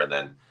lure. And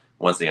then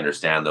once they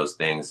understand those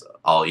things,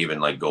 I'll even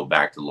like go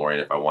back to luring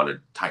if I want to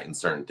tighten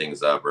certain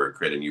things up or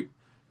create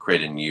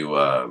a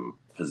new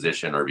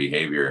position or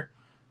behavior.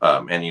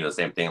 And, you know,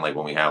 same thing, like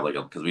when we have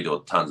because we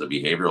do tons of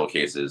behavioral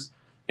cases,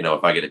 you know,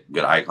 if I get a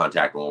good eye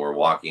contact when we're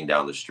walking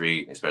down the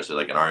street, especially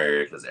like in our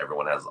area, because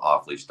everyone has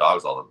off leash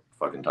dogs all the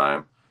fucking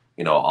time,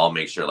 you know, I'll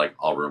make sure like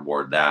I'll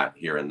reward that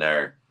here and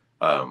there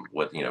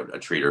with, you know, a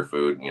treat or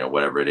food, you know,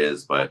 whatever it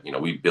is. But, you know,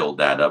 we build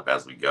that up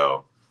as we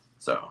go.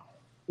 So.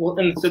 Well,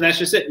 and so that's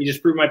just it. You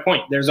just proved my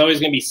point. There's always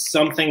going to be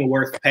something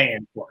worth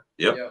paying for.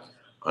 Yep.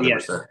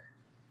 100%.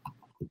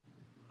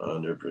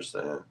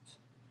 100%.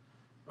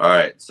 All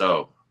right.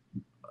 So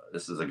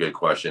this is a good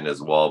question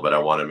as well, but I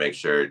want to make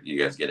sure you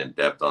guys get in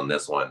depth on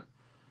this one.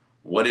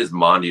 What is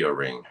Mondio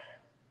ring?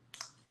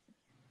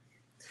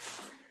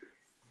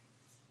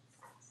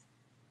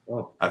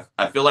 Oh.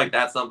 I feel like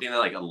that's something that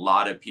like a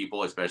lot of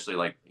people, especially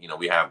like, you know,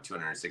 we have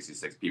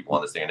 266 people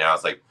on this thing now.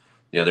 It's like,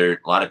 you know, there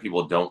a lot of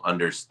people don't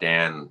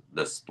understand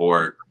the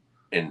sport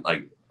and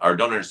like, or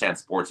don't understand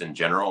sports in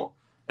general.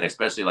 And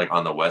especially like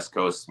on the West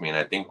Coast, I mean,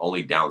 I think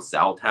only down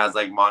south has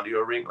like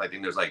Mondio ring. I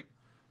think there's like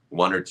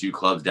 1 or 2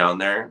 clubs down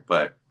there,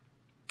 but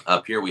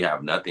up here we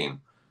have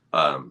nothing.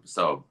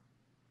 So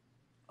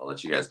I'll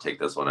let you guys take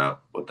this one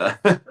out with that.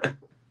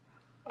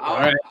 All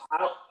right.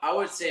 I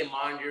would say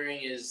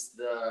monitoring is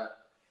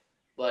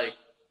like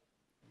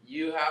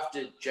you have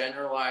to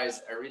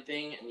generalize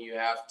everything, and you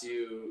have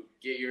to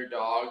get your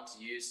dog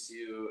used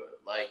to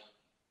like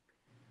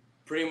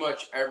pretty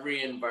much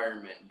every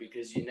environment,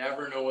 because you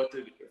never know what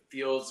the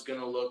field's going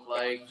to look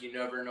like. You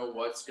never know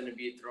what's going to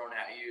be thrown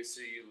at you. So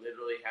you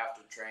literally have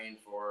to train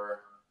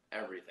for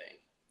everything.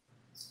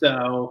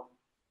 So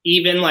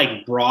even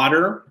like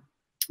broader,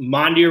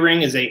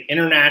 Mondioring is a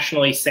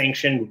internationally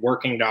sanctioned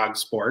working dog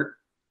sport,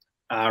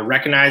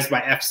 recognized by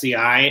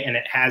FCI, and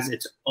it has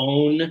its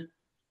own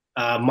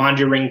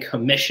Mondioring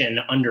commission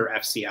under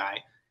FCI.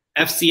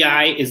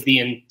 FCI is the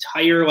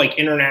entire like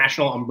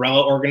international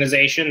umbrella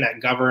organization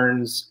that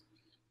governs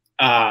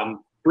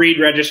breed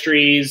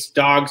registries,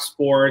 dog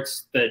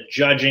sports, the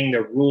judging,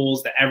 the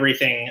rules, the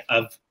everything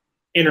of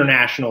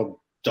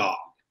international dog.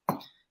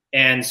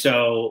 And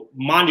so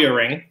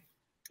Mondioring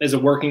is a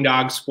working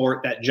dog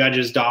sport that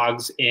judges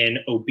dogs in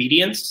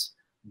obedience,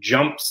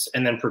 jumps,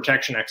 and then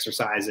protection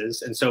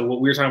exercises. And so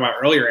what we were talking about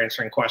earlier,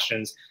 answering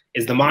questions,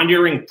 is the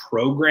Mondioring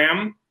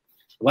program,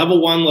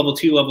 level 1, level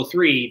 2, level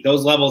 3,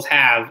 those levels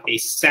have a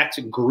set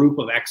group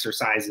of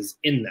exercises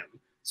in them.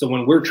 So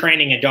when we're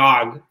training a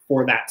dog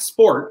for that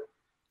sport,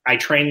 I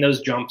train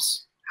those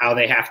jumps how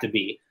they have to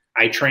be.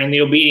 I train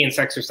the obedience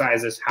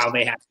exercises how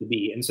they have to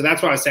be. And so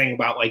that's what I was saying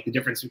about like the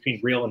difference between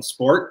real and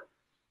sport.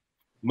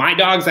 My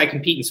dogs I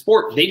compete in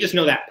sport, they just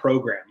know that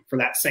program for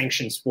that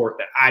sanctioned sport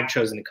that I've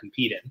chosen to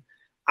compete in.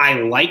 I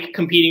like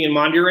competing in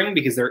Mondioring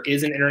because there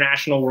is an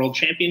international world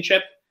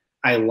championship.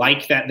 I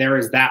like that there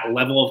is that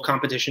level of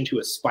competition to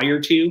aspire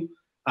to.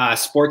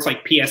 Sports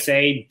like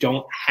PSA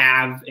don't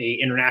have a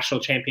international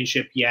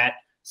championship yet.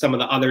 Some of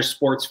the other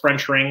sports,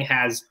 French Ring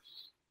has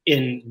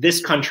in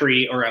this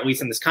country, or at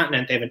least in this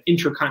continent, they have an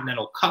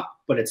intercontinental cup,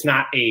 but it's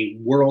not a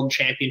world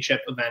championship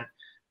event.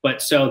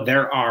 But so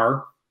there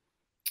are,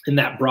 in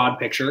that broad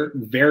picture,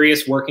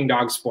 various working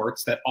dog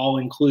sports that all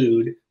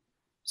include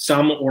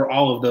some or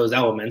all of those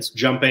elements: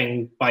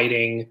 jumping,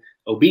 biting,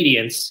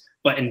 obedience,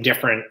 but in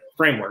different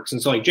frameworks.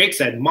 And so like Jake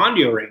said,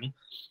 Mondioring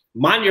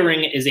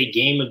is a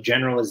game of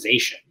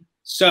generalization.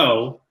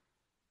 So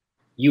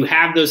you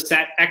have those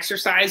set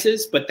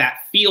exercises, but that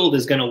field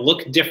is going to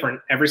look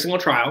different every single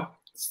trial.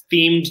 It's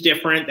themed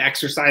different. The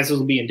exercises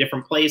will be in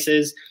different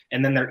places.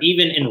 And then they're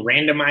even in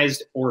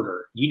randomized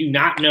order. You do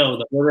not know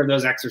the order of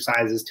those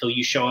exercises till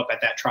you show up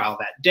at that trial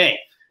that day.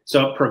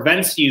 So it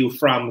prevents you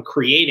from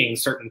creating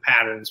certain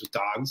patterns with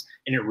dogs,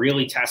 and it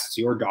really tests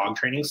your dog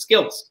training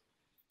skills.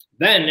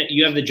 Then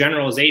you have the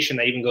generalization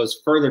that even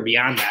goes further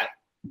beyond that.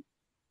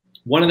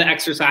 One of the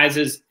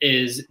exercises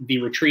is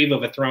the retrieve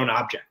of a thrown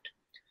object.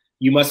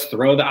 You must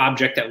throw the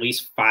object at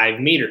least 5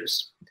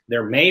 meters.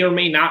 There may or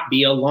may not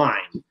be a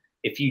line.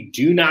 If you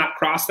do not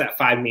cross that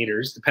 5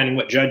 meters, depending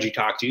what judge you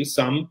talk to,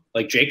 some,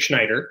 like Jake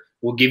Schneider,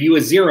 will give you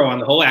a 0 on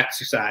the whole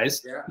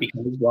exercise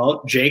because,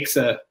 well, Jake's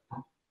a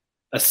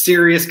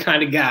serious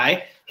kind of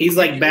guy. He's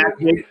like bad.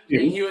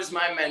 He was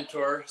my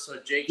mentor, so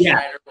Jake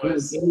Schneider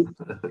was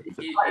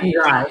he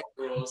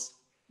rules.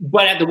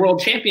 But at the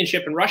World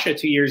Championship in Russia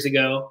 2 years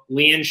ago,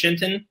 Leanne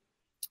Shinton,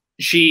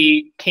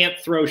 she can't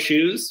throw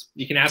shoes.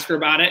 You can ask her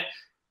about it.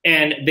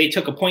 And they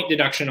took a point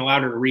deduction,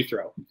 allowed her to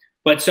rethrow.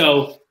 But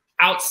so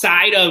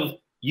outside of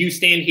you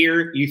stand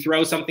here, you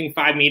throw something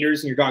 5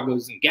 meters and your dog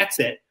goes and gets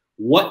it,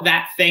 what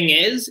that thing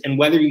is and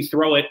whether you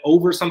throw it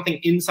over something,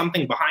 in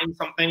something, behind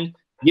something,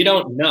 you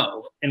don't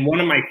know. And one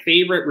of my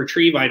favorite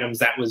retrieve items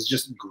that was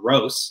just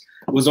gross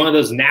was one of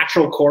those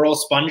natural coral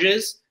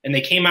sponges. And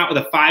they came out with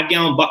a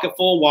 5-gallon bucket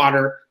full of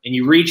water, and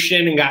you reached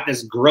in and got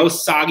this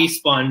gross, soggy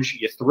sponge.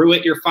 You threw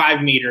it your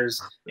 5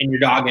 meters, and your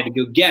dog had to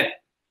go get it.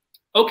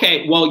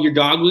 Okay, well, your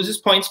dog loses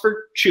points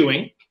for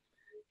chewing,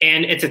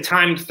 and it's a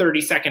timed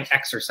 30-second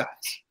exercise.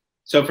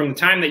 So from the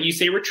time that you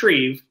say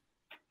retrieve,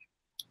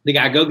 they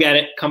got to go get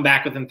it, come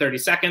back within 30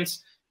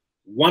 seconds.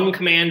 One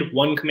command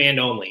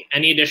only.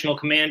 Any additional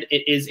command,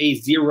 it is a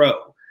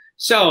 0.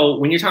 So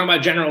when you're talking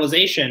about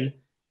generalization,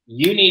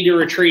 you need to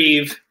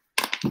retrieve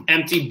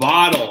empty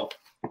bottle,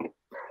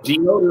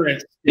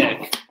 deodorant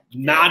stick,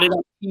 knotted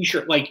up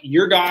t-shirt. Like,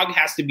 your dog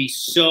has to be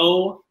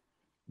so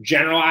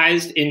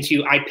generalized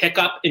into I pick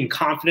up and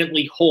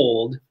confidently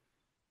hold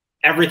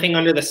everything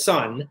under the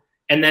sun,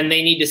 and then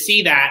they need to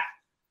see that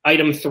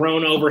item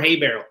thrown over hay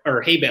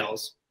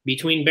bales,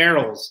 between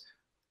barrels,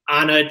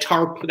 on a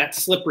tarp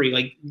that's slippery.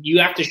 Like, you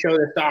have to show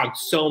this dog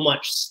so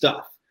much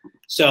stuff.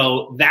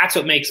 So that's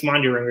what makes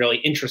Mondioring really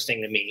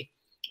interesting to me.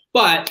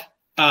 But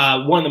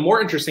one of the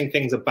more interesting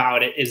things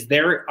about it is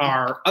there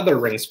are other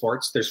ring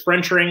sports. There's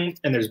French ring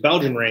and there's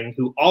Belgian ring,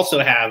 who also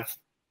have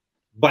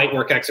bite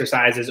work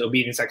exercises,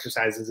 obedience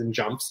exercises, and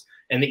jumps,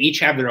 and they each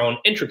have their own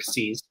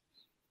intricacies.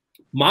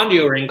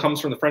 Mondioring comes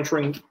from the French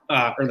ring,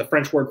 or the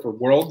French word for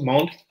world,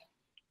 monde,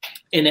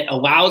 and it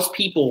allows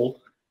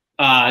people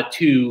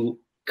to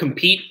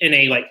compete in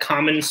a like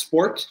common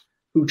sport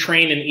who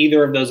train in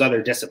either of those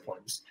other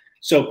disciplines.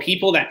 So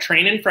people that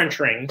train in French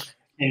ring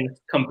and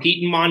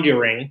compete in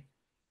Mondioring,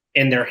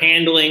 and their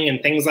handling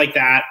and things like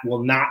that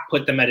will not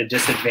put them at a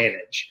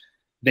disadvantage.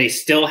 They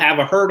still have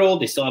a hurdle,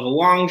 they still have a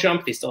long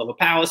jump, they still have a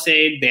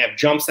palisade, they have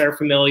jumps that are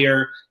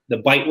familiar. The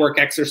bite work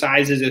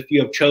exercises, if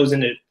you have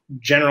chosen to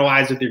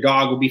generalize with your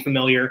dog, will be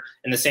familiar,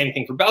 and the same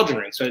thing for Belgian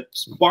ring. So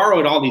it's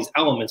borrowed all these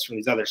elements from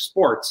these other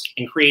sports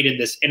and created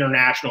this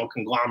international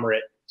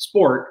conglomerate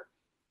sport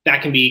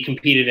that can be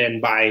competed in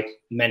by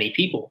many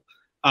people.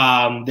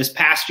 This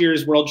past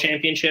year's World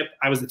Championship,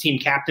 I was the team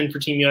captain for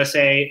Team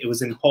USA. It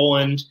was in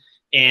Poland.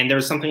 And there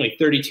was something like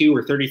 32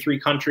 or 33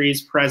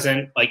 countries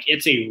present. Like,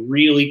 it's a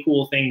really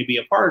cool thing to be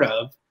a part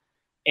of.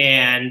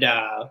 And,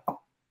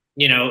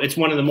 you know, it's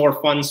one of the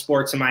more fun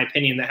sports, in my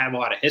opinion, that have a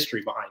lot of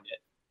history behind it.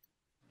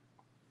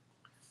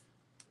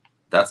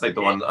 That's like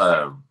the one,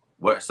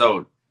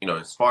 so, you know,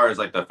 as far as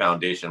like the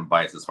foundation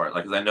bites, as far as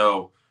like, because I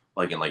know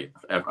like in like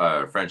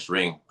French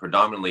ring,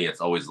 predominantly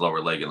it's always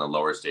lower leg in the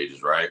lower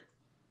stages, right?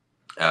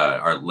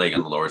 Our leg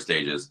in the lower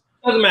stages.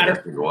 Doesn't matter.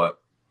 Can go up.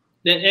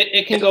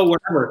 It can go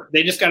wherever.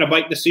 They just got to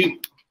bite the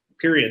suit,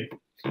 period.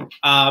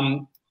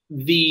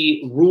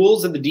 The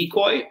rules of the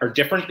decoy are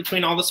different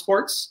between all the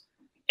sports.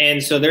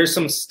 And so there's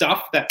some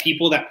stuff that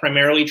people that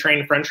primarily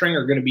train French ring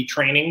are going to be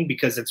training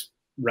because it's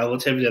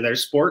relative to their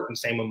sport, and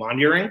same with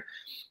Mondioring.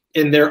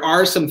 And there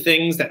are some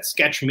things that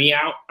sketch me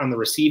out on the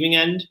receiving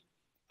end.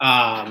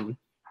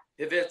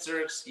 Pivots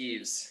or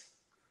skis.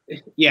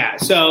 Yeah,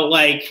 so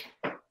like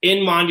in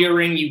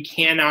Mondioring, you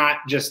cannot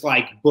just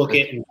like book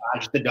it and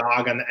dodge the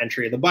dog on the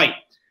entry of the bite.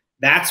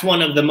 That's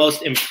one of the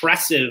most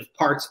impressive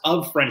parts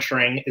of French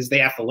ring, is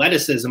the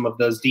athleticism of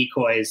those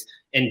decoys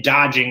and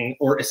dodging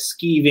or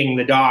esquiving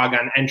the dog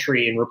on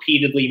entry and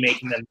repeatedly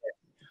making them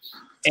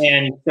hit.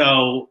 And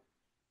so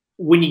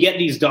when you get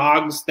these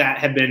dogs that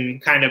have been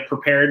kind of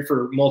prepared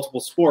for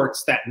multiple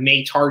sports that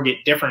may target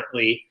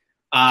differently,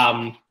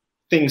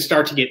 things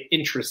start to get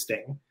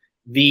interesting.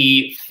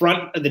 The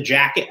front of the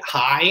jacket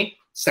high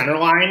center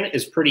line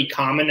is pretty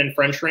common in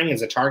French ring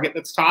as a target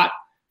that's taught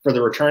for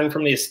the return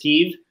from the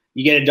esquive.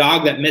 You get a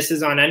dog that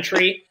misses on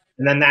entry,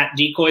 and then that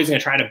decoy is going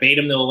to try to bait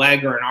him to a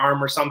leg or an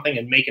arm or something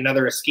and make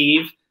another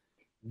esquive.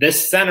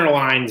 This center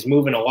line is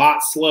moving a lot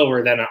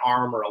slower than an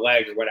arm or a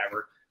leg or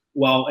whatever.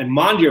 Well, in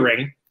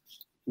Mondioring,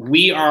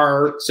 we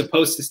are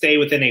supposed to stay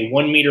within a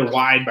 1 meter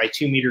wide by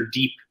 2 meter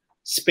deep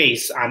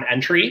space on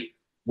entry.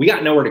 We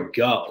got nowhere to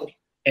go.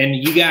 And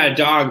you got a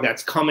dog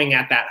that's coming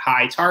at that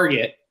high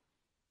target.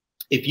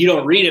 If you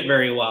don't read it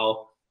very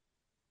well,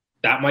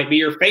 that might be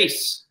your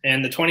face.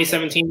 And the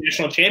 2017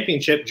 National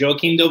Championship,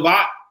 Joachim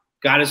Dovat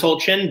got his whole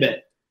chin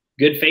bit.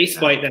 Good face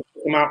bite that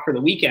took him out for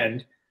the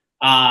weekend.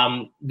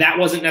 That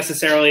wasn't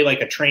necessarily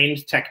like a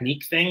trained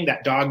technique thing.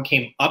 That dog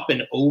came up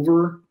and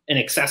over an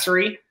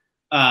accessory.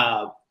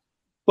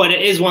 But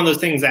it is one of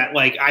those things that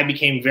like I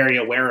became very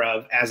aware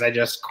of as I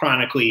just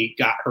chronically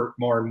got hurt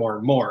more and more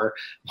and more,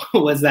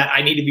 was that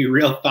I need to be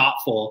real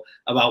thoughtful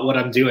about what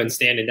I'm doing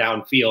standing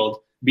downfield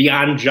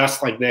beyond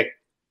just like the,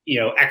 you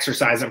know,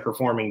 exercise I'm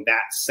performing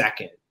that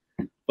second.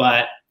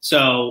 But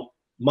so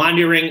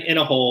Mondioring in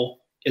a whole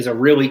is a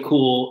really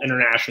cool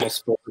international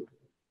sport.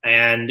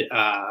 And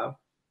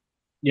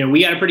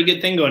we got a pretty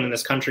good thing going in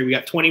this country. We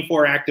got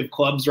 24 active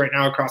clubs right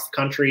now across the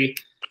country.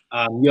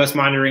 U.S.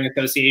 Monitoring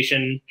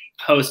Association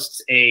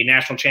hosts a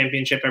national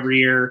championship every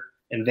year,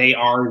 and they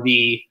are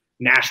the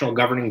national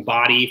governing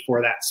body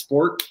for that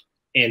sport.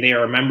 And they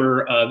are a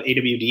member of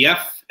AWDF,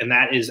 and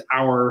that is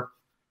our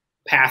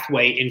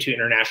pathway into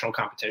international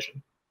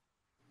competition.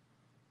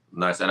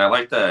 Nice. And I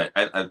like that.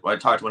 I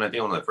talked when I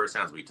think one of the first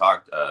times we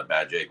talked,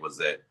 Bad Jake, was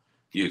that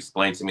you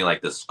explained to me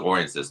like the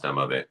scoring system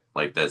of it,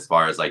 like as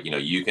far as like,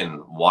 you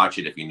can watch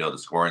it if you know the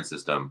scoring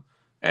system,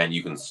 and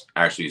you can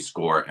actually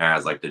score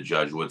as like the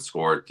judge would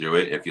score through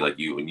it if you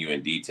when you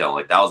in detail.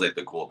 Like that was like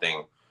the cool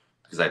thing,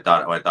 because I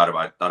thought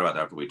about that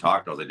after we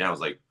talked. I was like, damn, it was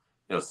like,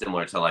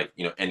 similar to like,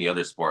 any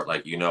other sport,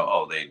 like,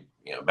 they,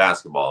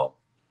 basketball,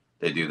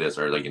 they do this,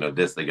 or like,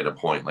 this, they get a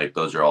point. Like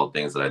those are all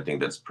things that I think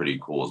that's pretty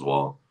cool as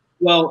well.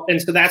 Well,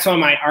 and so that's one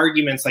of my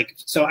arguments. Like,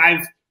 so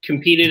I've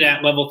competed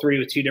at level 3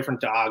 with 2 different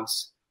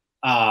dogs.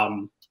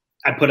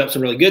 I put up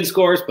some really good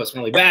scores, put some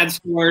really bad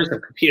scores.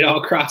 I've competed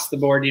all across the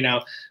board,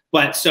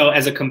 But so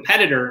as a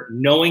competitor,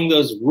 knowing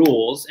those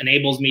rules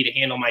enables me to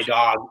handle my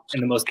dog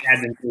in the most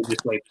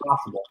advantageous way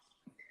possible.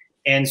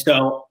 And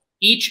so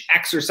each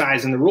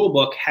exercise in the rule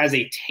book has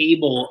a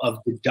table of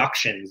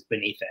deductions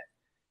beneath it.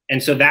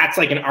 And so that's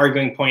like an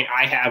arguing point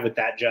I have with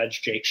that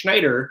judge, Jake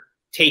Schneider,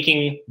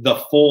 taking the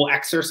full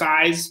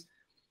exercise.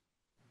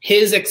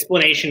 His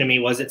explanation to me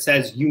was, it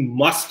says you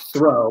must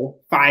throw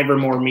 5 or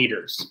more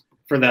meters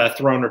for the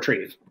throw and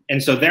retrieve.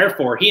 And so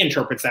therefore he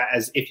interprets that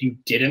as if you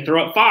didn't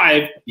throw up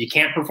 5, you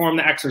can't perform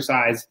the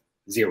exercise,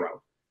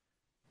 0.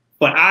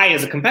 But I,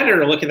 as a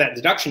competitor, look at that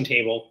deduction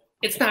table,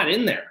 it's not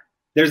in there.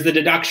 There's the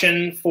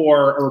deduction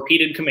for a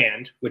repeated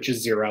command, which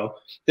is 0.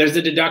 There's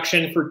the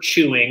deduction for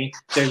chewing.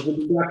 There's the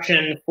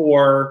deduction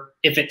for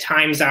if it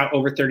times out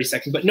over 30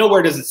 seconds, but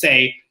nowhere does it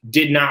say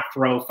did not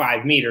throw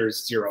 5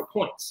 meters, 0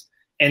 points.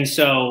 And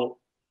so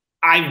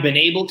I've been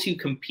able to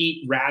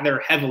compete rather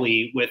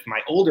heavily with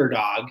my older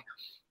dog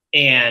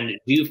and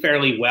do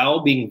fairly well,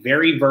 being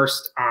very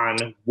versed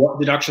on what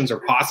deductions are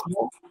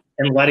possible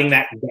and letting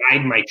that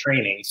guide my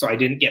training. So I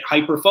didn't get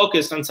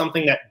hyper-focused on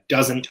something that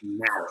doesn't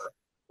matter,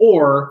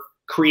 or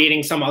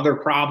creating some other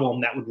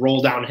problem that would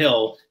roll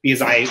downhill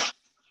because I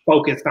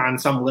focused on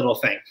some little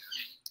thing.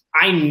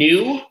 I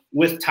knew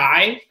with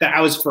Ty that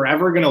I was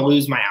forever going to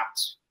lose my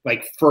outs,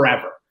 like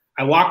forever.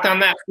 I walked on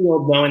that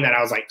field knowing that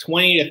I was like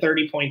 20 to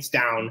 30 points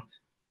down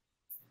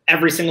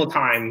every single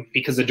time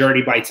because of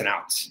dirty bites and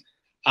outs.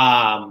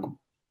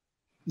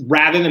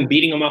 Rather than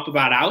beating him up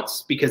about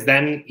outs, because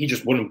then he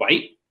just wouldn't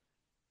bite,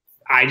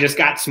 I just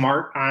got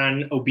smart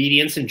on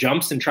obedience and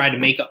jumps and tried to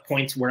make up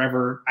points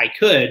wherever I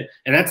could.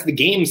 And that's the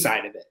game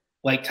side of it.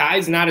 Like,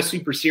 Ty's not a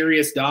super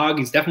serious dog.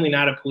 He's definitely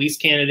not a police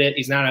candidate.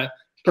 He's not a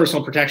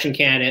personal protection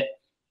candidate.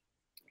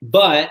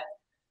 But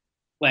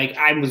like,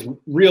 I was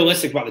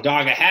realistic about the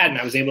dog I had, and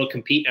I was able to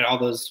compete at all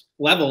those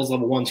levels,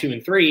 level 1, 2,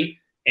 and 3,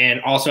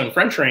 and also in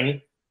French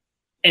ring,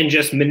 and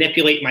just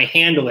manipulate my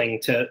handling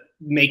to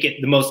make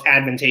it the most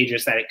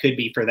advantageous that it could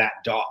be for that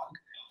dog.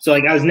 So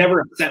like, I was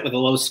never upset with a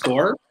low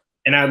score.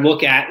 And I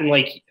look at, and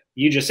like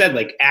you just said,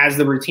 like as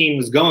the routine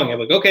was going, I'm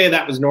like, okay,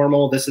 that was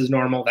normal. This is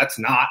normal. That's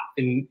not,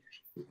 and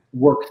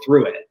work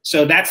through it.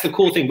 So that's the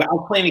cool thing. But I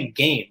was playing a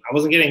game. I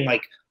wasn't getting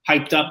like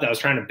hyped up that I was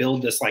trying to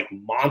build this like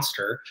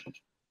monster.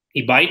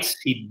 He bites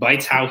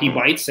how he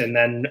bites. And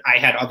then I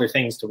had other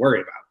things to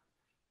worry about.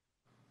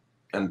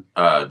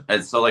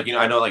 And so like,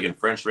 I know like in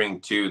French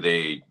ring too,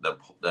 the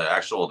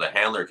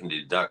handler can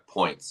deduct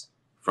points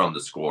from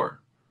the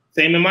score.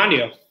 Same in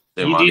Mondio.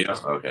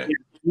 Okay.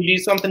 You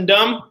do something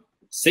dumb,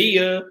 see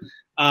ya.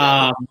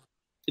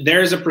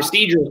 There's a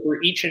procedure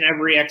for each and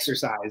every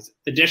exercise.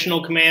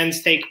 Additional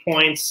commands take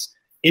points.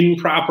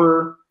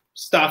 Improper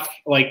stuff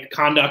like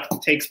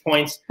conduct takes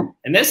points.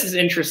 And this is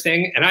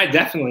interesting, and I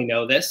definitely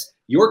know this.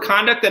 Your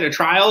conduct at a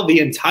trial the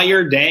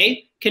entire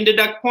day can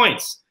deduct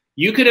points.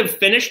 You could have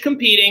finished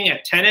competing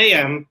at 10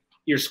 a.m.,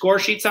 your score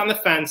sheet's on the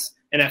fence,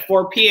 and at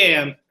 4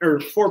 p.m.,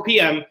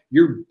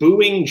 you're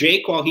booing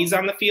Jake while he's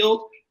on the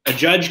field. A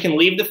judge can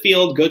leave the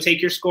field, go take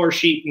your score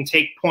sheet, and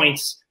take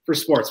points for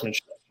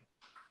sportsmanship.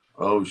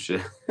 Oh,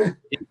 shit.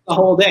 It's the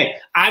whole day.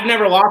 I've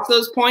never lost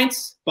those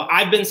points, but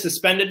I've been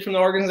suspended from the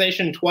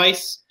organization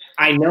twice.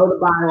 I know the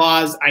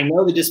bylaws. I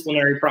know the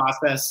disciplinary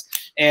process.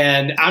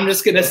 And I'm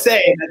just going to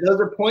say that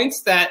those are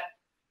points that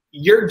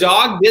your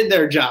dog did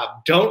their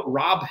job. Don't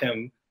rob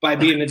him by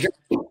being a jerk.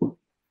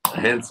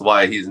 Hence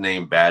why he's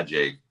named Bad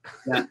Jake.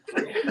 Yeah.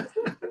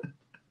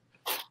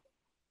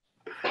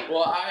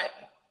 Well,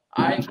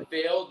 I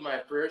failed my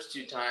first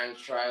 2 times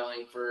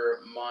trialing for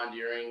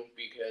mondeering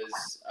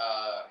because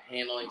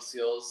handling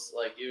skills,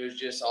 like it was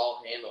just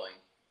all handling.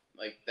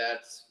 Like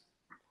that's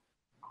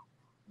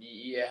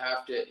you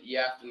have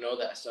to know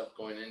that stuff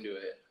going into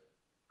it.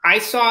 I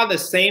saw the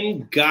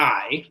same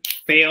guy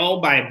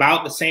fail by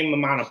about the same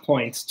amount of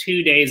points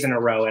 2 days in a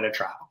row at a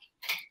trial.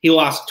 He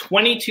lost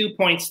 22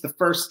 points the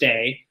first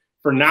day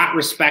for not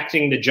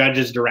respecting the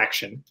judge's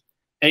direction.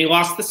 And he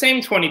lost the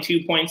same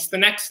 22 points the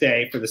next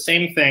day for the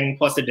same thing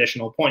plus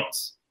additional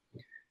points.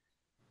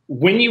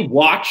 When you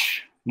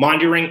watch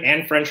Mondy ring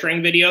and French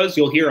ring videos,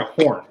 you'll hear a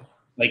horn,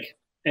 like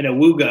an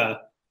awooga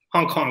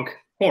honk honk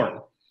horn.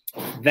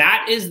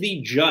 That is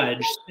the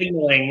judge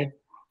signaling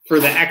for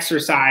the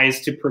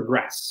exercise to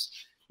progress.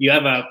 You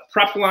have a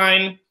prep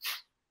line,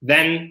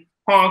 then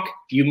honk,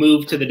 you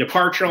move to the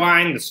departure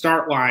line, the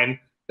start line,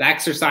 the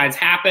exercise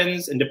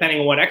happens, and depending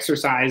on what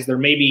exercise, there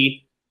may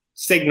be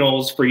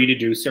signals for you to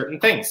do certain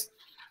things.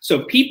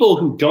 So people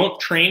who don't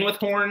train with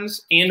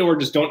horns and or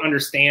just don't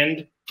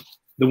understand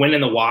the when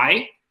and the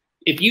why,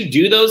 if you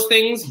do those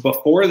things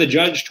before the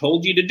judge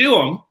told you to do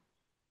them,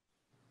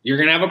 you're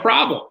going to have a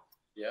problem.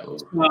 Yeah.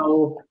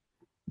 So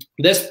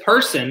this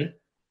person,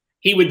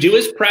 he would do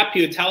his prep.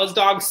 He would tell his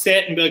dog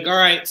sit and be like, all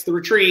right, it's the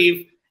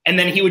retrieve. And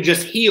then he would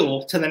just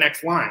heel to the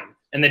next line.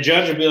 And the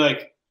judge would be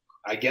like,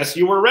 I guess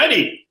you were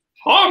ready.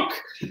 Honk.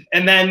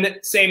 And then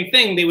same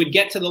thing, they would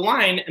get to the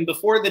line. And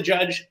before the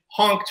judge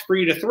honked for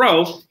you to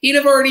throw, he'd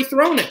have already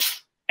thrown it.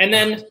 And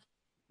then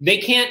they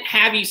can't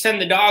have you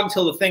send the dog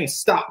till the thing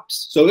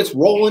stops. So it's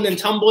rolling and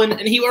tumbling,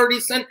 and he already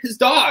sent his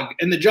dog.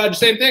 And the judge,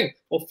 same thing.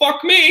 Well,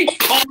 fuck me.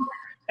 Honk.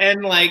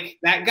 And like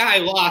that guy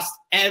lost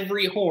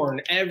every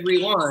horn, every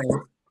line.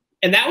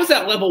 And that was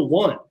at level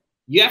 1.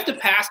 You have to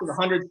pass with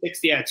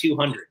 160 out of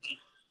 200.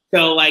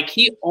 So like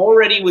he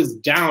already was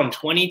down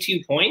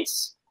 22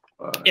 points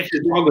if his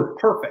dog was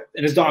perfect,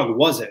 and his dog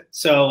wasn't.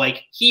 So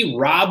like he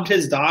robbed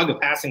his dog a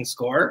passing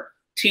score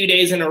 2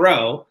 days in a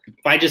row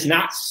by just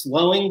not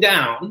slowing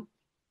down,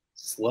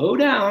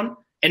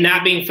 and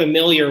not being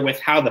familiar with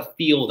how the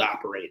field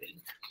operated.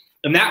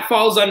 And that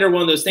falls under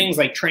one of those things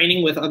like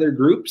training with other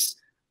groups.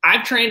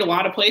 I've trained a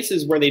lot of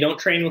places where they don't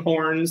train with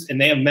horns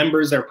and they have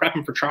members that are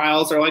prepping for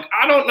trials. They're like,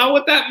 I don't know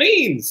what that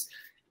means.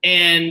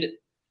 And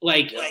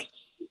like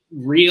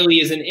really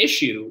is an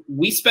issue.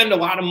 We spend a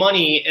lot of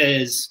money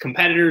as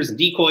competitors and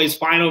decoys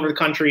flying over the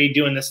country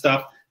doing this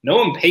stuff. No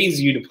one pays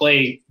you to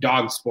play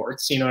dog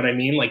sports. You know what I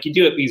mean? Like you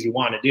do it because you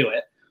want to do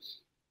it.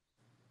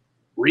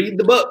 Read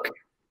the book.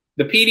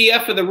 The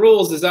PDF of the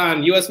rules is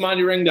on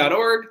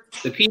usmondyring.org.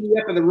 The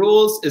PDF of the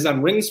rules is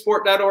on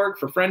ringsport.org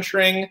for French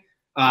ring.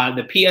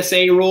 The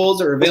PSA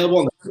rules are available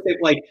on the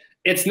like.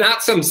 It's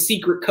not some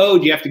secret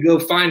code you have to go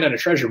find on a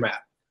treasure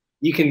map.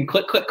 You can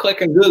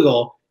click on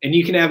Google, and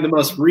you can have the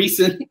most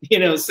recent,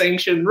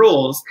 sanctioned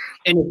rules.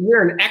 And if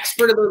you're an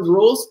expert of those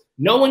rules,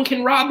 no one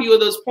can rob you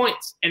of those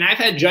points. And I've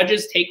had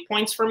judges take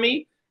points from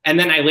me, and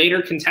then I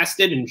later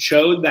contested and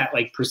showed that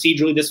like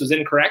procedurally this was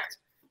incorrect.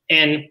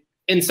 And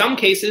in some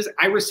cases,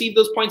 I received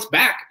those points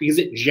back because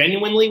it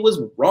genuinely was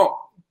wrong.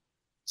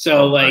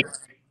 So like,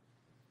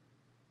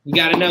 you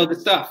got to know the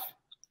stuff.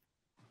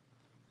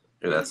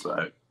 Yeah, that's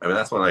one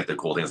of like the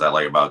cool things I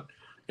like about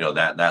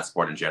that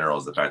sport in general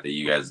is the fact that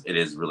you guys, it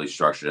is really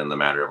structured in the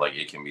matter of like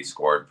it can be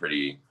scored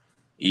pretty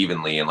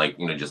evenly, and like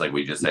just like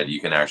we just said,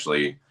 you can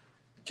actually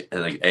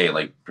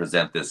like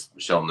present this,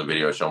 show them the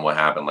video, show them what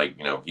happened, like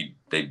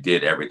they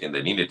did everything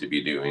they needed to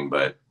be doing,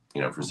 but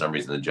for some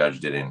reason the judge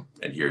didn't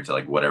adhere to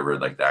like whatever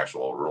like the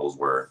actual rules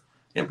were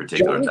in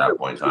particular at that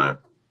point in time.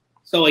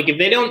 So like if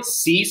they don't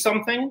see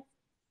something,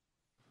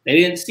 they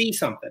didn't see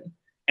something.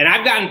 And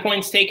I've gotten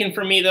points taken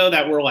from me, though,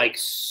 that were like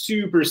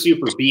super,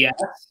 super BS.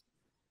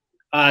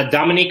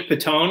 Dominique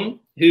Petone,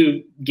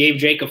 who gave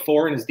Jake a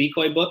 4 in his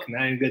decoy book, and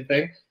that ain't a good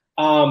thing.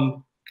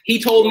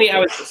 He told me I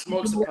was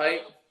smokes a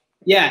pipe.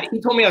 Yeah,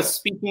 he told me I was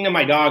speaking to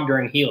my dog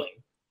during healing.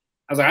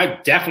 I was like,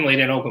 I definitely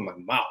didn't open my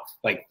mouth,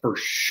 like for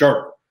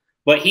sure.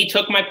 But he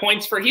took my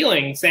points for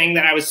healing, saying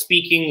that I was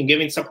speaking and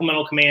giving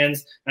supplemental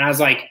commands. And I was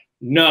like,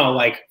 no,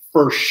 like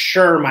for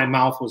sure my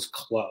mouth was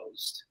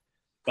closed.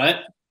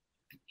 But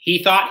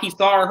he thought he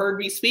saw or heard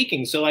me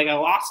speaking. So like I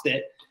lost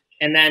it.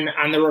 And then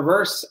on the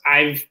reverse,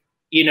 I've,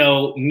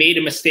 made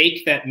a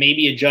mistake that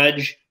maybe a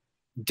judge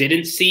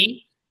didn't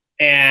see.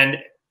 And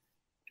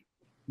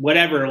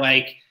whatever,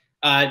 like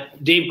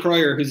Dave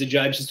Croyer, who's a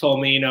judge, has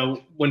told me,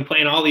 when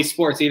playing all these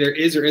sports, either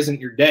is or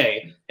isn't your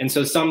day. And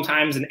so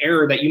sometimes an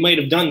error that you might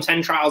have done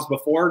 10 trials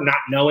before, not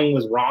knowing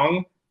was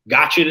wrong,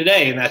 got you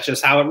today. And that's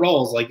just how it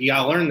rolls. Like you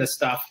got to learn this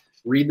stuff,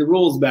 read the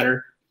rules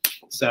better.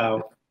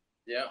 So,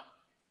 yeah.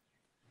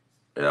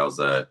 That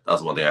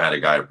was one thing. I had a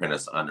guy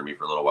apprentice under me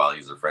for a little while.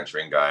 He's a French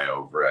ring guy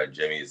over at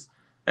Jimmy's,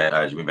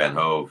 Jimmy Van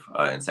Hove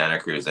in Santa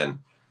Cruz, and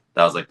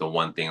that was like the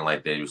one thing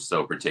like they was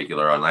so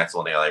particular on. That's the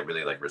one thing I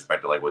really like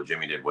respected. Like what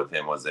Jimmy did with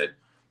him was that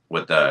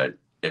with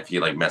if he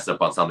like messed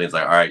up on something, it's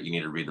like, all right, you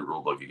need to read the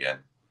rule book again.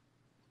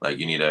 Like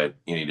you need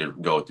to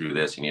go through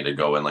this. You need to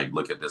go and like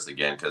look at this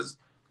again because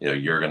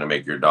you're gonna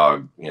make your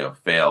dog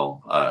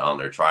fail on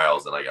their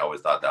trials. And like I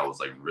always thought that was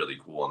like really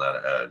cool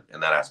in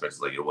that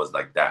aspect. Like it was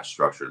like that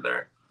structured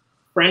there.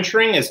 French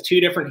ring has 2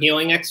 different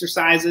healing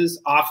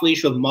exercises, off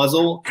leash with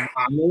muzzle and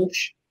on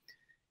leash.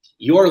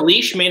 Your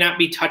leash may not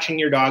be touching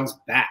your dog's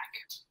back.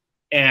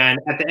 And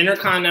at the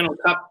Intercontinental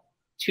Cup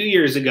 2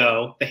 years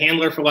ago, the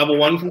handler for level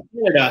 1 from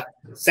Canada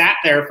sat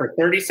there for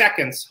 30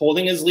 seconds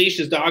holding his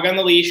dog on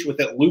the leash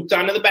with it looped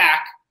onto the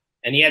back,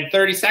 and he had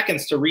 30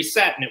 seconds to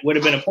reset, and it would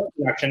have been a point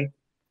deduction.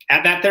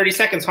 At that 30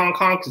 seconds, honk,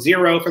 honk,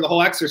 0 for the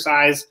whole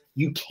exercise.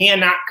 You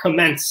cannot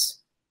commence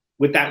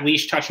with that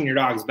leash touching your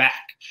dog's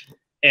back.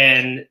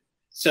 And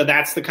so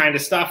that's the kind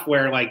of stuff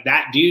where like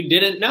that dude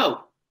didn't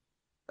know.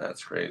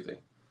 That's crazy.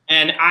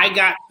 And I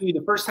got to,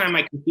 the first time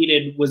I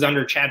competed was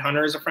under Chad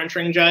Hunter as a French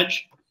ring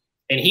judge.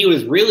 And he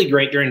was really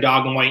great during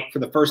dog and white for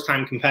the first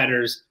time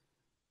competitors.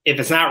 If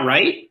it's not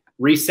right,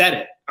 reset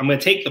it. I'm going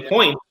to take the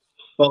point,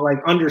 but like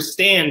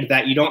understand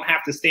that you don't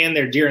have to stand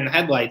there deer in the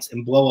headlights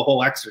and blow a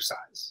whole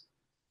exercise.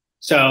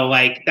 So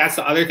like that's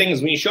the other thing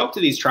is when you show up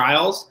to these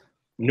trials,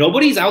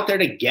 nobody's out there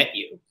to get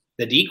you.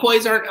 The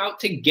decoys aren't out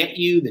to get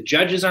you. The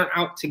judges aren't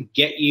out to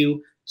get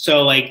you.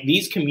 So like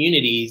these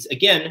communities,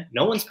 again,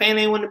 no one's paying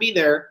anyone to be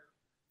there,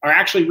 are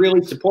actually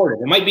really supportive.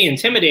 It might be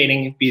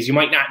intimidating because you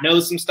might not know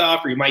some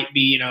stuff or you might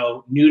be, you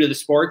know, new to the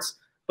sports,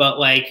 but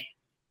like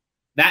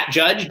that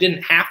judge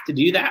didn't have to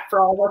do that for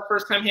all of our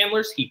first time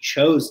handlers. He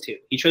chose to.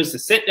 He chose to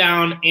sit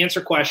down,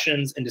 answer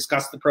questions, and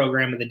discuss the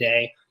program of the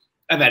day.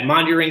 I've had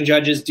Monty Ring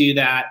judges do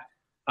that.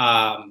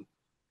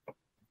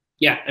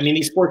 Yeah, I mean,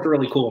 these sports are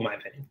really cool in my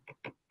opinion.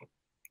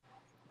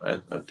 I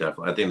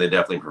think they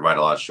definitely provide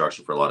a lot of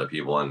structure for a lot of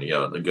people, and you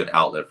know, a good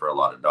outlet for a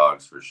lot of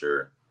dogs for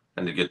sure.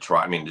 And to get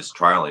I mean, just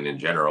trialing in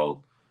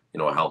general, you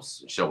know,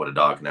 helps show what a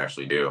dog can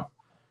actually do.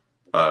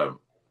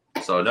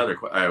 So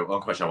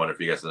one question I wonder if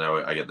you guys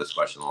know, I get this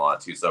question a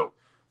lot too. So,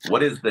 what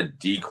does the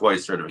decoy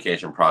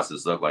certification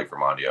process look like for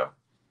Mondio?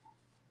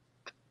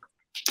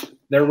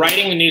 They're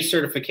writing a new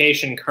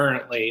certification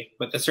currently,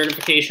 but the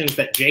certifications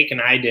that Jake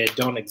and I did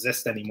don't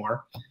exist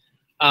anymore.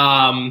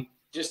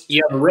 Just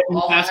you have a written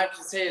all test. I have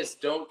to say is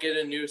don't get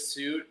a new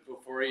suit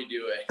before you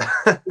do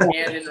it.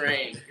 And in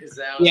rain, because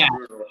that was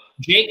brutal.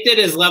 Jake did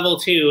his level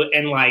 2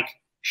 in like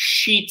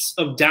sheets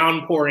of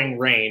downpouring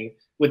rain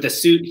with a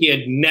suit he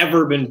had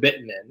never been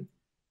bitten in.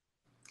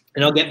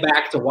 And I'll get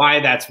back to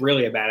why that's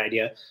really a bad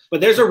idea. But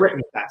there's a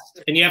written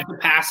test, and you have to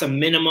pass a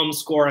minimum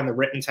score on the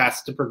written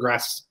test to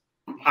progress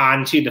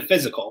onto the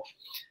physical.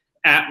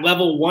 At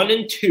level 1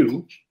 and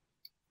 2,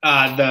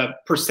 the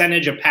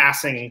percentage of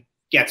passing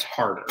gets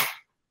harder.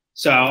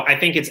 So I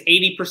think it's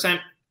 80%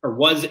 or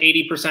was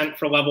 80%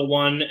 for level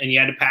 1, and you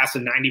had to pass a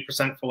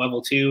 90% for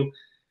level 2.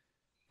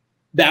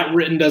 That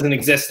written doesn't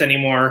exist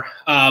anymore.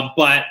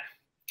 But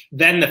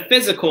then the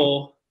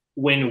physical,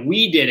 when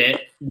we did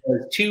it,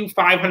 was 2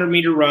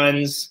 500-meter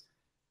runs,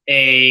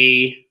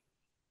 a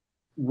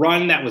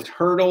run that was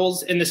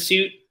hurdles in the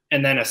suit,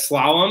 and then a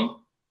slalom.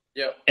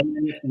 Yep. And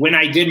then when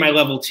I did my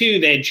level 2,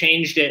 they had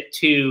changed it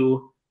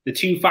to the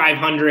 2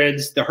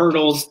 500s, the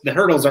hurdles. The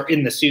hurdles are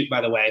in the suit, by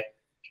the way.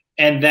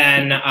 And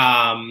then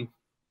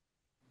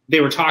they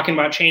were talking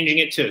about changing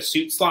it to a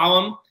suit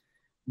slalom.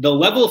 The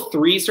level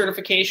 3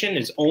 certification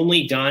is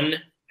only done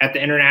at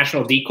the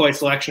international decoy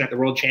selection at the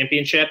World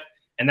Championship.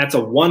 And that's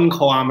a 1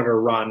 kilometer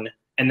run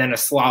and then a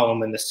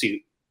slalom in the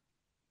suit.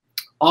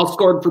 All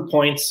scored for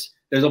points.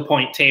 There's a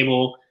point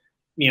table,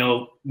 you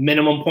know,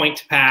 minimum point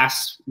to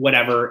pass,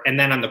 whatever. And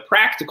then on the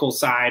practical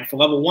side, for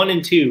level 1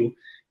 and 2,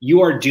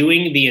 you are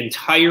doing the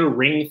entire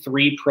Ring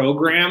 3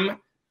 program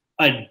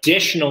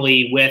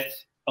additionally with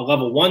a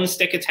level 1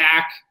 stick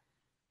attack.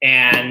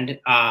 And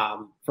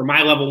for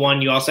my level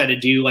 1, you also had to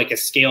do like a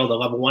scale, the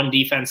level 1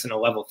 defense and a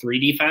level 3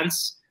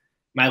 defense.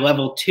 My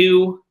level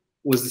 2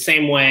 was the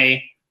same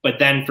way, but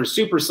then for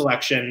super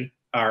selection,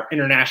 or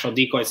international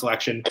decoy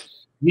selection,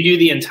 you do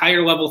the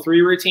entire level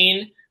 3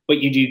 routine, but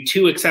you do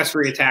 2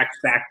 accessory attacks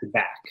back to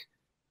back.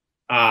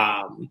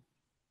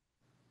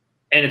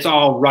 And it's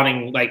all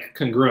running like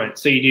congruent.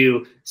 So you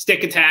do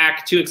stick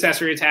attack, 2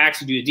 accessory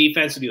attacks, you do a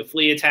defense, you do a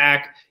flea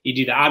attack, you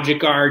do the object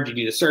guard, you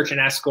do the search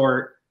and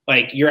escort.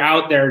 Like you're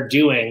out there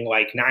doing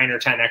like 9 or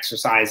 10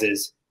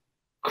 exercises,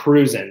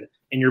 cruising,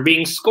 and you're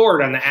being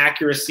scored on the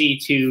accuracy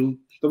to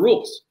the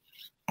rules.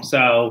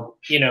 So,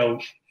 you know,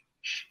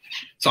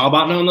 it's all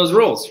about knowing those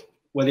rules,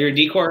 whether you're a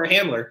decoy or a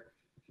handler.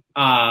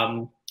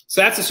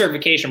 So that's the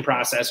certification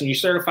process. And you're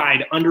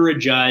certified under a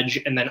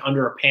judge and then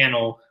under a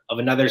panel of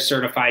another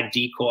certified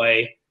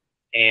decoy.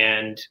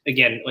 And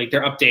again, like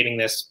they're updating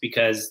this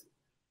because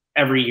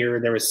every year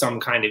there was some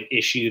kind of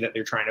issue that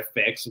they're trying to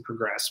fix and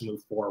progress,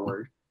 move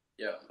forward.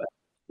 Yeah. But,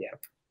 yeah.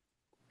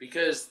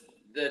 Because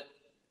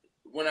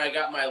when I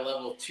got my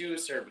level 2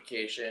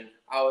 certification,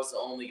 I was the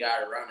only guy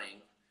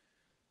running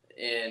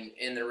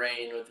in the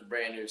rain with a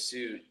brand new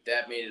suit.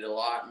 That made it a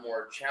lot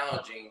more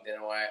challenging than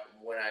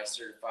when I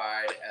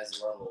certified as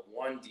a level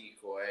 1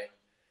 decoy.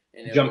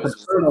 And it Jumping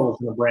was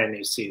hurdles in a brand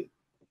new suit.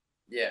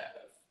 Yeah.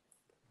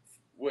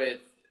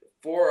 With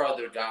 4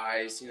 other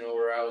guys, you know,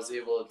 where I was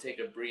able to take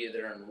a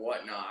breather and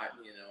whatnot,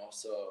 you know,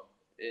 so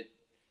it's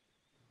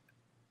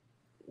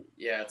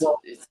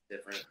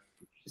different.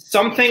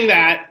 Something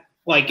that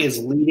like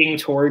is leading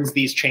towards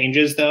these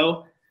changes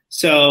though.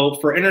 So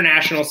for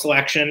international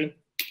selection,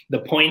 the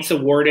points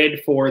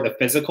awarded for the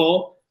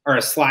physical are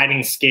a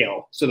sliding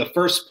scale. So the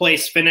first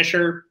place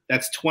finisher,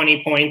 that's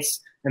 20 points,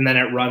 and then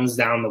it runs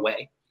down the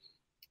way.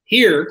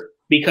 Here,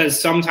 because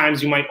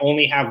sometimes you might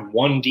only have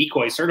 1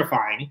 decoy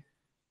certifying,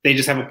 they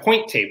just have a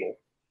point table.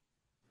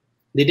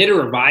 They did a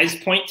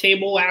revised point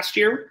table last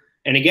year,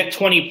 and to get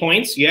 20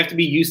 points, you have to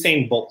be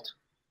Usain Bolt.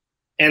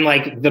 And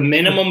like the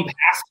minimum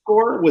pass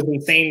score was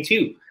insane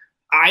too.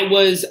 I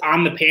was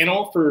on the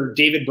panel for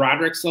David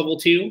Broderick's level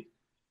 2,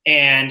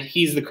 and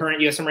he's the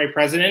current USMRA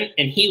president,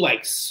 and he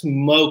like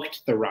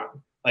smoked the run.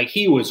 Like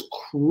he was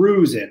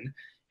cruising.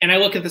 And I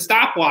look at the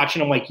stopwatch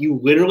and I'm like, you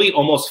literally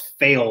almost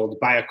failed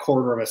by a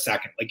quarter of a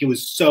second. Like it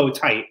was so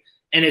tight.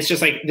 And it's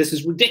just like, this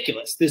is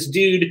ridiculous. This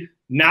dude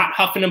not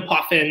huffing and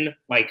puffing,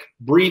 like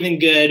breathing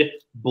good,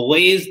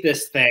 blazed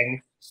this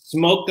thing,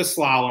 smoked the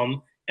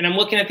slalom. And I'm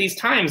looking at these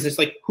times, it's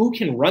like, who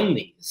can run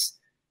these?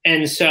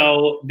 And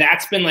so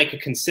that's been like a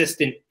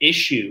consistent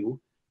issue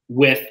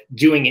with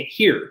doing it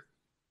here.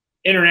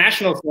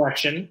 International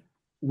selection,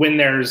 when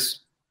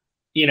there's,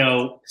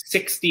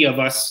 60 of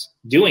us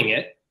doing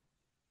it,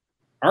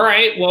 all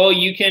right, well,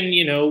 you can,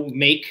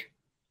 make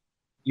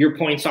your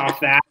points off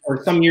that.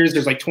 Or some years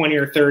there's like 20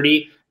 or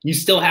 30. You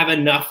still have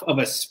enough of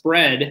a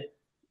spread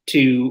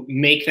to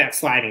make that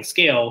sliding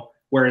scale.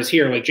 Whereas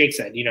here, like Jake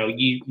said,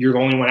 you're the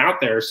only one out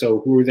there.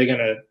 So who are they going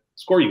to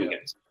score you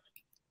against?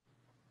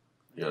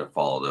 You got to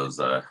follow those,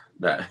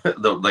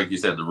 like you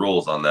said, the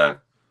rules on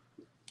that.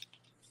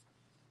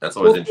 That's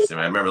always interesting.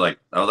 I remember that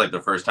was like the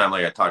first time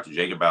I talked to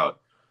Jake about,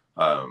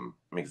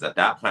 because at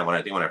that time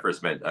when I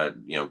first met,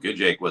 Good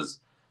Jake was,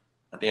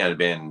 I think it had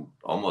been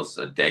almost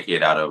a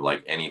decade out of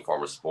like any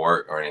form of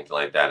sport or anything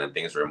like that. And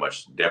things were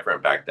much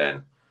different back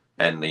then.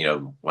 And,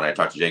 when I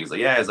talked to Jake, he's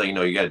like, yeah, it's like,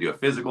 you got to do a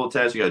physical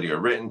test. You got to do a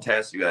written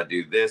test. You got to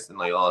do this and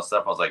like all that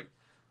stuff. I was like,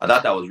 I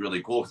thought that was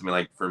really cool.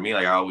 Cause for me,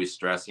 I always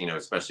stress,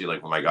 especially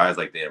like with my guys,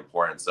 like the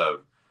importance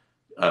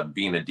of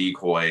being a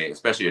decoy,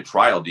 especially a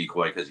trial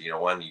decoy. Cause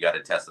one, you got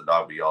to test the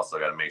dog, but you also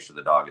got to make sure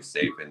the dog is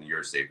safe and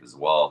you're safe as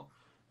well.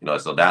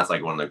 So that's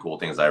like one of the cool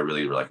things I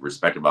really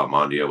respect about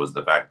Mondio was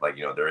the fact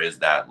there is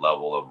that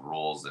level of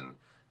rules and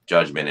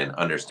judgment and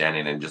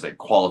understanding and just like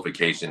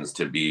qualifications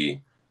to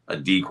be a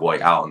decoy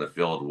out in the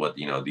field with,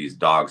 these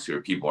dogs who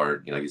are people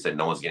are, like you said,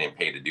 no one's getting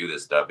paid to do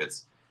this stuff.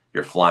 It's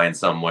you're flying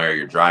somewhere,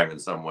 you're driving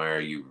somewhere,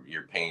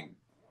 you're paying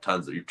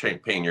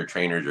paying your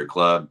trainers, your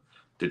club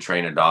to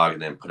train a dog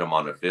and then put them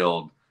on the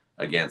field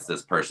against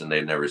this person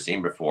they've never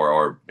seen before,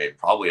 or they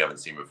probably haven't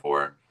seen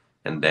before.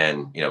 And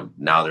then,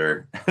 now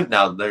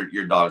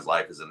your dog's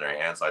life is in their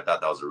hands. So I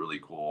thought that was a really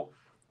cool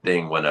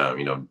thing when,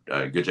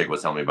 Good Jake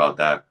was telling me about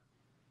that.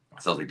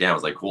 So I was like, damn, I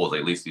was like, cool.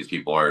 At least these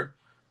people are,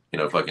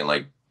 fucking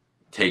like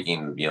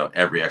taking,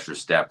 every extra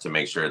step to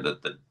make sure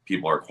that the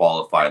people are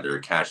qualified. They're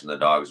catching the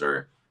dogs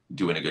are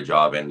doing a good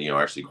job and,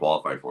 actually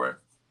qualified for it.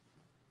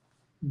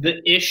 The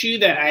issue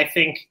that I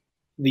think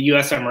the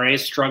USMRA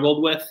has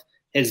struggled with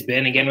has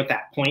been, again, with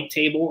that point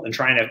table and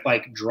trying to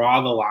like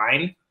draw the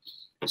line.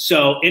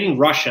 So in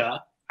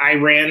Russia, I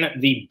ran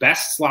the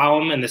best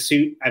slalom in the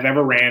suit I've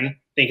ever ran. I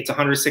think it's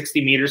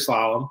 160 meter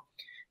slalom.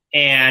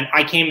 And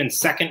I came in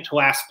second to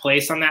last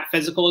place on that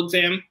physical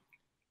exam.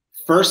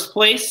 First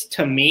place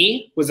to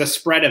me was a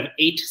spread of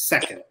 8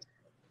 seconds.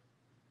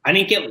 I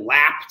didn't get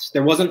lapped.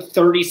 There wasn't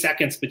 30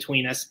 seconds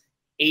between us,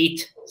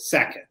 8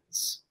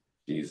 seconds.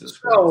 Jesus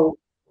Christ. So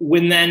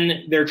when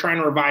then they're trying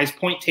to revise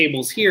point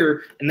tables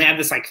here and they have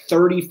this like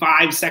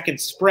 35-second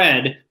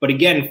spread, but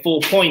again,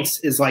 full points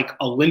is like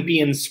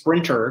Olympian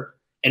sprinter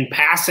and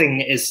passing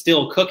is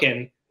still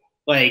cooking.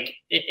 Like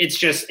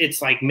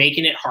it's like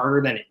making it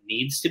harder than it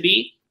needs to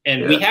be.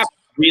 And we have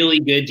a really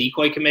good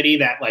decoy committee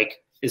that like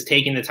is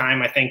taking the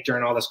time, I think,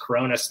 during all this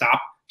Corona stuff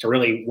to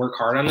really work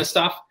hard on this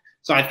stuff.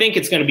 So I think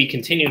it's going to be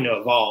continuing to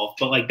evolve.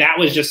 But like that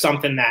was just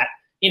something that,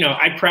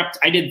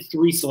 I did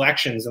 3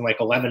 selections in like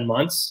 11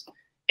 months.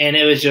 And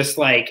it was just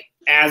like,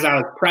 as I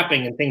was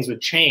prepping and things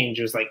would change,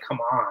 it was like, come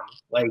on,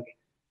 like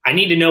I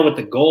need to know what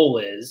the goal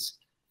is.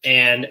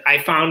 And I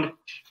found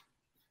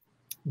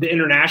the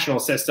international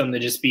system to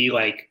just be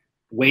like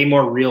way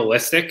more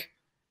realistic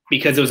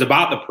because it was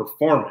about the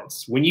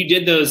performance. When you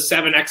did those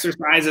 7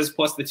 exercises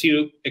plus the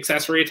 2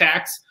 accessory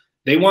attacks,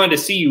 they wanted to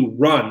see you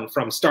run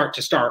from start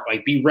to start,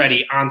 like be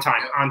ready on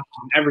time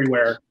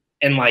everywhere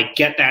and like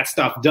get that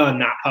stuff done,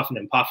 not huffing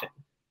and puffing.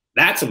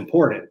 That's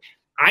important.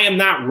 I am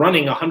not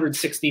running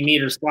 160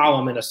 meter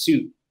slalom in a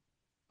suit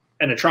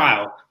in a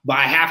trial, but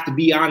I have to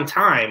be on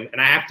time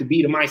and I have to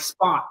be to my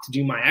spot to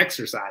do my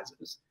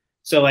exercises.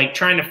 So like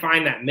trying to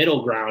find that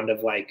middle ground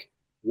of like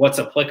what's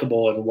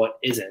applicable and what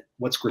isn't,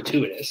 what's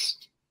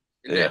gratuitous.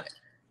 Yeah.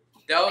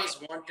 That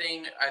was one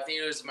thing. I think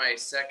it was my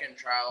second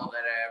trial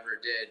that I ever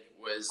did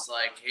was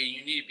like, hey,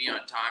 you need to be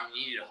on time.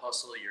 You need to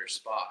hustle your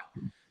spot.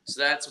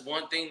 So that's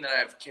one thing that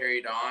I've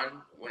carried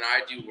on when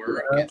I do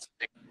work. It's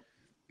like,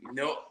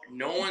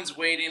 no one's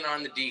waiting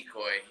on the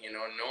decoy. No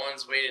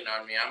one's waiting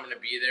on me. I'm going to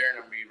be there and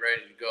I'm going to be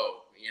ready to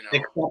go.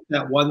 Except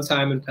that one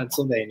time in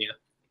Pennsylvania.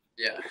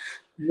 Yeah.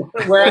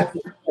 Where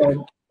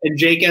and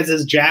Jake has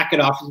his jacket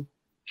off.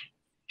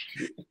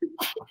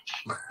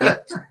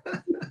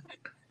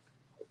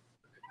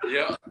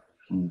 Yeah.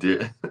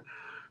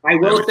 I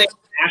will say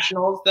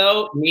nationals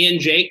though, me and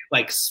Jake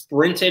like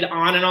sprinted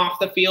on and off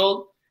the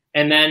field.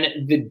 And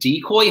then the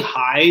decoy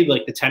hide,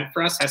 like the tent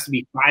for us, has to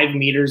be 5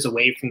 meters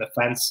away from the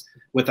fence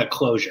with a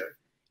closure.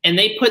 And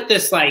they put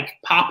this like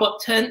pop-up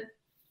tent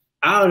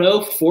I don't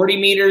know, 40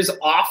 meters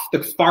off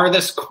the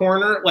farthest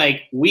corner.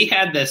 Like, we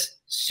had this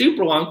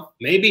super long,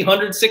 maybe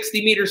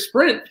 160-meter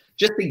sprint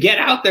just to get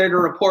out there to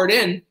report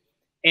in.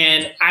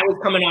 And I was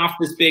coming off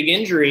this big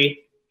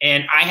injury,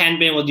 and I hadn't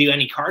been able to do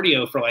any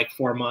cardio for like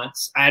 4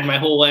 months. I had my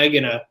whole leg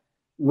in a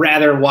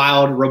rather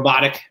wild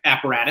robotic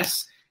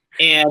apparatus,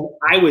 and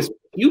I was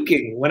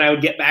puking when I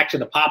would get back to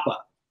the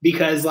pop-up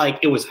because, like,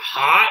 it was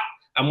hot.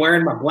 I'm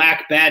wearing my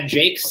black Bad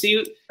Jake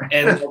suit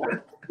and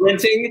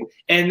sprinting,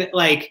 and,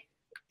 like,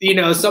 you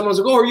know, someone's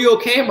like, "Oh, are you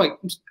okay?" I'm like,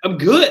 "I'm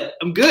good.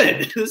 I'm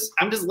good.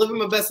 I'm just living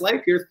my best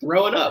life here,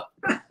 throwing up."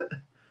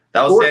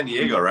 That was San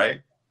Diego,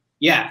 right?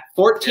 Yeah,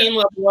 14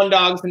 level 1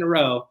 dogs in a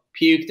row.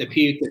 Puked.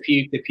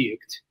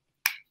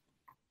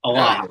 A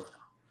lot.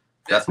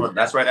 That's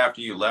right after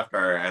you left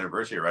our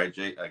anniversary, right,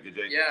 Jake? Good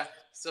Jake? Yeah.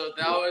 So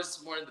that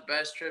was one of the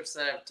best trips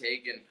that I've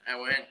taken. I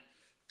went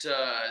to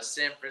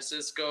San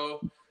Francisco,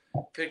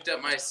 picked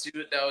up my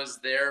suit that was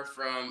there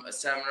from a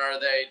seminar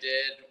that I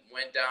did,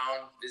 went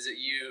down, visit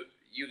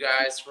you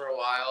guys for a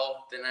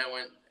while. Then I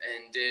went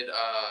and did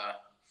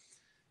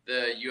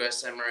the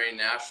USMRA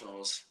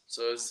Nationals.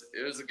 So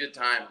it was a good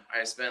time.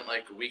 I spent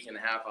like a week and a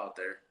half out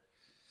there.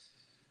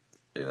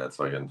 Yeah, that's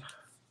fucking.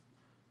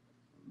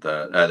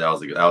 That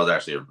was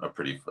actually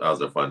that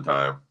was a fun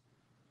time.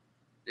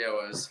 Yeah, it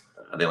was.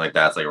 I think like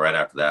that's like right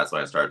after that's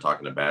when I started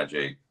talking to Bad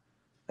Jake,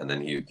 and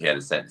then he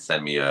had to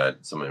send me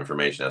some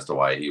information as to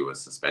why he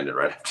was suspended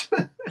right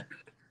after.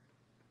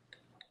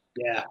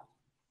 Yeah.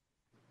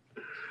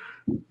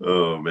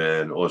 Oh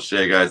man. Well,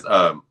 shit, guys.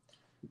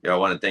 Yeah, I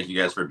want to thank you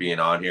guys for being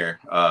on here.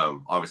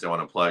 Obviously, I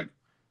want to plug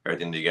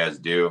everything that you guys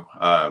do.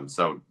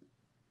 So,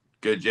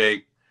 Good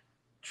Jake,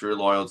 True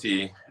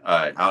Loyalty,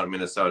 out in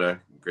Minnesota,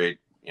 great,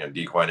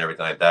 decoy and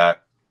everything like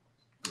that.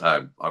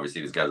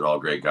 Obviously, these guys are all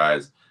great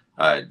guys.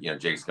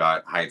 Jake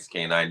Scott, Heights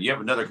Canine. You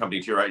have another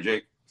company too, right,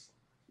 Jake?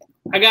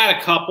 I got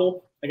a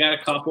couple.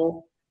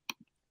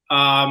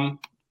 I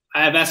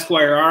have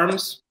Esquire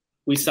Arms.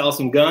 We sell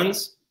some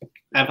guns.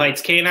 I have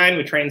Heights Canine.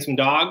 We train some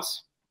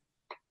dogs.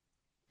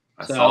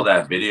 I saw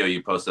that video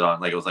you posted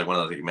on, like, it was like one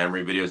of those like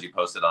memory videos you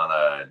posted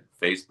on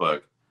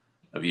Facebook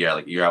of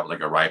you're out with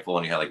like a rifle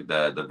and you had like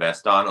the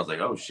vest on. I was like,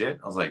 oh shit.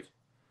 I was like,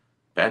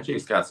 Bad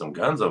Jake's got some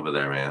guns over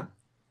there, man.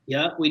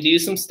 Yeah, we do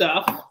some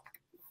stuff.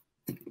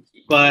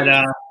 But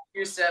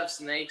you used to have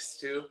snakes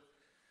too.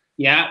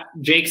 Yeah,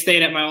 Jake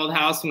stayed at my old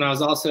house when I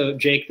was also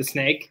Jake the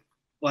Snake.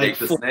 Like,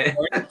 Jake the Snake.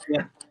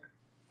 Yeah.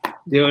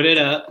 Doing it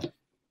up.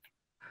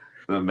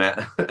 The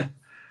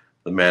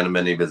man of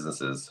many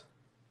businesses.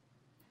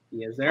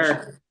 Yes,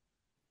 sir.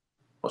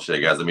 Well,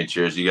 shit, guys. Let me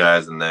cheers you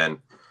guys, and then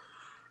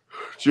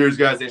cheers,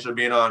 guys. Thanks for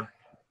being on.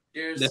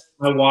 Cheers. This is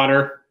my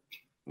water.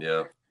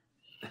 Yeah.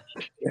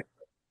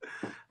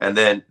 And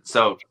then,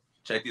 so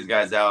check these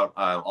guys out.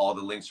 All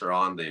the links are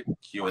on the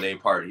Q&A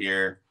part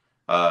here.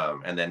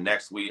 And then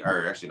next week,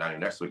 or actually not even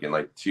next week, in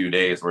like 2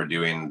 days, we're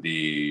doing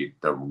the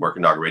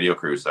Working Dog Radio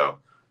Crew. So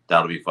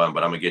that'll be fun.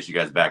 But I'm gonna get you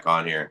guys back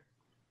on here.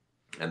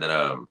 And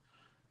then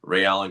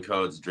Ray Allen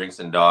codes, drinks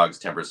and dogs,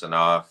 10%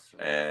 off.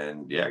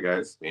 And yeah,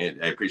 guys, I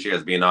appreciate you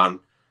guys being on.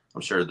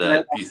 I'm sure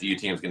the PCU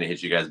team is gonna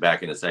hit you guys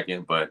back in a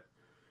second, but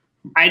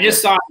I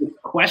just saw the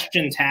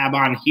question tab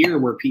on here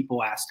where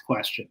people asked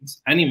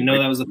questions. I didn't even know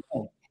that was a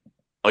thing.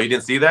 Oh, you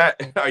didn't see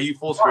that? Are you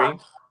full screen?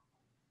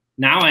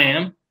 Now I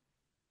am.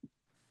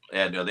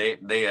 Yeah, no, they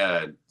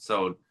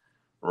so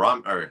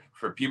Rom, or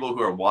for people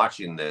who are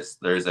watching this,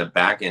 there's a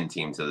back end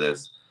team to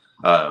this.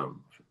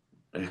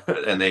 And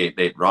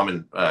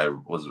Ramen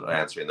was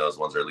answering those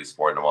ones, or at least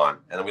forwarding them on.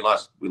 And then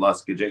we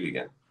lost Good Jake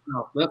again.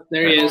 Oh, look,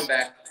 there he is.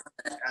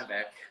 I'm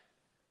back.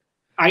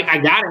 I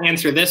got to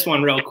answer this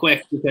one real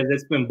quick because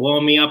it's been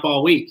blowing me up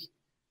all week.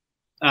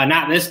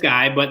 Not this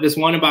guy, but this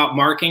one about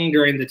marking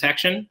during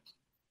detection.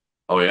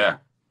 Oh, yeah.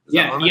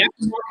 Yeah, you have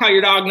to mark how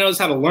your dog knows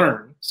how to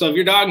learn. So if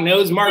your dog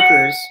knows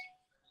markers,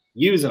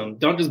 use them.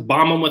 Don't just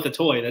bomb them with a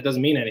toy. That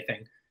doesn't mean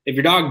anything. If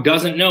your dog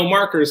doesn't know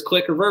markers,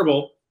 click or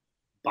verbal,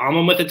 bomb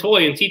them with a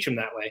toy and teach them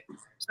that way.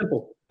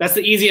 Simple. That's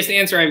the easiest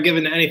answer I've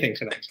given to anything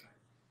tonight.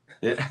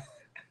 Yeah.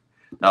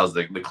 That was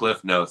the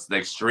cliff notes, the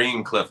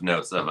extreme cliff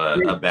notes of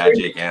a Bad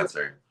Jake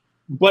answer.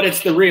 But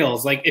it's the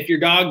reals. Like, if your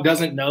dog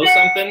doesn't know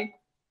something,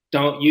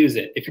 don't use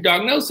it. If your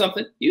dog knows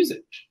something, use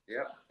it.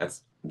 Yeah.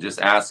 That's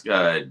just ask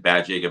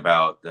Bad Jake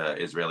about the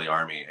Israeli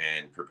army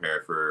and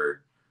prepare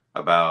for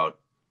about.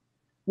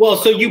 Well,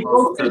 so you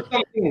posted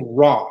something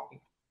wrong,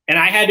 and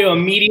I had to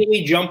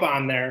immediately jump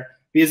on there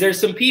because there's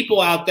some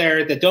people out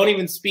there that don't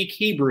even speak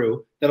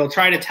Hebrew that'll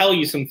try to tell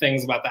you some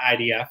things about the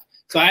IDF.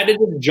 So I had to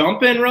just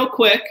jump in real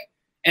quick,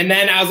 and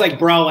then I was like,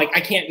 bro, like,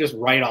 I can't just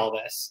write all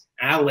this.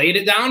 And I laid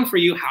it down for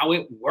you how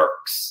it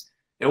works.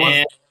 It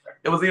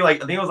was like,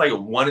 I think it was like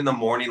 1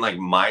 a.m, like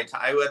my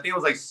time. I think it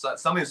was like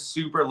something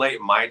super late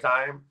my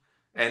time.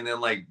 And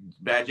then like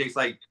Bad Jake's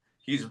like,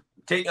 he's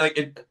taking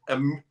like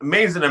an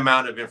amazing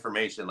amount of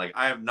information. Like,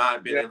 I have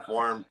not been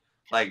informed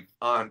like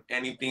on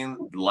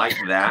anything like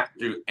that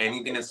through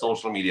anything in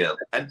social media,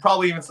 and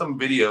probably even some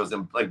videos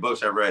and like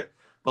books I've read.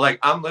 But like,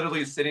 I'm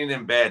literally sitting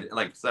in bed and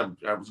like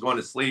I was going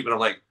to sleep and I'm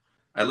like,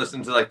 I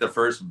listened to like the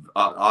first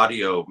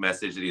audio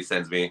message that he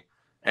sends me,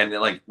 and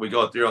then like we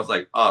go through. I was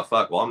like, oh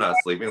fuck, well I'm not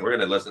sleeping. We're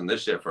gonna listen to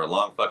this shit for a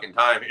long fucking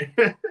time.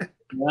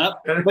 Yep.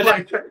 And But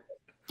like,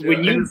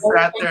 when you just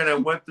sat there and I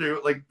went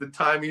through like the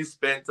time he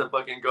spent to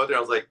fucking go there, I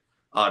was like,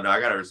 oh no, I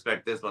gotta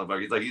respect this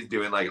motherfucker. He's like, he's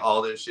doing like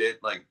all this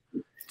shit like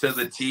to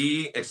the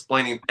T,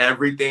 explaining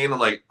everything. I'm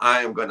like,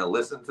 I am gonna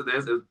listen to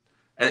this.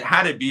 It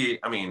had to be.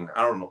 I mean,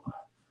 I don't know.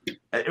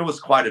 It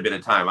was quite a bit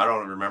of time. I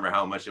don't remember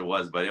how much it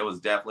was, but it was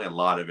definitely a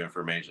lot of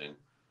information.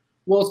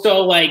 Well,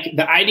 so like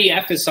the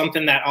IDF is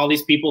something that all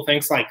these people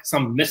think's like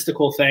some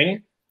mystical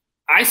thing.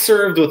 I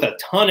served with a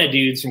ton of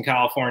dudes from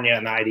California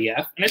in the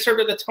IDF, and I served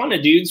with a ton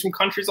of dudes from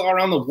countries all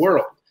around the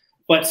world.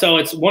 But so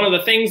it's one of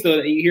the things though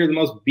that you hear the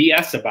most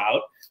BS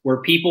about, where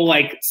people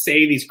like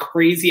say these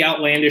crazy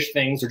outlandish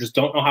things or just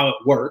don't know how it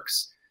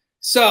works.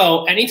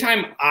 So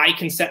anytime I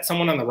can set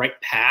someone on the right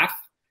path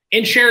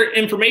and share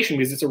information,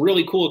 because it's a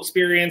really cool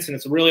experience and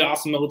it's a really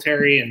awesome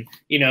military and,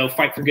 you know,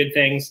 fight for good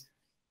things,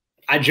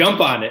 I jump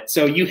on it.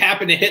 So you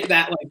happen to hit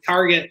that like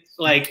target,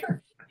 like,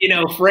 you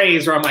know,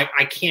 phrase where I'm like,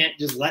 I can't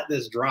just let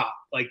this drop.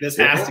 Like this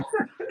has to.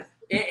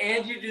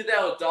 And you do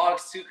that with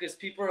dogs too, because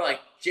people are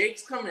like,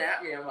 Jake's coming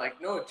at me. I'm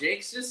like, no,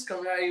 Jake's just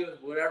coming at you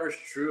with whatever's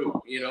true,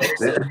 you know?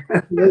 So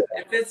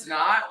if it's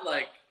not,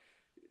 like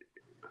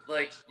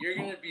you're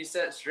going to be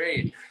set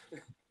straight.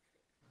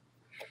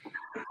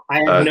 I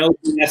have no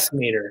BS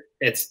meter.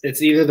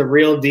 It's either the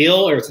real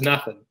deal or it's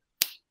nothing.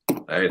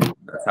 Hey,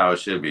 that's how it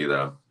should be,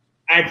 though.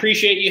 I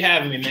appreciate you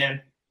having me,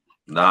 man.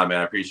 Nah,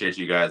 man, I appreciate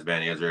you guys,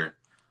 man. You guys are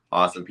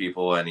awesome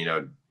people, and, you know,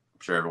 I'm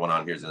sure everyone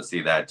on here is going to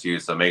see that, too.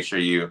 So make sure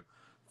you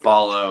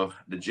follow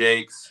the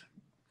Jakes.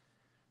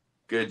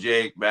 Good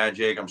Jake, bad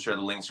Jake. I'm sure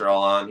the links are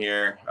all on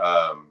here.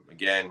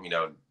 Again, you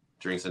know,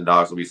 Drinks and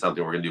Dogs will be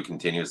something we're going to do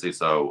continuously,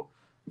 so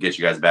get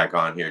you guys back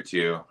on here,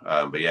 too.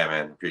 But, yeah,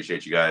 man,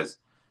 appreciate you guys.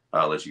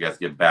 I'll let you guys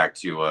get back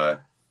to,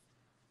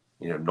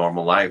 you know,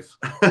 normal life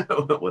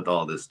with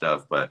all this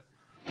stuff. But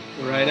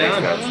right thanks,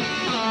 on.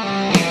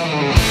 guys.